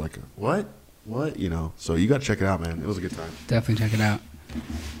corner was like, what? So you gotta check it out, man. It was a good time. Definitely check it out.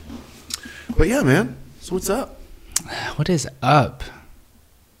 But yeah, man. So what's up? What is up?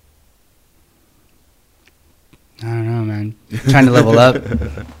 I don't know, man. Trying to level up.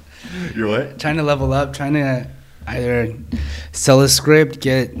 You're what? Trying to level up. Trying to either sell a script,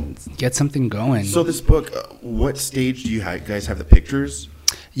 get something going. So this book, what stage do you guys have the pictures?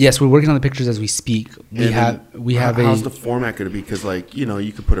 Yes, we're working on the pictures as we speak. We And have then a how's the format going to be? Because like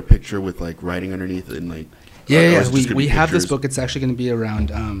you could put a picture with like writing underneath it and like or yeah. it's just gonna We be have this pictures? book. It's actually going to be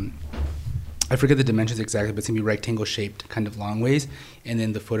around. I forget the dimensions exactly, but it's going to be rectangle shaped, kind of long ways, and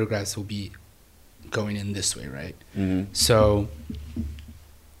then the photographs will be going in this way, right? Mm-hmm. So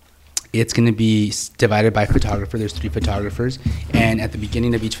it's going to be divided by photographer. There's 3 photographers, and at the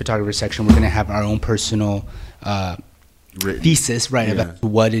beginning of each photographer section, we're going to have our own personal thesis, right, Yeah. about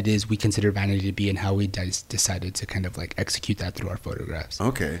what it is we consider vanity to be and how we decided to kind of like execute that through our photographs.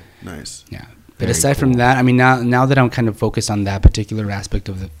 Okay, nice. Yeah. But Very aside from cool. that, I mean, now that I'm kind of focused on that particular aspect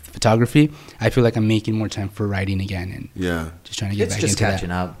of the photography, I feel like I'm making more time for writing again and Yeah. just trying to get It's back just into catching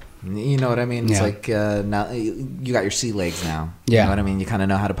that. up. You know what I mean? It's Yeah. like now you got your sea legs now. You Yeah. know what I mean? You kind of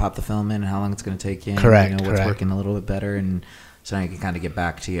know how to pop the film in and how long it's going to take you. Correct, You know what's correct. working a little bit better, and so now you can kind of get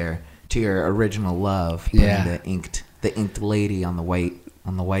back to your original love. Yeah. Putting the inked lady on the white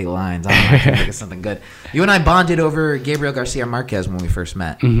lines. I don't know, I can think of something good. You and I bonded over Gabriel Garcia Marquez when we first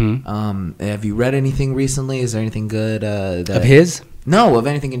met. Mm-hmm. Have you read anything recently? Is there anything good Of his? No, of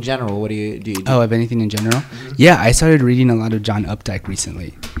anything in general. What do you do? Oh, of anything in general? Yeah, I started reading a lot of John Updike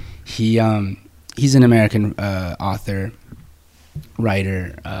recently. He he's an American author,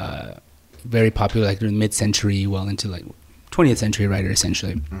 writer, very popular like during mid-century, well into like 20th century writer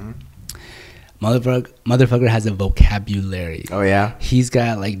essentially. Mm-hmm. Motherfucker has a vocabulary. Oh yeah. He's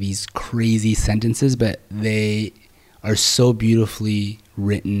got like these crazy sentences, but they are so beautifully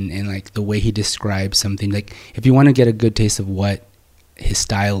written, and like the way he describes something. Like if you want to get a good taste of what his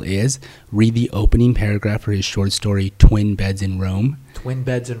style is, read the opening paragraph for his short story Twin Beds in Rome. Twin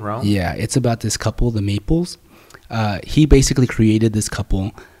Beds in Rome? Yeah, it's about this couple, the Maples. He basically created this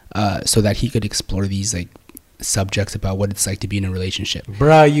couple so that he could explore these like subjects about what it's like to be in a relationship.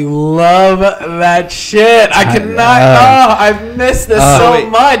 Bro, you love that shit. I cannot. I've missed this so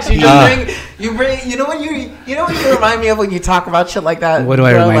much. You bring. You know what you remind me of when you talk about shit like that. What do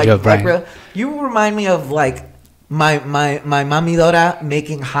I remind you of, Brian? You remind me of like my mamidora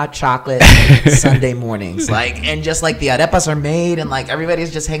making hot chocolate Sunday mornings, like, and just like the arepas are made and like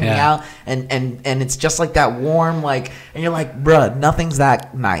everybody's just hanging out and it's just like that warm, like, and you're like, bruh, nothing's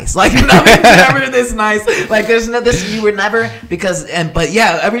that nice, like nothing's ever this nice, like there's no this, you were never, because but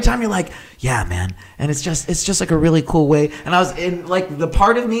yeah, every time you're like, yeah man, and it's just like a really cool way. And I was in like the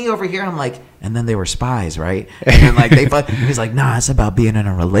part of me over here, I'm like, and then they were spies, right? And then like he's like, nah, it's about being in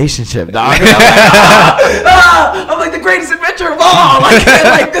a relationship, dog. And I'm like, I'm like the greatest adventure of all.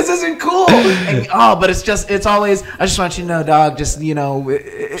 Like this isn't cool. And, but it's always. I just want you to know, dog. Just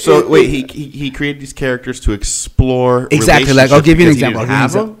So wait, he created these characters to explore exactly. Like I'll give you an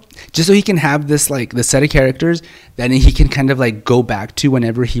example. Just so he can have this like the set of characters that he can kind of like go back to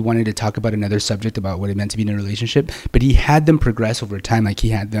whenever he wanted to talk about another subject about what it meant to be in a relationship. But he had them progress over time. Like he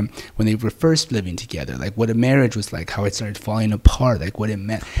had them when they were first living together, like what a marriage was like, how it started falling apart, like what it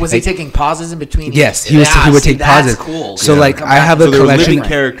meant. Was like, he taking pauses in between? Yes, he would take pauses. Cool. So like I have a collection of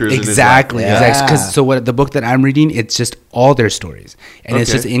characters. Exactly. Because so what the book that I'm reading, it's just all their stories, and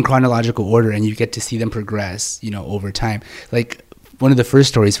it's just in chronological order, and you get to see them progress, over time. Like one of the first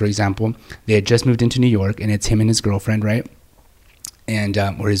stories, for example, they had just moved into New York, and it's him and his girlfriend, right? And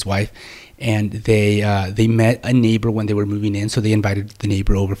or his wife, and they met a neighbor when they were moving in, so they invited the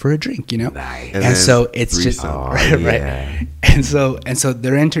neighbor over for a drink, Nice. And so it's just right. And so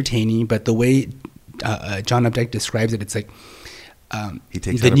they're entertaining, but the way John Updike describes it, it's like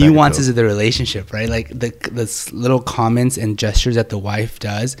the nuances of the relationship, right? Like the little comments and gestures that the wife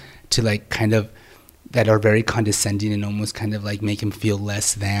does to like kind of that are very condescending and almost kind of like make him feel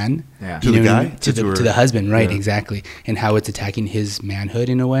less than to the guy, to the husband, right? Exactly. And how it's attacking his manhood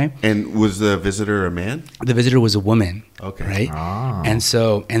in a way. And was the visitor a man? The visitor was a woman. Okay. Right. And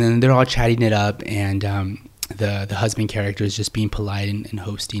then they're all chatting it up, and the husband character is just being polite and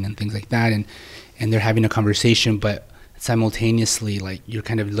hosting and things like that, and they're having a conversation, but simultaneously, like you're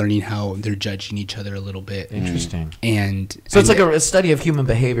kind of learning how they're judging each other a little bit. Interesting. And so it's like a study of human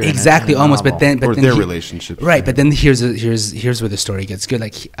behavior. Exactly, almost. But then their relationship. Right. But then here's where the story gets good.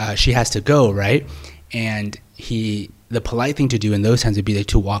 Like she has to go, right, and the polite thing to do in those times would be like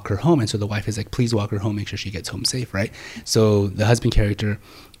to walk her home, and so the wife is like, please walk her home, make sure she gets home safe, right? So the husband character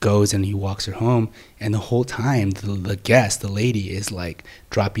goes and he walks her home, and the whole time the guest, the lady, is like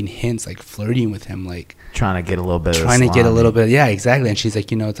dropping hints, like flirting with him, like trying to get a little bit yeah, exactly. And she's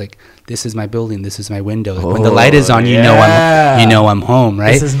like, it's like, this is my building, this is my window, like when the light is on, I'm home,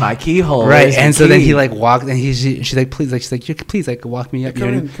 right? This is my keyhole, right? And so then he like walked, and she's like, please like walk me up,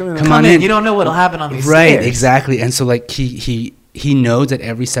 come on in. You don't know what'll happen on these right stairs. Exactly. And so like he knows at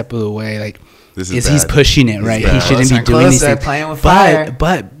every step of the way, like he's pushing it, right? He shouldn't be doing these things. Playing with fire.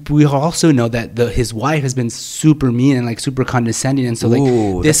 But we also know that his wife has been super mean and like super condescending, and so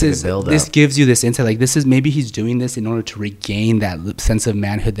like this gives you this insight, like this is maybe he's doing this in order to regain that sense of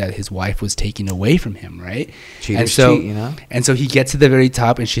manhood that his wife was taking away from him, right? Cheaters cheat, And so he gets to the very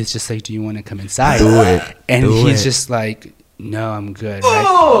top, and she's just like, "Do you want to come inside?" Do it. And he's just like, "No, I'm good."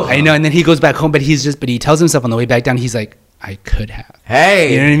 Right? I know. And then he goes back home, but he tells himself on the way back down, he's like, I could have.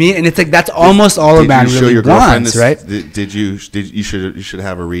 Hey, you know what I mean? And it's like that's almost all a man really wants, right? Did you should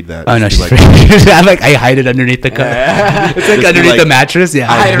have her read that? Oh no, she's I hide it underneath the cover. It's like underneath the mattress.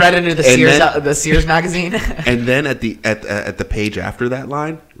 Yeah, I hide it right under the Sears magazine. And then at the page after that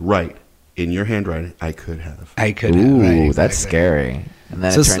line, write in your handwriting, I could have. Ooh, right, exactly. That's scary. And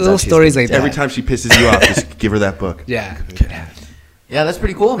then so little stories like that. Every time she pisses you off, just give her that book. Yeah, could have. Yeah, that's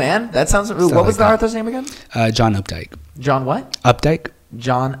pretty cool, man. That sounds. What was the author's name again? John Updike. John what? Updike.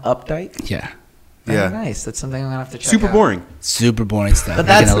 John Updike. Yeah. Yeah. Nice. That's something I'm gonna have to check. Super out. boring. Super boring stuff. But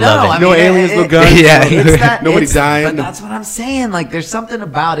that's no aliens, no guns. Yeah. Nobody dying. But that's what I'm saying. Like, there's something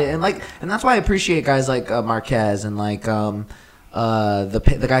about it, and that's why I appreciate guys like Marquez and like the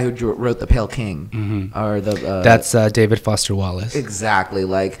guy who wrote The Pale King, or the that's David Foster Wallace. Exactly.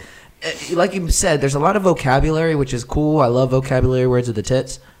 Like. like you said, there's a lot of vocabulary, which is cool. I love vocabulary words of the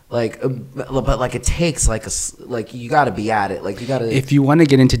tits. Like, but like it takes like you got to be at it. Like you got to. If you want to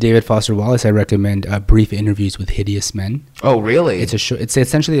get into David Foster Wallace, I recommend Brief Interviews with Hideous Men. Oh, really? It's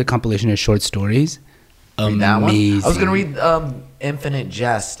essentially a compilation of short stories. Read that one? I was gonna read Infinite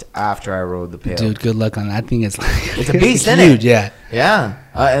Jest after I rode the Pale. Dude, good luck on that thing. It's like it's a beast, it's isn't huge, it? yeah.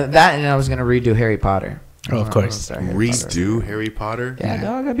 Yeah. That, and I was gonna redo Harry Potter. Oh, of course. Redo Harry Potter? Yeah,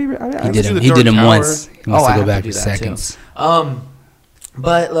 dog. He did him once. He wants to I go have back do for that seconds. Too.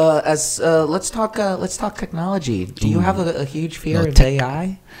 But let's talk technology. Do you have a huge fear of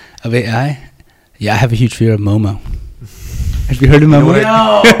AI? Of AI? Yeah, I have a huge fear of Momo. Have you heard of Momo?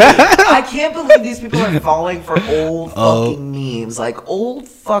 No. I can't believe these people are falling for old fucking memes. Like old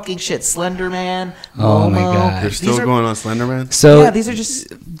fucking shit. Slender Man, Momo. Oh my God. They're still going on Slender Man? So yeah, these are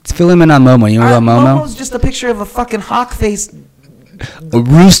just fill him in on Momo. You know about Momo? Momo's just a picture of a fucking hawk face.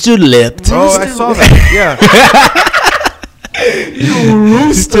 Rooster lipped. Oh, I saw that. Yeah.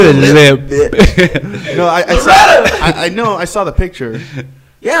 Rooster lip. No, I know. I saw the picture.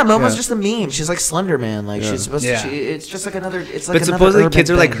 Yeah, Momo's just a meme. She's like Slender Man. Like she's supposed Yeah. to. It's just like another. It's like But another supposedly urban kids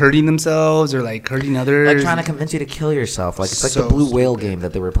are like thing. hurting themselves or like hurting others. Like trying to convince you to kill yourself. Like it's like the blue whale game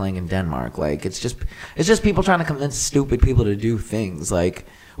that they were playing in Denmark. Like it's just people trying to convince stupid people to do things. Like,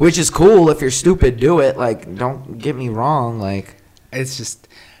 which is cool if you're stupid, do it. Like, don't get me wrong. Like, It's just.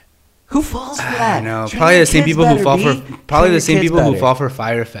 who falls for I that? don't know. Train Probably your the same kids people who better, fall B. for. Probably Train the same your kids people who better. fall for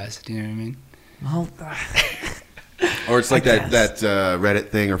Fire Fest. You know what I mean? Well, Or it's like that Reddit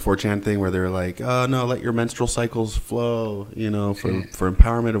thing or 4chan thing where they're like, oh, no, let your menstrual cycles flow, for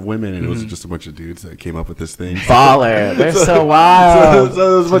empowerment of women. And it was just a bunch of dudes that came up with this thing. baller. They're so wild.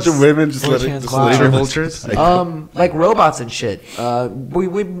 So there's a bunch of women just let it. 4chan's Just wild. let it- Vultures? Like robots and shit.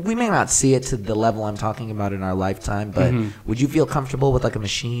 We may not see it to the level I'm talking about in our lifetime, but would you feel comfortable with like a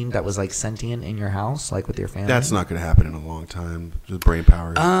machine that was like sentient in your house, like with your family? That's not going to happen in a long time. Just brain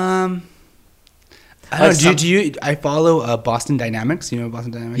power. I don't know, Like do you? I follow Boston Dynamics. You know what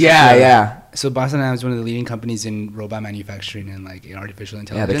Boston Dynamics? Yeah, yeah. So Boston Dynamics is one of the leading companies in robot manufacturing and like in artificial Yeah,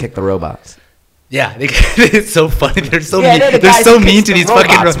 intelligence. they kick the robots. Yeah, it's so funny. They're so Yeah, mean. they're the They're guys so who mean kick to the these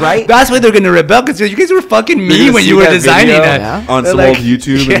fucking robots, right? That's why they're gonna rebel because you guys were fucking They're mean gonna when see you were that designing video that. Yeah. on They're some like- old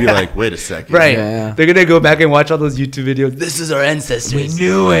YouTube and be Yeah. like, wait a second. Right. Yeah. They're gonna go back and watch all those YouTube videos. This is our ancestors. We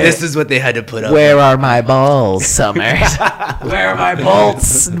knew it. This is what they had to put up. Where are my balls, Summers? Where are my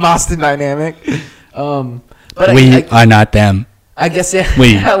bolts, Boston Dynamic? But We are not them. I guess yeah.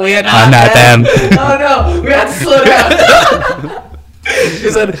 We we are are not them. Oh no, we have to slow down. He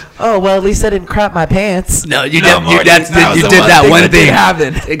said, "Oh well, at least I didn't crap my pants." No, you No, did. Morty, You was did the that one that thing. didn't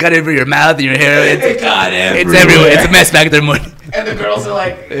happen. It got over your mouth and your hair. It got It's everywhere. It's a mess back there, Morty. And the girls are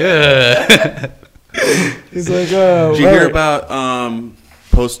like, Yeah. he's like, oh. Did you hear about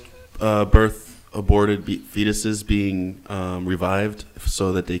post birth aborted fetuses being revived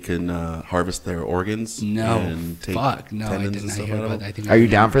so that they can harvest their organs? No. And take Fuck. No, I tendons did and not stuff hear out of about them? that. I think Are you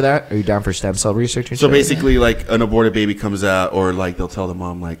down for that? Are you down for stem cell research? And So shit? basically, like an aborted baby comes out, or like they'll tell the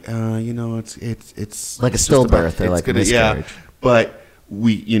mom, like, it's Like a just stillbirth or it's like a gonna- miscarriage. but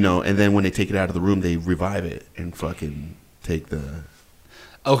and then when they take it out of the room, they revive it and fucking take the.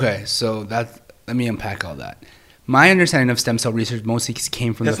 Okay, so let me unpack all that. My understanding of stem cell research mostly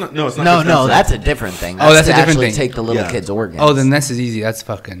came from That's the. not no, it's not. No, just no, that. that's a different thing. Oh, that's to a different actually thing. Take the little Yeah. kid's organs. Oh, then this is easy. That's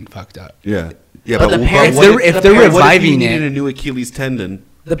fucking fucked up. Yeah, yeah. But the parents- what if the they're parents- what if reviving you needed it- a new Achilles tendon.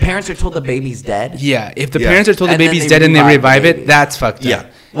 the parents are told the baby's dead. Yeah, if the Yeah. parents are told the And then baby's they dead and they revive the revive baby. it, that's fucked Yeah. up.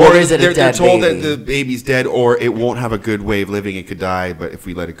 Or is it a they're dead told baby? that the baby's dead, or it won't have a good way of living. It could die, but if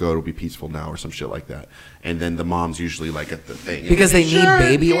we let it go, it'll be peaceful now, or some shit like that. And then the mom's usually like at the thing Because they need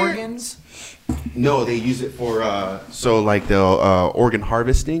baby organs. No, they use it for like the organ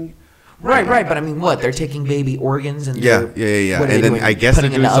harvesting. Right. But I mean, what? They're taking baby organs and Yeah. What are And they then doing? I guess they're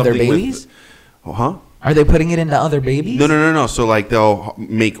putting it doing into other something babies. with. Huh? Are they putting it into other babies? No. So like they'll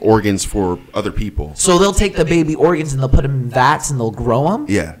make organs for other people. So they'll take the baby organs and they'll put them in vats and they'll grow them.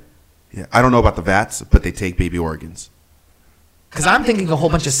 Yeah. I don't know about the vats, but they take baby organs. Because I'm thinking a whole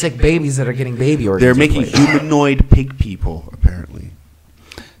bunch of sick babies that are getting baby organs. They're making replaced. humanoid pig people, apparently.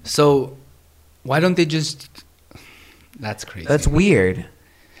 So, why don't they just? That's crazy. That's weird.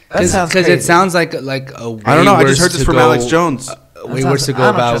 That sounds Because crazy. it sounds like a way I don't know. I worse just heard this to from go- Alex Jones. Way worse to go I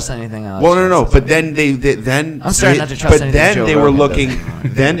don't about. trust anything else. Well, no. But then then I'm starting not to trust But anything then Joe they were Rogan does looking. anymore.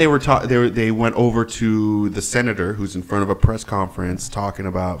 Then they were they went over to the senator who's in front of a press conference talking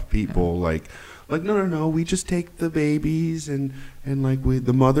about people like no. We just take the babies and like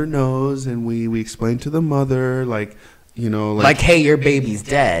the mother knows and we explain to the mother like like, hey, your baby's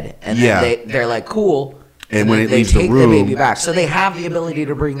dead, and Yeah. then they're like, cool. And when then it they leaves the take room, baby back. So they have the ability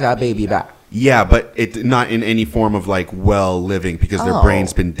to bring that baby back. yeah, but it not in any form of like well living because their Oh.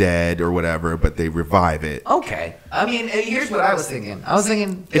 brain's been dead or whatever, but they revive it. Okay. I mean, here's what I was thinking. I was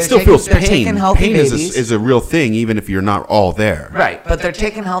thinking It still feels they're pain. taking healthy Pain babies. is a real thing, even if you're not all there. Right, but they're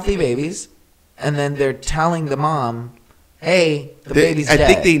taking healthy babies, and then they're telling the mom, "Hey, the baby's I dead."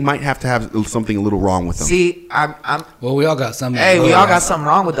 think they might have to have something a little wrong with them. See, Well, we all got something. hey, we all got something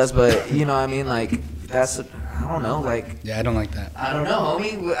wrong with us, but you know what I mean? Like, that's, I don't know, like, Yeah, I don't like that. I don't know,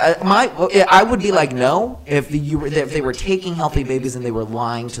 homie. I would be like, no, if they were taking healthy babies and they were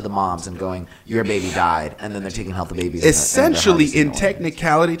lying to the moms and going, your baby died, and then they're taking healthy babies. Essentially, in technical.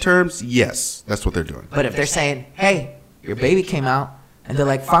 technicality terms, yes, that's what they're doing. But if they're saying, hey, your baby came out, and they're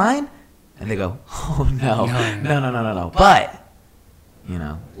like, fine, and they go, oh, no. But, you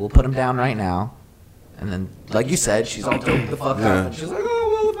know, we'll put him down right now. And then, like you said, she's all doped the fuck Yeah. up. And she's like, oh,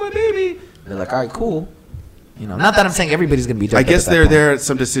 well, it's my baby. And they're like, all right, cool. You know, not that I'm saying everybody's going to be doped I up guess at that they're point. there at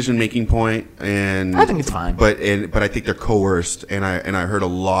some decision making point, and I think it's fine. But I think they're coerced, and I heard a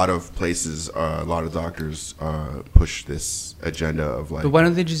lot of places, a lot of doctors push this agenda of like. But why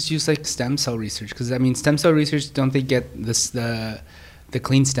don't they just use like stem cell research? Because I mean, stem cell research, don't they get the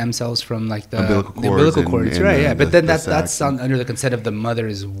clean stem cells from like the umbilical cords, and right? the- Yeah, but the- then the that's sac. under the consent of the mother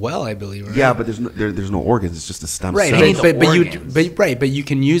as well, I believe. Right? Yeah, but there's no organs. It's just a stem Right, cell. They need but the you organs. but you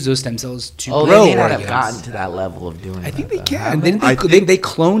can use those stem cells to Oh, grow they may not have organs. gotten to that level of doing that. I think they though, can. have Then they? they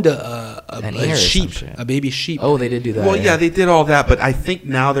cloned An ear a or sheep, some shit. a baby sheep. Oh, they did do that. Well, yeah, they did all that, but I think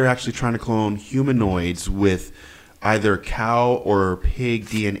now they're actually trying to clone humanoids with either cow or pig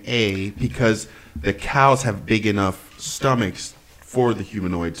DNA because the cows have big enough stomachs for the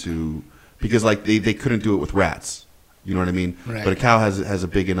humanoid to, because like they couldn't do it with rats. You know what I mean? Right. But a cow has a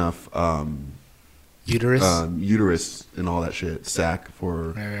big enough Uterus. uterus and all that shit, sac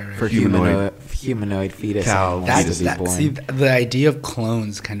for Right. For humanoid. humanoid fetus. Cow animals fetus. to be born. See, the idea of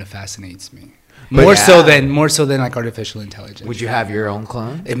clones kind of fascinates me. But More yeah. so than like artificial intelligence. Would you have your own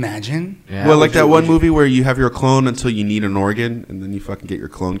clone? imagine? Yeah. Well, like Would you- that would one you- movie where you have your clone until you need an organ, and then you fucking get your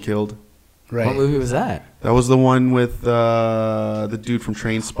clone killed. Right. What movie was that? That was the one with the dude from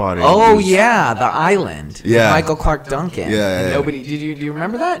Trainspotting. Oh Who's- yeah, The Island. Yeah. Michael Clark Duncan. Yeah, And yeah. nobody. Do you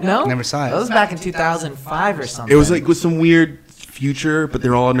remember that? No. Never saw it. That was back in 2005 or something. It was like with some weird future, but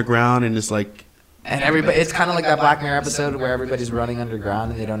they're all underground, and it's like And everybody, it's kind of like that Black Mirror episode where everybody's running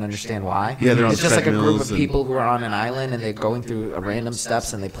underground and they don't understand why. Yeah, they're on It's just like a group treadmills of and- people who are on an island and they're going through random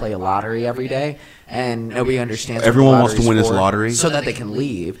steps and they play a lottery every day, and nobody understands. Everyone what the wants to win lottery's this for, lottery. so that they can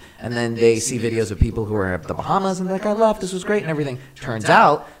leave. And then they see videos of people who are at the Bahamas and they're like, I left, this was great and everything. Turns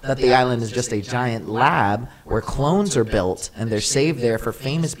out that the island is just a giant lab where clones are built and they're saved there for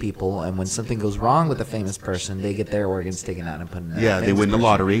famous people. And when something goes wrong with a famous person, they get their organs taken out and put in. that yeah, they famous win the person.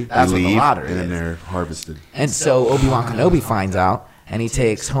 lottery, That's they what the leave, lottery and then is. they're harvested. And so Obi-Wan Kenobi finds out, and he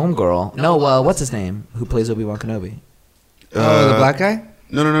takes Homegirl. No, what's his name? Who plays Obi-Wan Kenobi? The black guy?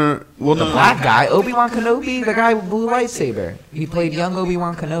 No. Well, The no. black guy, Obi-Wan Kenobi, the guy with blue lightsaber. He played young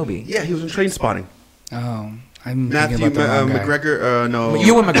Obi-Wan Kenobi. Yeah, he was in Trainspotting. Oh, I'm Matthew thinking about the wrong guy. McGregor. No,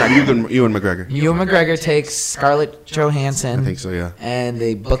 Ewan McGregor. Ewan McGregor. Ewan McGregor takes Scarlett Johansson. I think so. Yeah. And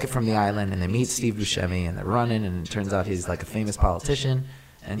they book it from the island, and they meet Steve Buscemi, and they're running, and it turns out he's like a famous politician.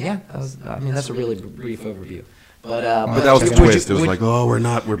 And yeah, that's a really brief overview. But But that was the would you- twist. It was would- like, oh,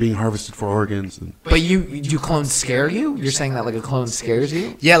 we're being harvested for organs. And But you clones scare you? You're saying that like a clone scares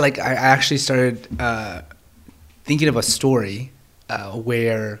you? Yeah, like I actually started thinking of a story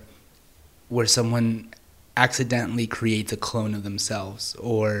where someone accidentally creates a clone of themselves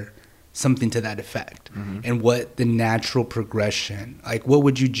or something to that effect, and what the natural progression, like what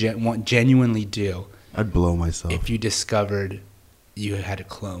would you genuinely do I'd blow myself. if you discovered you had a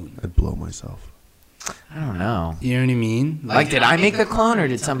clone? I'd blow myself. I don't know. You know what I mean? Like, did I make the clone or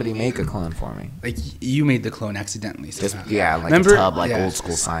did somebody make a clone for me? Like you made the clone accidentally Just somehow. yeah, like Remember- a tub, like yeah. old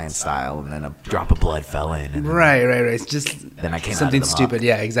school science style, and then a drop of blood fell in. And Right. It's just Then I came out of something the stupid.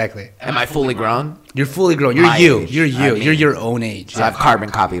 Yeah, exactly. Am I fully grown? You're fully grown. You're My you. age. You're you. I mean- you're your own age. So I've carbon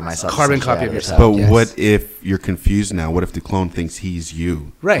copied myself. Carbon essentially copy out of this yourself. tub. But yes. what if you're confused now? What if the clone thinks he's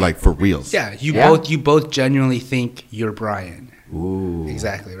you? Right. Like for reals. Yeah, Yeah. you both genuinely think you're Brian. Ooh.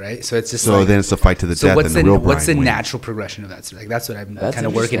 Exactly, right? So it's just So like, then it's a fight to the so death, what's and the real what's the Brian wins. natural progression of that? So like that's what I'm That's kind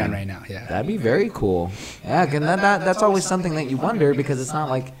of working on interesting. right now. Yeah. That'd be very cool. Yeah, and that's always something that you wonder because it's not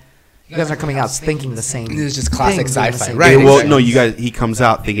like you guys are coming out thinking the same. It's just classic things, doing the sci-fi, same right? Yeah, things. well, exactly. no, you guys. He comes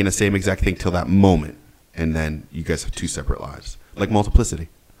out thinking the same exact thing till that moment, and then you guys have two separate lives, like Multiplicity.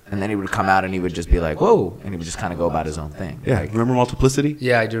 And then he would come out and he would just be like, "Whoa," and he would just kind of go about his own thing. Yeah, Like, remember Multiplicity?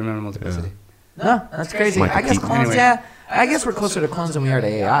 Yeah, I do remember multiplicity. no, that's crazy. Michael I guess Keaton. clones. Anyway. Yeah, I guess we're closer to clones than we are to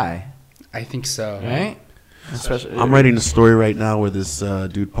AI, I think so. right? Especially, I'm writing a story right now where this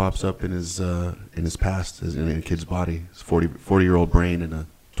dude pops up in his past, in a kid's body. His 40-year-old brain in a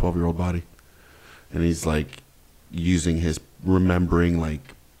 12-year-old body, and he's like using his remembering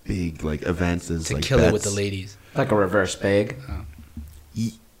like big like events as To like kill it bets. with the ladies. like a reverse Big.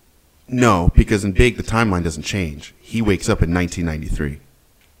 No, because in Big the timeline doesn't change. He wakes up in 1993.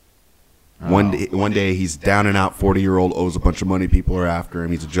 One day he's down and out. 40-year-old owes a bunch of money. People are after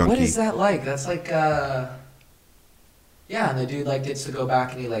him. He's a junkie. What is that like? That's like, yeah, and the dude like gets to go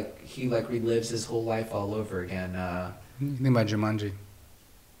back and he relives his whole life all over again. You think about Jumanji.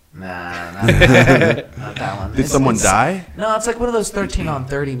 Nah, not that one. Did someone die? No, it's like one of those 13 on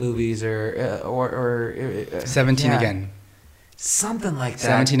 30 movies or 17 yeah. again. Something like that.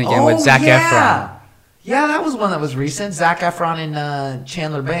 17 again with Zac Efron. Yeah, that was one that was recent. Zac Efron and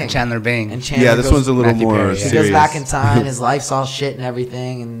Chandler Bing. Chandler Bing. And Chandler Yeah, this goes- one's a little Matthew more Perry, yeah. He serious. goes back in time. His life's all shit and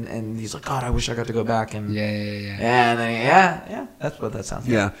everything, and he's like, God, I wish I got to go back and Yeah. And then, yeah, that's what that sounds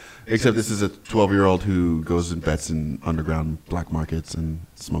like. Yeah, except this is a 12-year-old who goes and bets in underground black markets and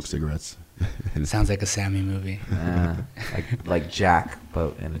smokes cigarettes. It sounds like a Sammy movie. Yeah, like Jack,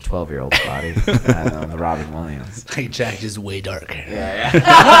 but in a 12-year-old's body. I don't know, the Robin Williams. Like Jack, just way darker.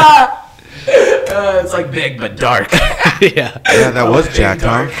 Yeah. It's like big but dark. Yeah. Yeah, that was Jack,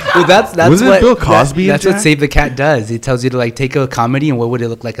 huh? Well, that's Wasn't it what Bill Cosby in That's what Jack? Save the Cat does. It tells you to like take a comedy and what would it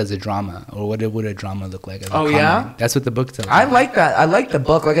look like as a drama, or what would a drama look like as a comedy. Yeah? That's what the book tells. I you. like that. I like the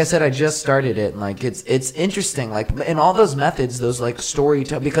book. Like I said, I just started it, and like it's interesting. Like in all those methods, those like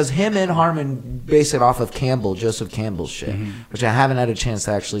storytelling, because him and Harmon base it off of Joseph Campbell's shit, which I haven't had a chance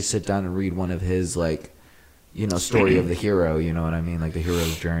to actually sit down and read one of his like, story of the hero. You know what I mean? Like the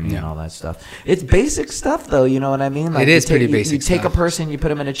hero's journey and all that stuff. It's basic stuff, though. You know what I mean? Like It is you take- pretty you- basic You take stuff. a person, you put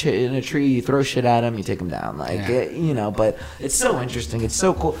him in a tree, you throw shit at him, you take him down. Like Yeah. but it's so interesting. It's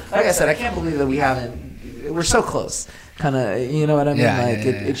so cool. Like I said, I can't believe that we haven't. We're so close. Kind of, you know what I mean? Yeah, like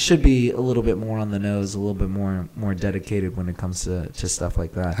yeah, it should be a little bit more on the nose, a little bit more dedicated when it comes to stuff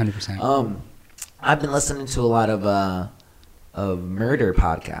like that. 100%. I've been listening to a lot of murder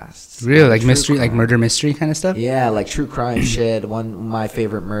podcasts. Really, like True mystery, like crime. murder mystery kind of stuff. Yeah, like true crime shit. My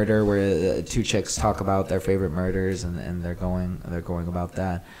favorite murder, where two chicks talk about their favorite murders and they're going about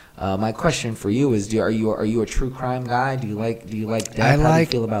that. My question for you is: are you a true crime guy? Do you like death? How do you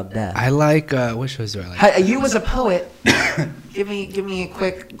feel about death? I like what shows do I like? You as a poet, give me a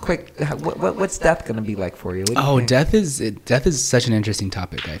quick. What's death gonna be like for you? What do you think? Death is such an interesting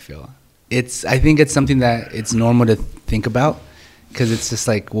topic. I feel I think it's something that it's normal to think about, because it's just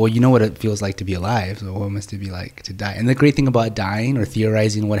like, well, you know what it feels like to be alive, so what must it be like to die? And the great thing about dying or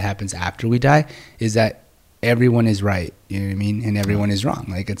theorizing what happens after we die is that everyone is right, you know what I mean, and everyone is wrong.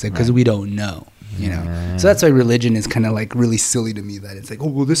 Like it's like because we don't know, you know. So that's why religion is kind of like really silly to me. That it's like, oh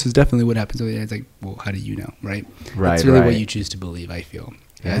well, this is definitely what happens. It's like, well, how do you know, right? Right, It's really right. what you choose to believe. I feel,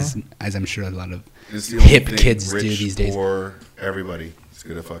 as I'm sure a lot of It's the only hip thing kids do rich these days. Or everybody is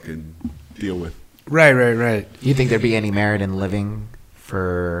gonna fucking deal with. Right. You think there'd be any merit in living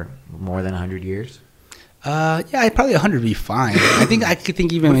for more than 100 years? Yeah, probably 100 would be fine. I think I could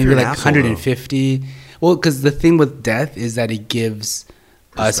think even What if maybe you're an like asshole, 150. Well, because the thing with death is that it gives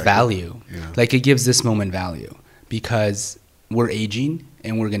us Perspective. value. Yeah. Like it gives this moment value, because we're aging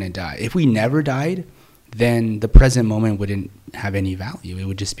and we're gonna die. If we never died, then the present moment wouldn't have any value. It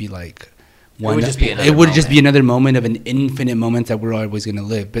would just be like one. would just be another It would just moment. be another moment of an infinite moment that we're always gonna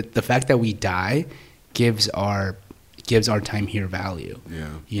live. But the fact that we die gives our time here value. Yeah.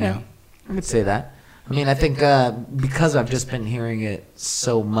 You know. I could say that. I mean, I think because I've just been hearing it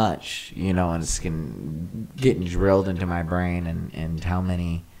so much, and it's getting drilled into my brain, and how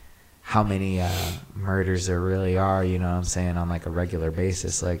many murders there really are, you know what I'm saying, on like a regular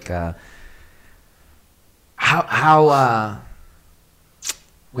basis. Like how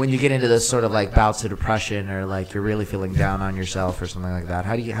when you get into those sort of like bouts of depression, or like you're really feeling down on yourself or something like that,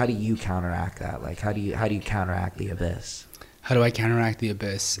 how do you counteract that? Like how do you counteract the abyss? How do I counteract the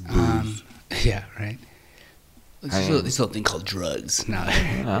abyss? Yeah, right. This little thing called drugs. No.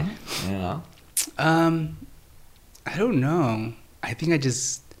 You know. I don't know. I think I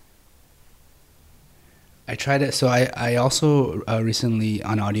try to. So I also recently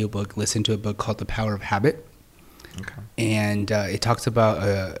on audiobook listened to a book called The Power of Habit. Okay. And it talks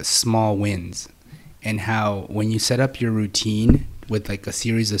about small wins, and how when you set up your routine with like a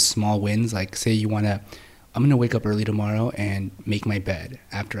series of small wins, like say I'm gonna wake up early tomorrow and make my bed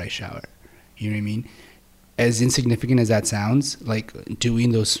after I shower. You know what I mean? As insignificant as that sounds, like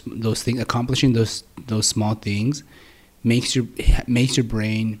doing those things, accomplishing those small things, tricks your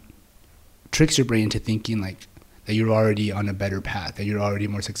brain into thinking like that you're already on a better path, that you're already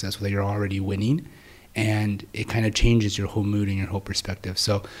more successful, that you're already winning. and it kind of changes your whole mood and your whole perspective.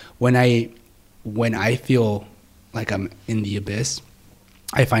 So when I feel like I'm in the abyss,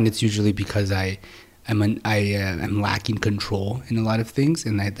 I find it's usually because I am lacking control in a lot of things,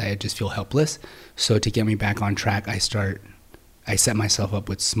 and I just feel helpless. So to get me back on track, I set myself up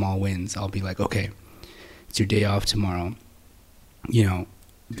with small wins. I'll be like, okay, it's your day off tomorrow. You know,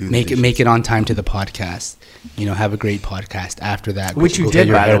 make it on time to the podcast. You know, have a great podcast after that. Which you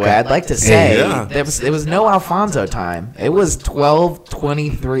did, by the way. I'd like to say there was no Alfonso time. It was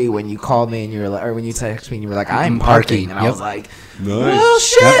 12:23 when you called me and you were like, or when you texted me and you were like, I'm parking, and I was like, Nice. well,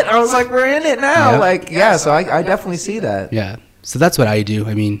 shit. I was like, we're in it now. Like, yeah. So I definitely see that. Yeah. So that's what I do.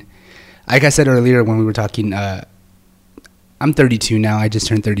 I mean, like I said earlier when we were talking, I'm 32 now. I just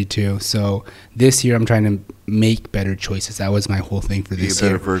turned 32. So this year I'm trying to make better choices. That was my whole thing for this year.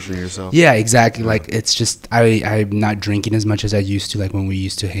 Be a better version of yourself. Yeah, exactly. Like, it's just I'm not drinking as much as I used to, like when we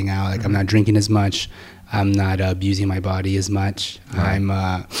used to hang out. Like, I'm not drinking as much. I'm not abusing my body as much. Right.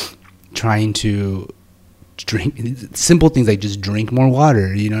 I'm trying to drink simple things like just drink more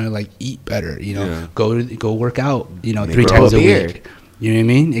water, you know, like eat better, you know, go work out, you know, 3 times a week. You know what I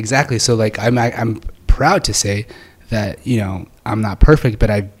mean? Exactly. So like I'm proud to say that, you know, I'm not perfect, but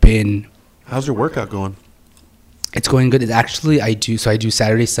I've been. How's your workout going? It's going good. It's actually I do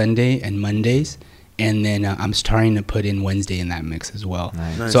Saturday, Sunday, and Mondays, and then I'm starting to put in Wednesday in that mix as well.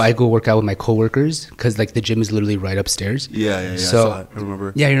 Nice. So I go work out with my coworkers because like the gym is literally right upstairs. Yeah. So I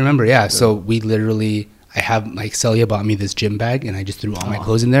remember. Yeah, you remember? Yeah. So we literally. I have, like, Celia bought me this gym bag, and I just threw all my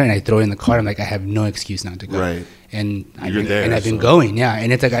clothes in there, and I throw it in the car. I'm like, I have no excuse not to go. Right. And I've been going, yeah.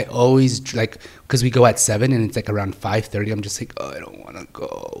 And it's like I always, like, because we go at 7, and it's like around 5:30. I'm just like, oh, I don't want to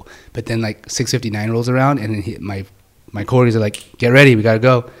go. But then, like, 6:59 rolls around, and then my coworkers are like, get ready, we got to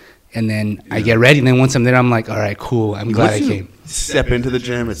go. And then I get ready, and then once I'm there, I'm like, all right, cool. I'm glad I came. Step into the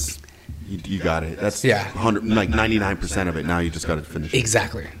gym, it's you got it. That's 100, like 99% of it. Now you just got to finish it.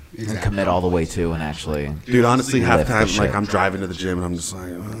 Exactly. And commit all the way to and actually. Dude, honestly, half the time, like, I'm driving to the gym and I'm just like,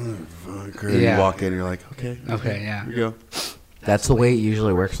 oh, fuck. And you walk in and you're like, okay, yeah. Here we go. That's the way it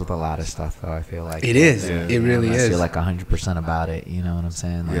usually works with a lot of stuff, though, I feel like. It is. Yeah. It really is. I feel like 100% about it, you know what I'm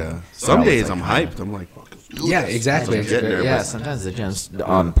saying? Like, yeah. Some days I'm hyped. I'm like, fuck, let's do this. Exactly. Yeah, sometimes the gym's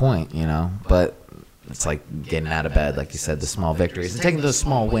on point, you know, but it's like getting out of bed, like you said, the small victories, and taking those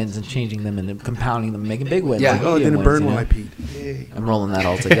small wins and changing them and compounding them, making big wins. Yeah. Like it didn't burn while I peed. I'm rolling that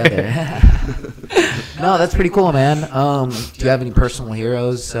all together. No, that's pretty cool, man. Do you have any personal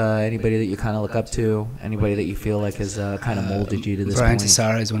heroes? Anybody that you kind of look up to? Anybody that you feel like has kind of molded you to this Brian point?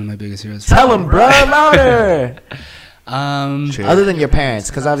 Cesara is one of my biggest heroes. Tell him, bro, louder. Other than your parents,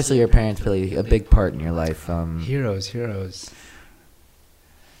 because obviously your parents play a big part in your life. Heroes.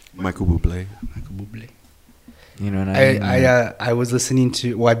 Michael Bublé. You know what I mean? I was listening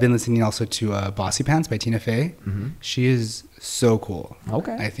to. Well, I've been listening also to Bossy Pants by Tina Fey. Mm-hmm. She is so cool.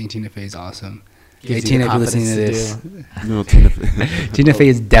 Okay. I think Tina Fey is awesome. Gives Tina, you if you're listening to this, No, Tina Fey. Tina Fey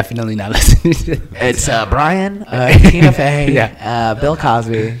is definitely not listening to this. It's Brian, Tina Fey, Bill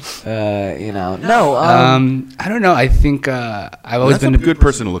Cosby. You know, no. I don't know. I think I've always been a good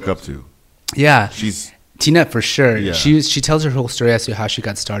person to look up to. Yeah, She's Tina for sure. Yeah. She tells her whole story as to how she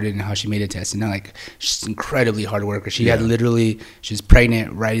got started and how she made it to SNL. Like, she's an incredibly hard worker. She had literally, she was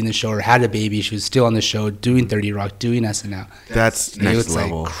pregnant, writing the show, or had a baby. She was still on the show, doing 30 Rock, doing SNL. That's next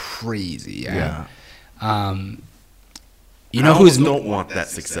level. Like crazy. Yeah. You know who's don't want that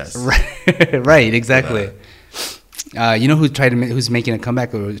success. Right. Exactly. You know who's making a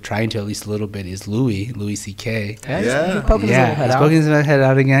comeback or trying to at least a little bit is Louis C.K. He's poking his head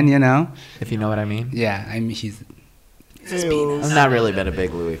out again, you know. If you know what I mean. Yeah, I mean he's. I've not really been a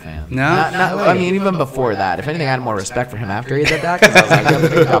big Louis fan. No, I mean even before that. If anything, I had more respect for him after he did that because I was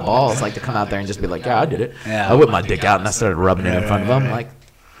like, yeah, he got balls, like to come out there and just be like, yeah, I did it. Yeah. I whipped my dick out and I started rubbing it in front of him, like.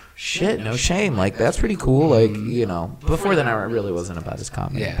 Shit, no shame. Like that's pretty cool. Like you know, before then I really wasn't about his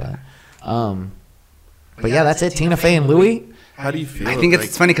comedy. Yeah. But yeah, that's it. Tina Fey and Louis. How do you feel? I think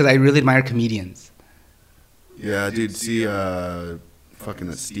it's funny because I really admire comedians. Yeah, dude. See, fucking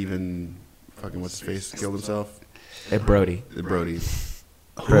that Steven, fucking what's his face, killed himself. Brody. Brody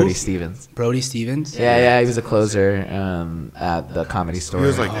Stevens. Brody Stevens? Yeah, he was a closer at the Comedy Store. He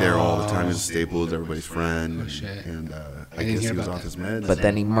was like there all the time. He was a staple. He was everybody's friend. Oh, shit. And I guess he was off his meds. But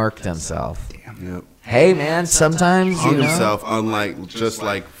then he murked himself. Damn. Yep. Hey, man, sometimes, Hung you know. himself, unlike, just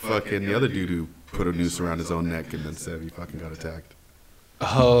like fucking the other dude who put a noose around his own neck and then said he fucking got attacked.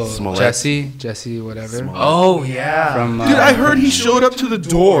 Oh, Smollett. Jesse, whatever. Smollett. Oh, yeah. From, dude, I heard he showed up to the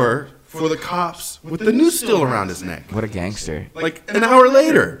door for the cops with the noose still around his neck. What a gangster. Like an hour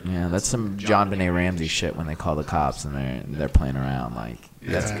later. Yeah, that's some John Benet Ramsey shit when they call the cops and they're playing around. Like,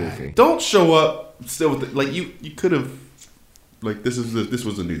 that's goofy. Don't show up still with like you could have. Like this was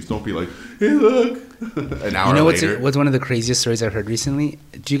the news. Don't be like, hey, look. An hour later. What's one of the craziest stories I've heard recently?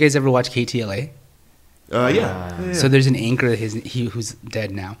 Do you guys ever watch KTLA? Yeah. So there's an anchor who's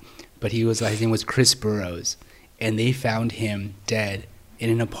dead now, but his name was Chris Burrows, and they found him dead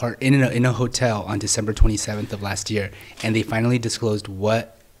in a hotel on December 27th of last year, and they finally disclosed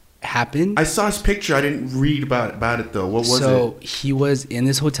what happened. I saw his picture. I didn't read about it though. What was it? So he was in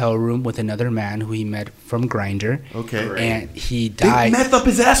this hotel room with another man who he met from Grindr. Okay. And he died. They meth up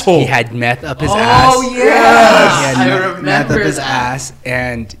his asshole. He had meth up his ass. Oh, yeah. He had I remember meth up his that. ass,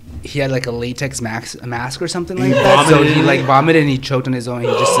 and he had like a latex mask or something like He that. So vomited he it? like vomited and he choked on his own. He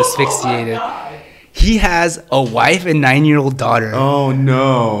just asphyxiated. He has a wife and 9-year-old daughter. Oh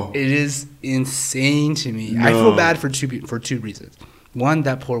no. It is insane to me. No. I feel bad for two reasons. One,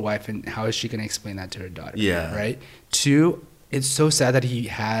 that poor wife, and how is she going to explain that to her daughter? Yeah. Right? Two, it's so sad that he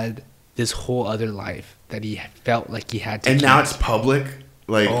had this whole other life that he felt like he had to And keep. now it's public.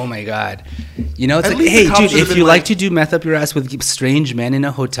 Like, Oh my God. You know, it's At like, least hey, the cops dude, should have if been you like- like to do meth up your ass with strange men in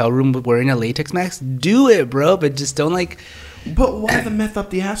a hotel room wearing a latex mask, do it, bro. But just don't like. but why the meth up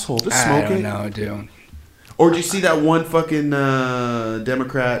the asshole? Just smoke I don't it. know, dude. Or did you see that one fucking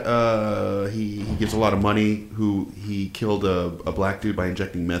Democrat? He gives a lot of money. Who he killed a black dude by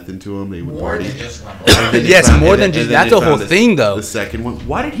injecting meth into him. They would party. Yes, more than just that's the whole thing, though. The second one.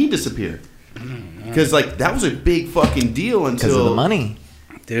 Why did he disappear? Because like that was a big fucking deal until Because of the money.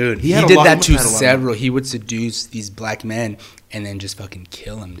 Dude, He he had a did lot- that he to had a lot of several. He would seduce these black men and then just fucking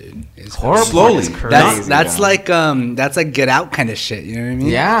kill them, dude. It's Horrible. Slowly. It's crazy, That's man. that's like Get Out kind of shit. You know what I mean?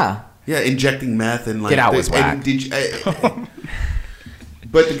 Yeah. Yeah, injecting meth and like Get Out was and whack.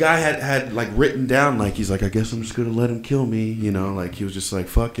 But the guy had like written down like he's like I guess I'm just gonna let him kill me. You know, like he was just like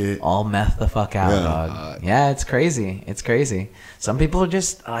fuck it. All meth the fuck out, Yeah. dog. Yeah, it's crazy. It's crazy. Some people are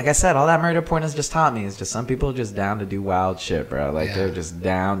just, like I said, all that murder porn has just taught me is just some people are just down to do wild shit, bro. Like they're just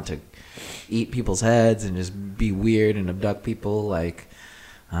down to eat people's heads and just be weird and abduct people. Like,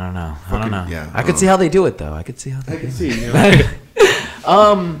 I don't know. Yeah, I could see how they do it though. I could see how they I do can it. see. You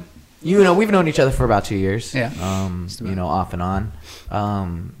know? You know, we've known each other for about 2 years. Yeah. You know, off and on.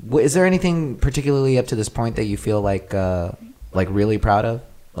 Is there anything particularly up to this point that you feel like really proud of?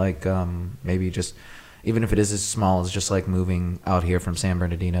 Like, maybe just, even if it is as small as just like moving out here from San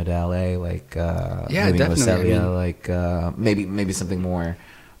Bernardino to LA, like, moving definitely. with Celia, I mean, maybe something more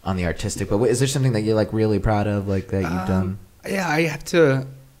on the artistic. But is there something that you're like really proud of, like that you've done? Yeah, I have to.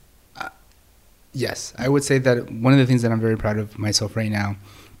 Yes, I would say that one of the things that I'm very proud of myself right now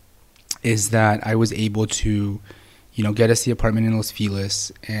is that I was able to, you know, get us the apartment in Los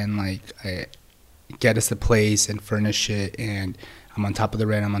Feliz and like get us the place and furnish it, and I'm on top of the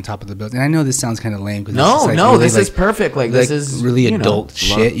rent, I'm on top of the bills. And I know this sounds kind of lame because This is perfect. Like this is really you know, adult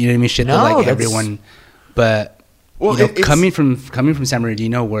shit. You know what I mean? Shit that like that's- everyone. But Well, you know, it's- coming from San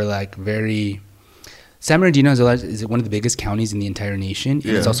Bernardino, we're like very. San Bernardino is one of the biggest counties in the entire nation, and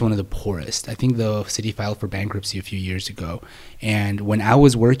it's Yeah. also one of the poorest. I think the city filed for bankruptcy a few years ago. And when I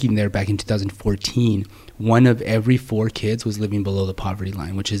was working there back in 2014, one of every 4 kids was living below the poverty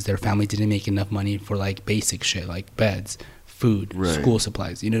line, which is their family didn't make enough money for like basic shit like beds, food, Right. school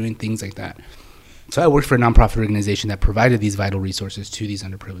supplies, you know what I mean? Things like that. So I worked for a nonprofit organization that provided these vital resources to these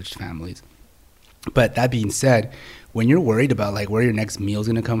underprivileged families. But that being said, when you're worried about like where your next meal is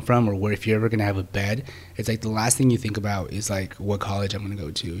gonna come from, or where if you're ever gonna have a bed, it's like the last thing you think about is like what college I'm gonna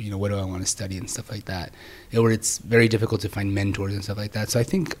go to, you know, what do I want to study and stuff like that. Or it's very difficult to find mentors and stuff like that. So I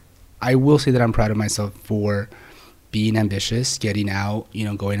think I will say that I'm proud of myself for being ambitious, getting out, you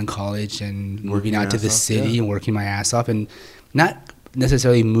know, going to college and moving out to the city and working my ass off, and not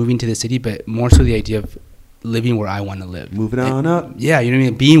necessarily moving to the city, but more so the idea of living where I want to live. Moving on up. Yeah, you know what I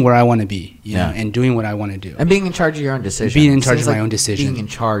mean? Being where I want to be, you Yeah. know, and doing what I want to do. And being in charge of your own decision. Being in charge Seems of my like own decision. Being in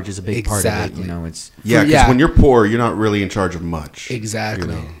charge is a big part of it. Exactly. You know, it's Yeah, because Yeah. when you're poor, you're not really in charge of much. Exactly.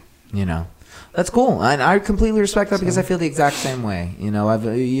 You know? you know, that's cool. And I completely respect that because I feel the exact same way. You know,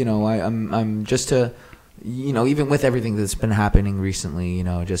 I'm just to, you know, even with everything that's been happening recently, you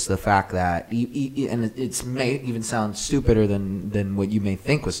know, just the fact that, and it's may even sound stupider than what you may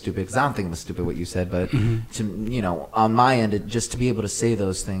think was stupid, because I don't think it was stupid what you said, but to, you know, on my end, just to be able to say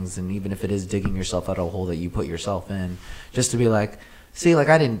those things, and even if it is digging yourself out of a hole that you put yourself in, just to be like, see, like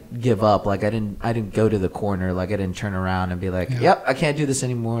I didn't give up, like I didn't go to the corner, like I didn't turn around and be like, yep, I can't do this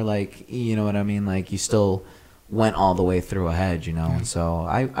anymore, like, you know what I mean, like you still went all the way through ahead, you know, and so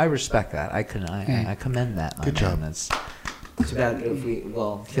I respect that. I commend that. Good job. That's too bad if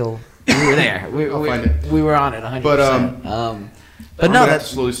We were there. We were on it 100%. But I'm no, gonna have that's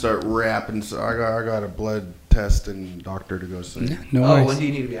to slowly start wrapping. So I got a blood test and doctor to go see. Yeah, no Oh, worries. when do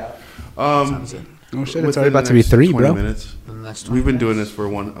you need to be out? Oh shit, it's within already about the to be next 3, 20 bro. minutes. The next We've 20 been doing minutes? this for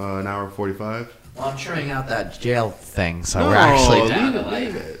an hour 45. Well, I'm churning out that jail thing, so No, we're actually down leave to it,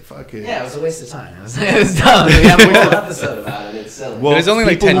 leave it. Fuck it. Yeah, it was a waste of time. It was dumb. We have a whole episode about it. It's silly. Well, It was only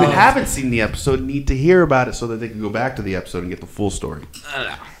like people 10 who minutes. haven't seen the episode need to hear about it so that they can go back to the episode and get the full story.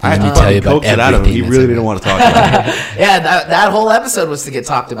 Let me to tell you about coax it out of him. He everything really that's didn't want to talk about it. Yeah, that whole episode was to get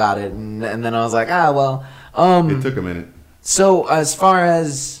talked about it, and then I was like, It took a minute. So as far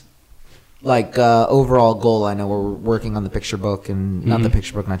as like overall goal, I know we're working on the picture book, and not the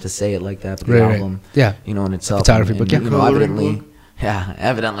picture book, not to say it like that, but the Right, right. album, Yeah. you know, in itself, Photography book, yeah. you know, Coloring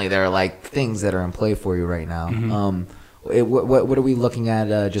evidently there are like things that are in play for you right now. What are we looking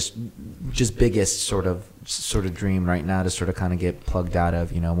at? Just biggest sort of dream right now to sort of kind of get plugged out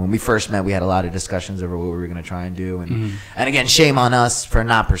of. You know, when we first met, we had a lot of discussions over what we were going to try and do, and again, shame on us for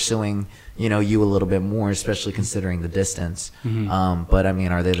not pursuing, you know, you a little bit more, especially considering the distance. But I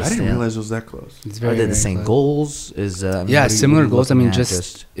mean, are they the I didn't same? realize it was that close. It's Are very, they the very same close. goals? Is I mean, Yeah, what are you similar goals. I looking mean, at?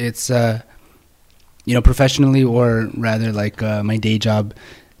 just it's you know, professionally, or rather like my day job,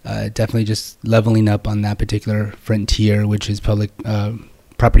 definitely just leveling up on that particular frontier, which is public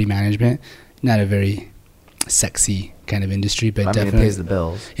property management. Not a very sexy kind of industry, but I mean, definitely it pays the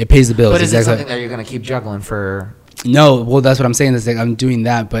bills. It pays the bills. But is it exactly. something that you're going to keep juggling for? No, well, that's what I'm saying. Is like I'm doing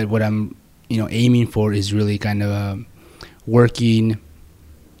that, but what I'm, you know, aiming for is really kind of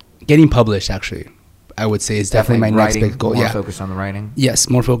getting published. Actually, I would say is definitely my next writing, big goal. More Yeah, focused on the writing. yes,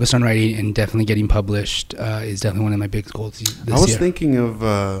 more focused on writing, and definitely getting published is definitely one of my big goals this I was year. thinking of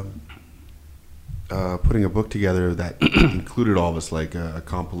putting a book together that included all of us, like a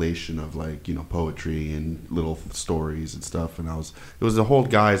compilation of like, you know, poetry and little stories and stuff. And it was the whole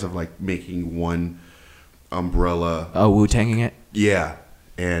guise of like making one umbrella. Oh, Wu-Tanging it. Yeah.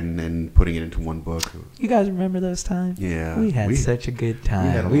 And putting it into one book. You guys remember those times? Yeah. We had such a good time.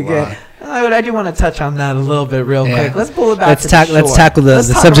 had a lot. I do want to touch on that a little bit real Yeah. quick. Let's pull it back Let's to tackle the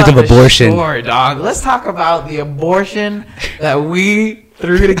talk subject about of the abortion. shore, dog. Let's talk about the abortion that we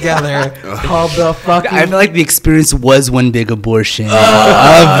threw together called the fucking... I feel like the experience was one big abortion of the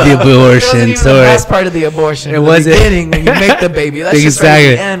It wasn't abortion. even the Sorry. best part of the abortion. It The wasn't. beginning when you make the baby. That's just right at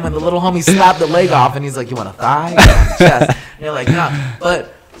Exactly. the end when the little homie slapped the leg off and he's like, "You want a thigh? You want a chest?" And you're like, "No."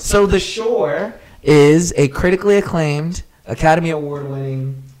 But so The Shore is a critically acclaimed, Academy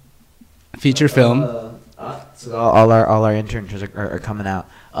Award-winning Feature film. So all our interns are coming out.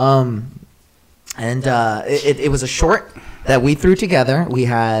 It was a short that we threw together. We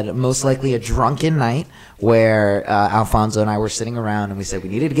had most likely a drunken night where Alfonso and I were sitting around and we said we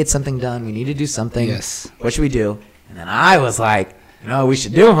needed to get something done. We need to do something. Yes. What should we do? And then I was like, you know what we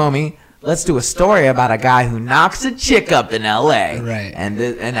should do, homie? Let's do a story about a guy who knocks a chick up in L.A. Right.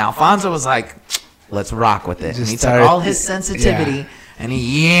 And Alfonso was like, let's rock with it. And Just he took started- all his sensitivity and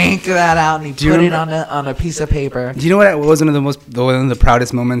he yanked that out and he you put it remember- on a piece of paper. Do you know what was one of the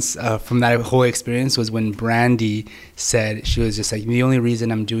proudest moments from that whole experience was when Brandy said, she was just like, the only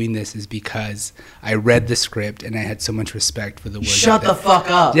reason I'm doing this is because I read the script and I had so much respect for the words. Shut the fuck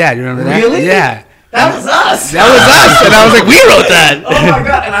up. Yeah, do you remember that? Really? Yeah. That was us. That was us. And I was like, we wrote that. Oh my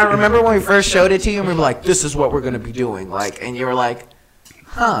god! And I remember when we first showed it to you, and we were like, "This is what we're gonna be doing." Like, and you were like,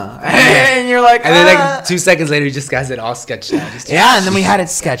 "Huh?" And you're like, And then like 2 seconds later, he just got it all sketched out. Just- yeah, and then we had it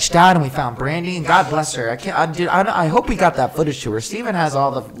sketched out, and we found Brandy, and God bless her. I hope we got that footage to her. Steven has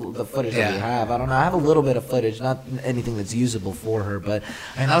all the footage that we Yeah. have. I don't know. I have a little bit of footage, not anything that's usable for her, but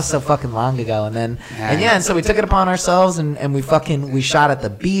I mean that was so fucking long ago. And then and so we took it upon ourselves, and we shot at the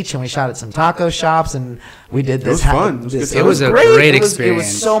beach, and we shot at some taco shops, and we did this. was fun. It was good. It was a great It was experience.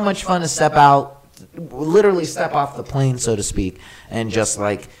 so much fun to step out, literally step off the plane, so to speak, and just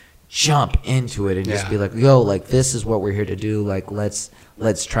like jump into it and just be like, yo, like this is what we're here to do. Like let's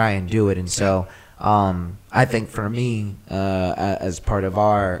try and do it. And so I think for me, as part of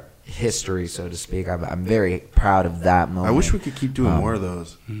our history, so to speak, I'm very proud of that moment. I wish we could keep doing more of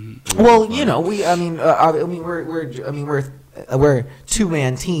those. Well, you know, we're a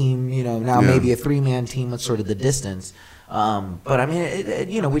 2-man team, you know, now Yeah. maybe a 3-man team with sort of the distance. But I mean,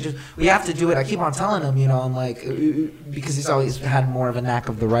 you know, we have to do it. I keep on telling him, you know, I'm like, because he's always had more of a knack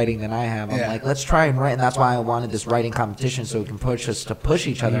of the writing than I have. I'm like, let's try and write. And that's why I wanted this writing competition so we can push us to push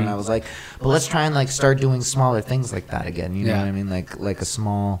each other. And I was like, but let's try and like start doing smaller things like that again. You know what I mean? Like a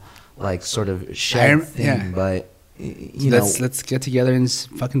small, like sort of shed thing, but you know, let's get together and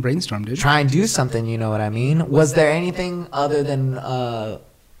fucking brainstorm, dude. try and do something. You know what I mean? Was there anything other than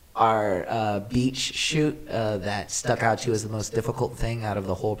beach shoot that stuck out to you as the most difficult thing out of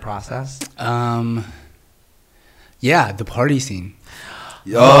the whole process? Yeah, the party scene.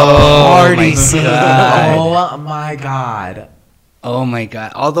 Party scene. Oh my god. Oh my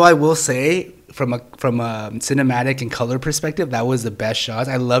god. Although I will say, from a cinematic and color perspective, that was the best shots.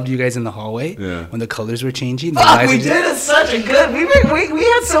 I loved you guys in the hallway when the colors were changing. Fuck, we did it such a good. We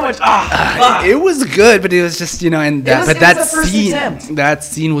had so much. It was good, but it was just and that. But that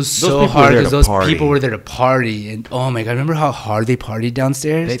scene was so hard because those people were there to party. And oh my god, remember how hard they partied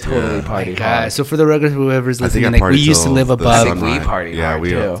downstairs? They totally partied hard. So for the record, whoever's listening, like we used to live above. I think we partied hard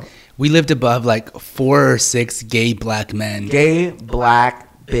too. We lived above like 4 or 6 gay black men. Gay black.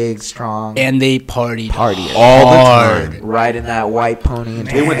 Big, strong, and they partied all the time, right in that white pony. And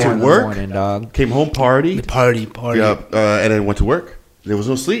they went to work, morning, dog. Came home, party. Yep, and then went to work. There was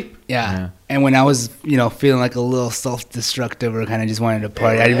no sleep. Yeah. And when I was, feeling like a little self-destructive or kind of just wanted to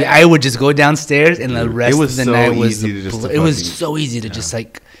party, I would just go downstairs, and the rest of the night was it was so easy to just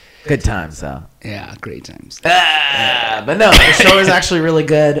like. Good times, though. Yeah, great times. But no, the show is actually really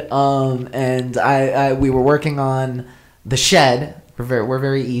good. And we were working on The Shed. We're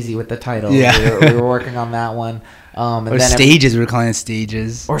very easy with the title. Yeah. We were working on that one. And or then stages. We were calling it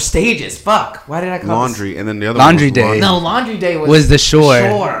stages. Or stages. Fuck. Why did I call Laundry? And then the other Laundry one was Day. No, Laundry Day was the shore.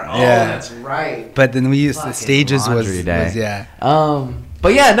 Oh, that's right. But then we used the stages Laundry Day. Yeah.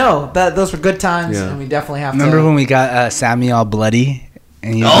 But yeah, no, those were good times, and we definitely have Remember when we got Sammy all bloody?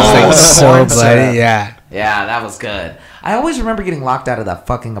 And he was just like so bloody. Yeah. Yeah, that was good. I always remember getting locked out of that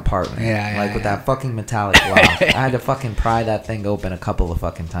fucking apartment. With that fucking metallic lock. I had to fucking pry that thing open a couple of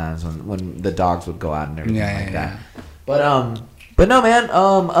fucking times when the dogs would go out and everything that. But no, man.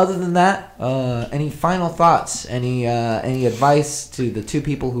 Other than that, any final thoughts? Any advice to the 2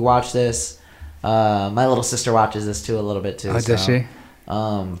 people who watch this? My little sister watches this too a little bit too. Oh, does she?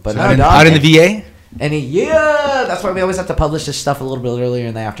 But out in the VA. That's why we always have to publish this stuff a little bit earlier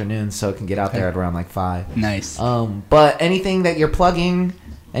in the afternoon so it can get out there at around like 5. Nice. But anything that you're plugging,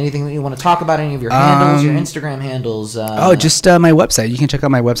 anything that you want to talk about, any of your handles, your Instagram handles? Just my website. You can check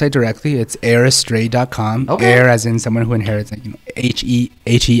out my website directly. It's heirastray.com. Okay. Heir as in someone who inherits, like,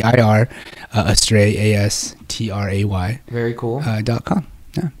 Heir, astray, ASTRAY. Very cool. .com.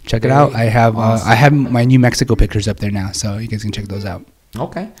 Yeah, check it out. I have my New Mexico pictures up there now, so you guys can check those out.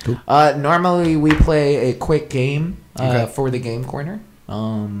 Okay. Cool. Normally we play a quick game for the game corner.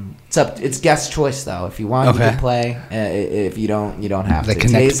 It's guest choice though. If you want, you can play. If you don't, you don't have like to.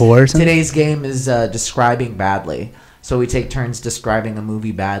 Connect 4 or something? Today's game is describing badly. So we take turns describing a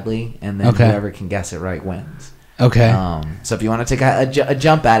movie badly, and then whoever can guess it right wins. Okay. So if you want to take a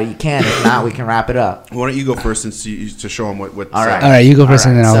jump at it, you can. If not, we can wrap it up. Why don't you go first to show them what? All right. All right, you go first,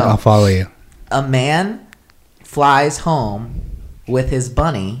 and then I'll follow you. A man flies home with his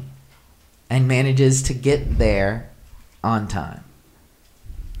bunny and manages to get there on time.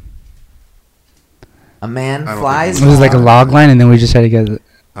 A man flies home. It was like a log line, and then we just had to get it.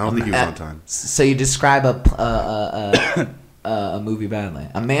 I don't think he was on time. So you describe a movie badly.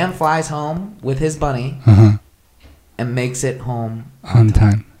 A man flies home with his bunny and makes it home on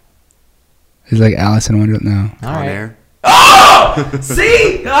time. It's like Alice in Wonderland. No. All right. Air. Oh!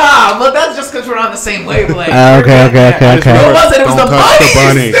 See? But that's just because we're on the same wavelength. Okay. It wasn't. It was the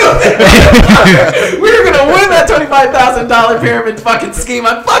bunny. We were going to win that $25,000 pyramid fucking scheme.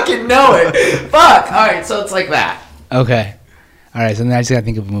 I fucking know it. Fuck. All right, so it's like that. Okay. All right, so then I just got to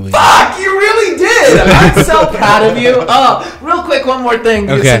think of a movie. Fuck, you really did. I'm so proud of you. Oh, real quick, one more thing,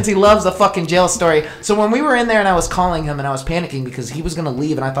 since he loves the fucking jail story. So when we were in there and I was calling him and I was panicking because he was going to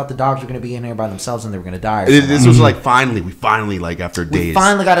leave and I thought the dogs were going to be in here by themselves and they were going to die. This was like we finally like after days. We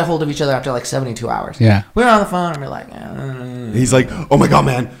finally got a hold of each other after like 72 hours. Yeah. We were on the phone and we were like... He's like, oh my God,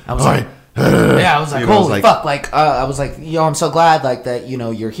 man. I was like... I was like, holy fuck. Like, I was like, yo, I'm so glad like that,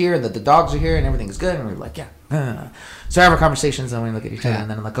 you're here and that the dogs are here and everything's good. And we were like, yeah. So I have our conversations and we look at each other and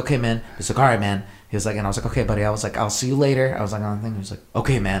then I'm like, okay, man. He's like, all right, man. He was like, and I was like, okay, buddy. I was like, I'll see you later. I was like on the thing. He was like,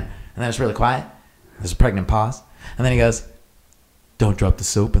 okay, man. And then it's really quiet. There's a pregnant pause. And then he goes, don't drop the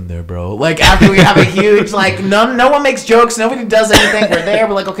soap in there, bro. Like after we have a huge, like no one makes jokes. Nobody does anything. We're there.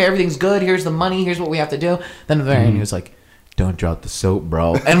 We're like, okay, everything's good. Here's the money. Here's what we have to do. Then at the very end, he was like, don't drop the soap,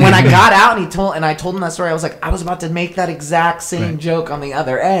 bro. And when I got out and I told him that story, I was like, I was about to make that exact same joke on the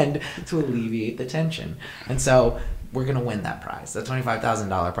other end to alleviate the tension. And so we're gonna win that prize, the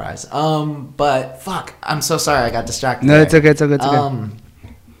 $25,000 prize. But fuck, I'm so sorry I got distracted. No, it's okay. It's okay.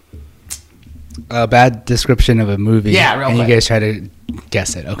 A bad description of a movie. Yeah, real quick. And you guys try to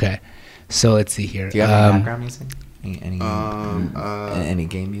guess it. Okay. So let's see here. Do you have any background music? Any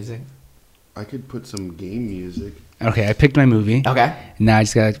game music? I could put some game music. Okay, I picked my movie. Okay. Now I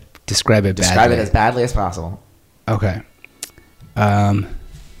just gotta describe it. Describe it as badly as possible. Okay. A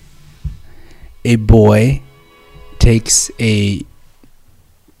boy takes a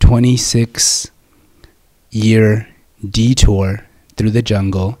 26-year detour through the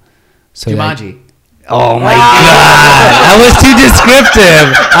jungle. So Jumanji. Oh my God! I was too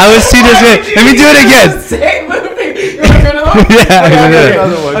descriptive. Let me do it again. Same movie. You want to do another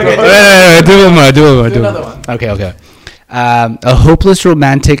one? Yeah. Do one more. Do another one. Okay. A hopeless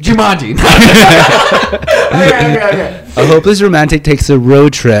romantic. Jumanji. Okay. A hopeless romantic takes a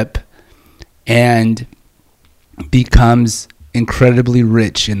road trip and becomes incredibly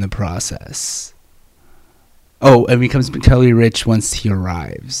rich in the process. Oh, and becomes incredibly rich once he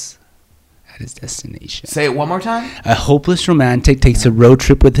arrives at his destination. Say it one more time. A hopeless romantic takes a road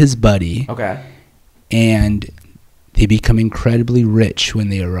trip with his buddy. Okay. And they become incredibly rich when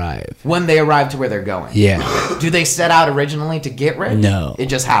they arrive. When they arrive to where they're going. Yeah. Do they set out originally to get rich? No. It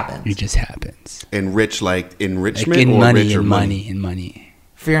just happens. It just happens. And rich, like enrichment, Like in or money, rich or in money.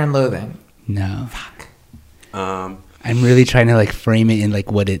 Fear and Loathing. No. Fuck. I'm really trying to like frame it in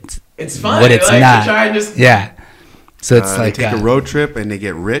like what it's. It's fun. What it's like, not. Try and just... Yeah. So it's like they take a road trip and they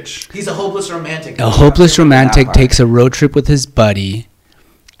get rich. He's a hopeless romantic. A hopeless romantic takes a road trip with his buddy.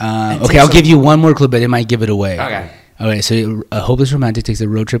 Okay, I'll give you one more clue, but it might give it away. Okay, so a hopeless romantic takes a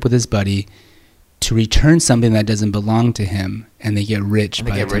road trip with his buddy to return something that doesn't belong to him, and they get rich. And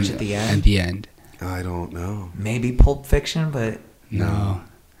they get rich at the end. At the end. I don't know. Maybe Pulp Fiction, but no.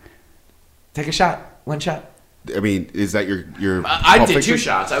 Take a shot. One shot. I mean, is that your? I Pulp did Fiction? 2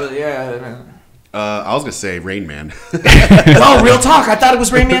 shots. I was I was gonna say Rain Man. Oh, real talk. I thought it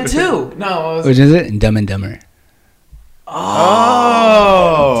was Rain Man 2. No. Which is it? Dumb and Dumber.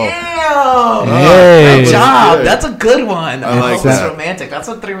 Oh. Damn. Hey. Good job. Good. That's a good one. I like Hopeless that. romantic. That's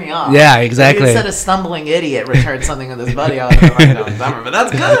what threw me off. Yeah, exactly. Instead of stumbling idiot returned something with his buddy. I was like, no, Dumber. But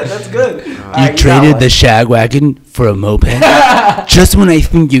that's good. That's good. You traded the shag wagon for a moped? Just when I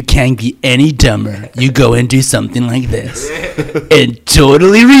think you can't be any dumber, you go and do something like this. And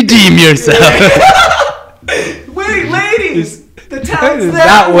totally redeem yourself. Wait, ladies. The town's That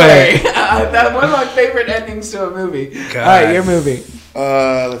that way. way. That's one of my favorite endings to a movie. God. All right, your movie.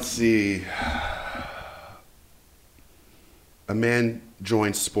 Let's see. A man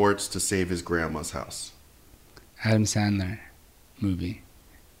joins sports to save his grandma's house. Adam Sandler movie.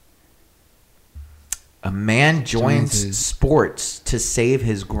 A man joins Joins his- sports to save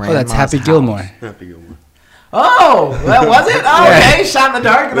his Oh, grandma's that's Happy house. Gilmore. Happy Gilmore. Oh, that was it? Oh, Yeah. okay. Shot in the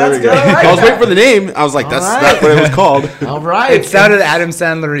dark. There That's we go. good. I like I was that. waiting for the name. I was like, that's All not what it was called. All right. It sounded Adam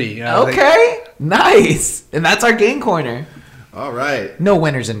Sandler-y. Okay. Nice. And that's our game corner. All right. No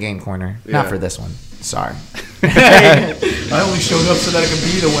winners in game corner. Not Yeah. for this one. Sorry. I only showed up so that I could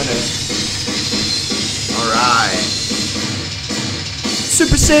be the winner. All right.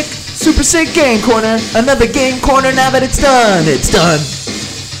 Super sick game corner. Another game corner now that it's done. It's done.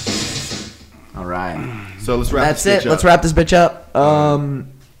 All right. So let's wrap That's this it. bitch up. Let's wrap this bitch up.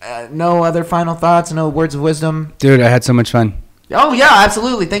 No other final thoughts. No words of wisdom. Dude, I had so much fun. Oh yeah,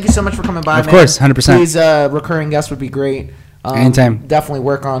 absolutely. Thank you so much for coming by. Of man. course, 100%. Please, recurring guests would be great. Anytime. Definitely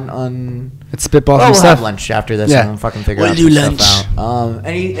work on. Let's spitball We'll some have stuff. lunch after this. Yeah. And fucking figure We'll out do some stuff out.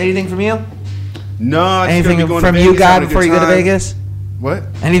 Anything from you? No, I just Anything gonna be going from to you, Vegas, guy, having a before good you go to time. Vegas? What?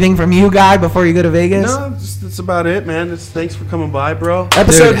 Anything from you, guy, before you go to Vegas? No, that's about it, man. Thanks for coming by, bro.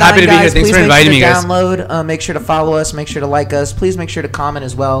 Episode Dude, happy 9, to be here. guys. Thanks Please for inviting make sure me, to guys. download. Make sure to follow us. Make sure to like us. Please make sure to comment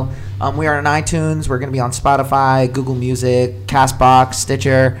as well. We are on iTunes. We're going to be on Spotify, Google Music, CastBox,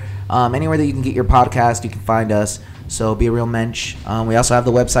 Stitcher. Anywhere that you can get your podcast, you can find us. So be a real mensch. We also have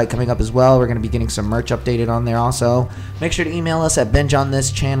the website coming up as well. We're going to be getting some merch updated on there also. Make sure to email us at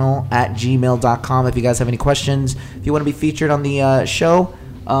bingeonthischannel@gmail.com if you guys have any questions. If you want to be featured on the show,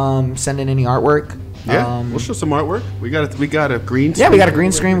 send in any artwork. Yeah, we'll show some artwork. We got a green screen. Yeah, we got a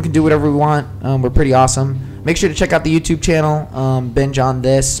green screen. We can do whatever we want. We're pretty awesome. Make sure to check out the YouTube channel, Binge on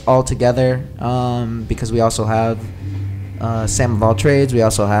This all together, because we also have Sam of All Trades. We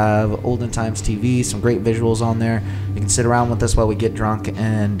also have Olden Times TV, some great visuals on there. You can sit around with us while we get drunk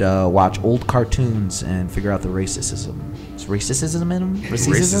and watch old cartoons and figure out the racism. Is racism in them?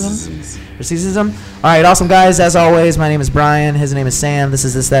 Racism? All right, awesome, guys. As always, my name is Brian. His name is Sam. This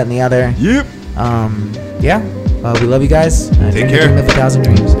is This, That, and the Other. Yep. Yeah. We love you guys. Take care. Dream of 1,000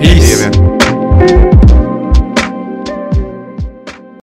 dreams. Peace. See you, man.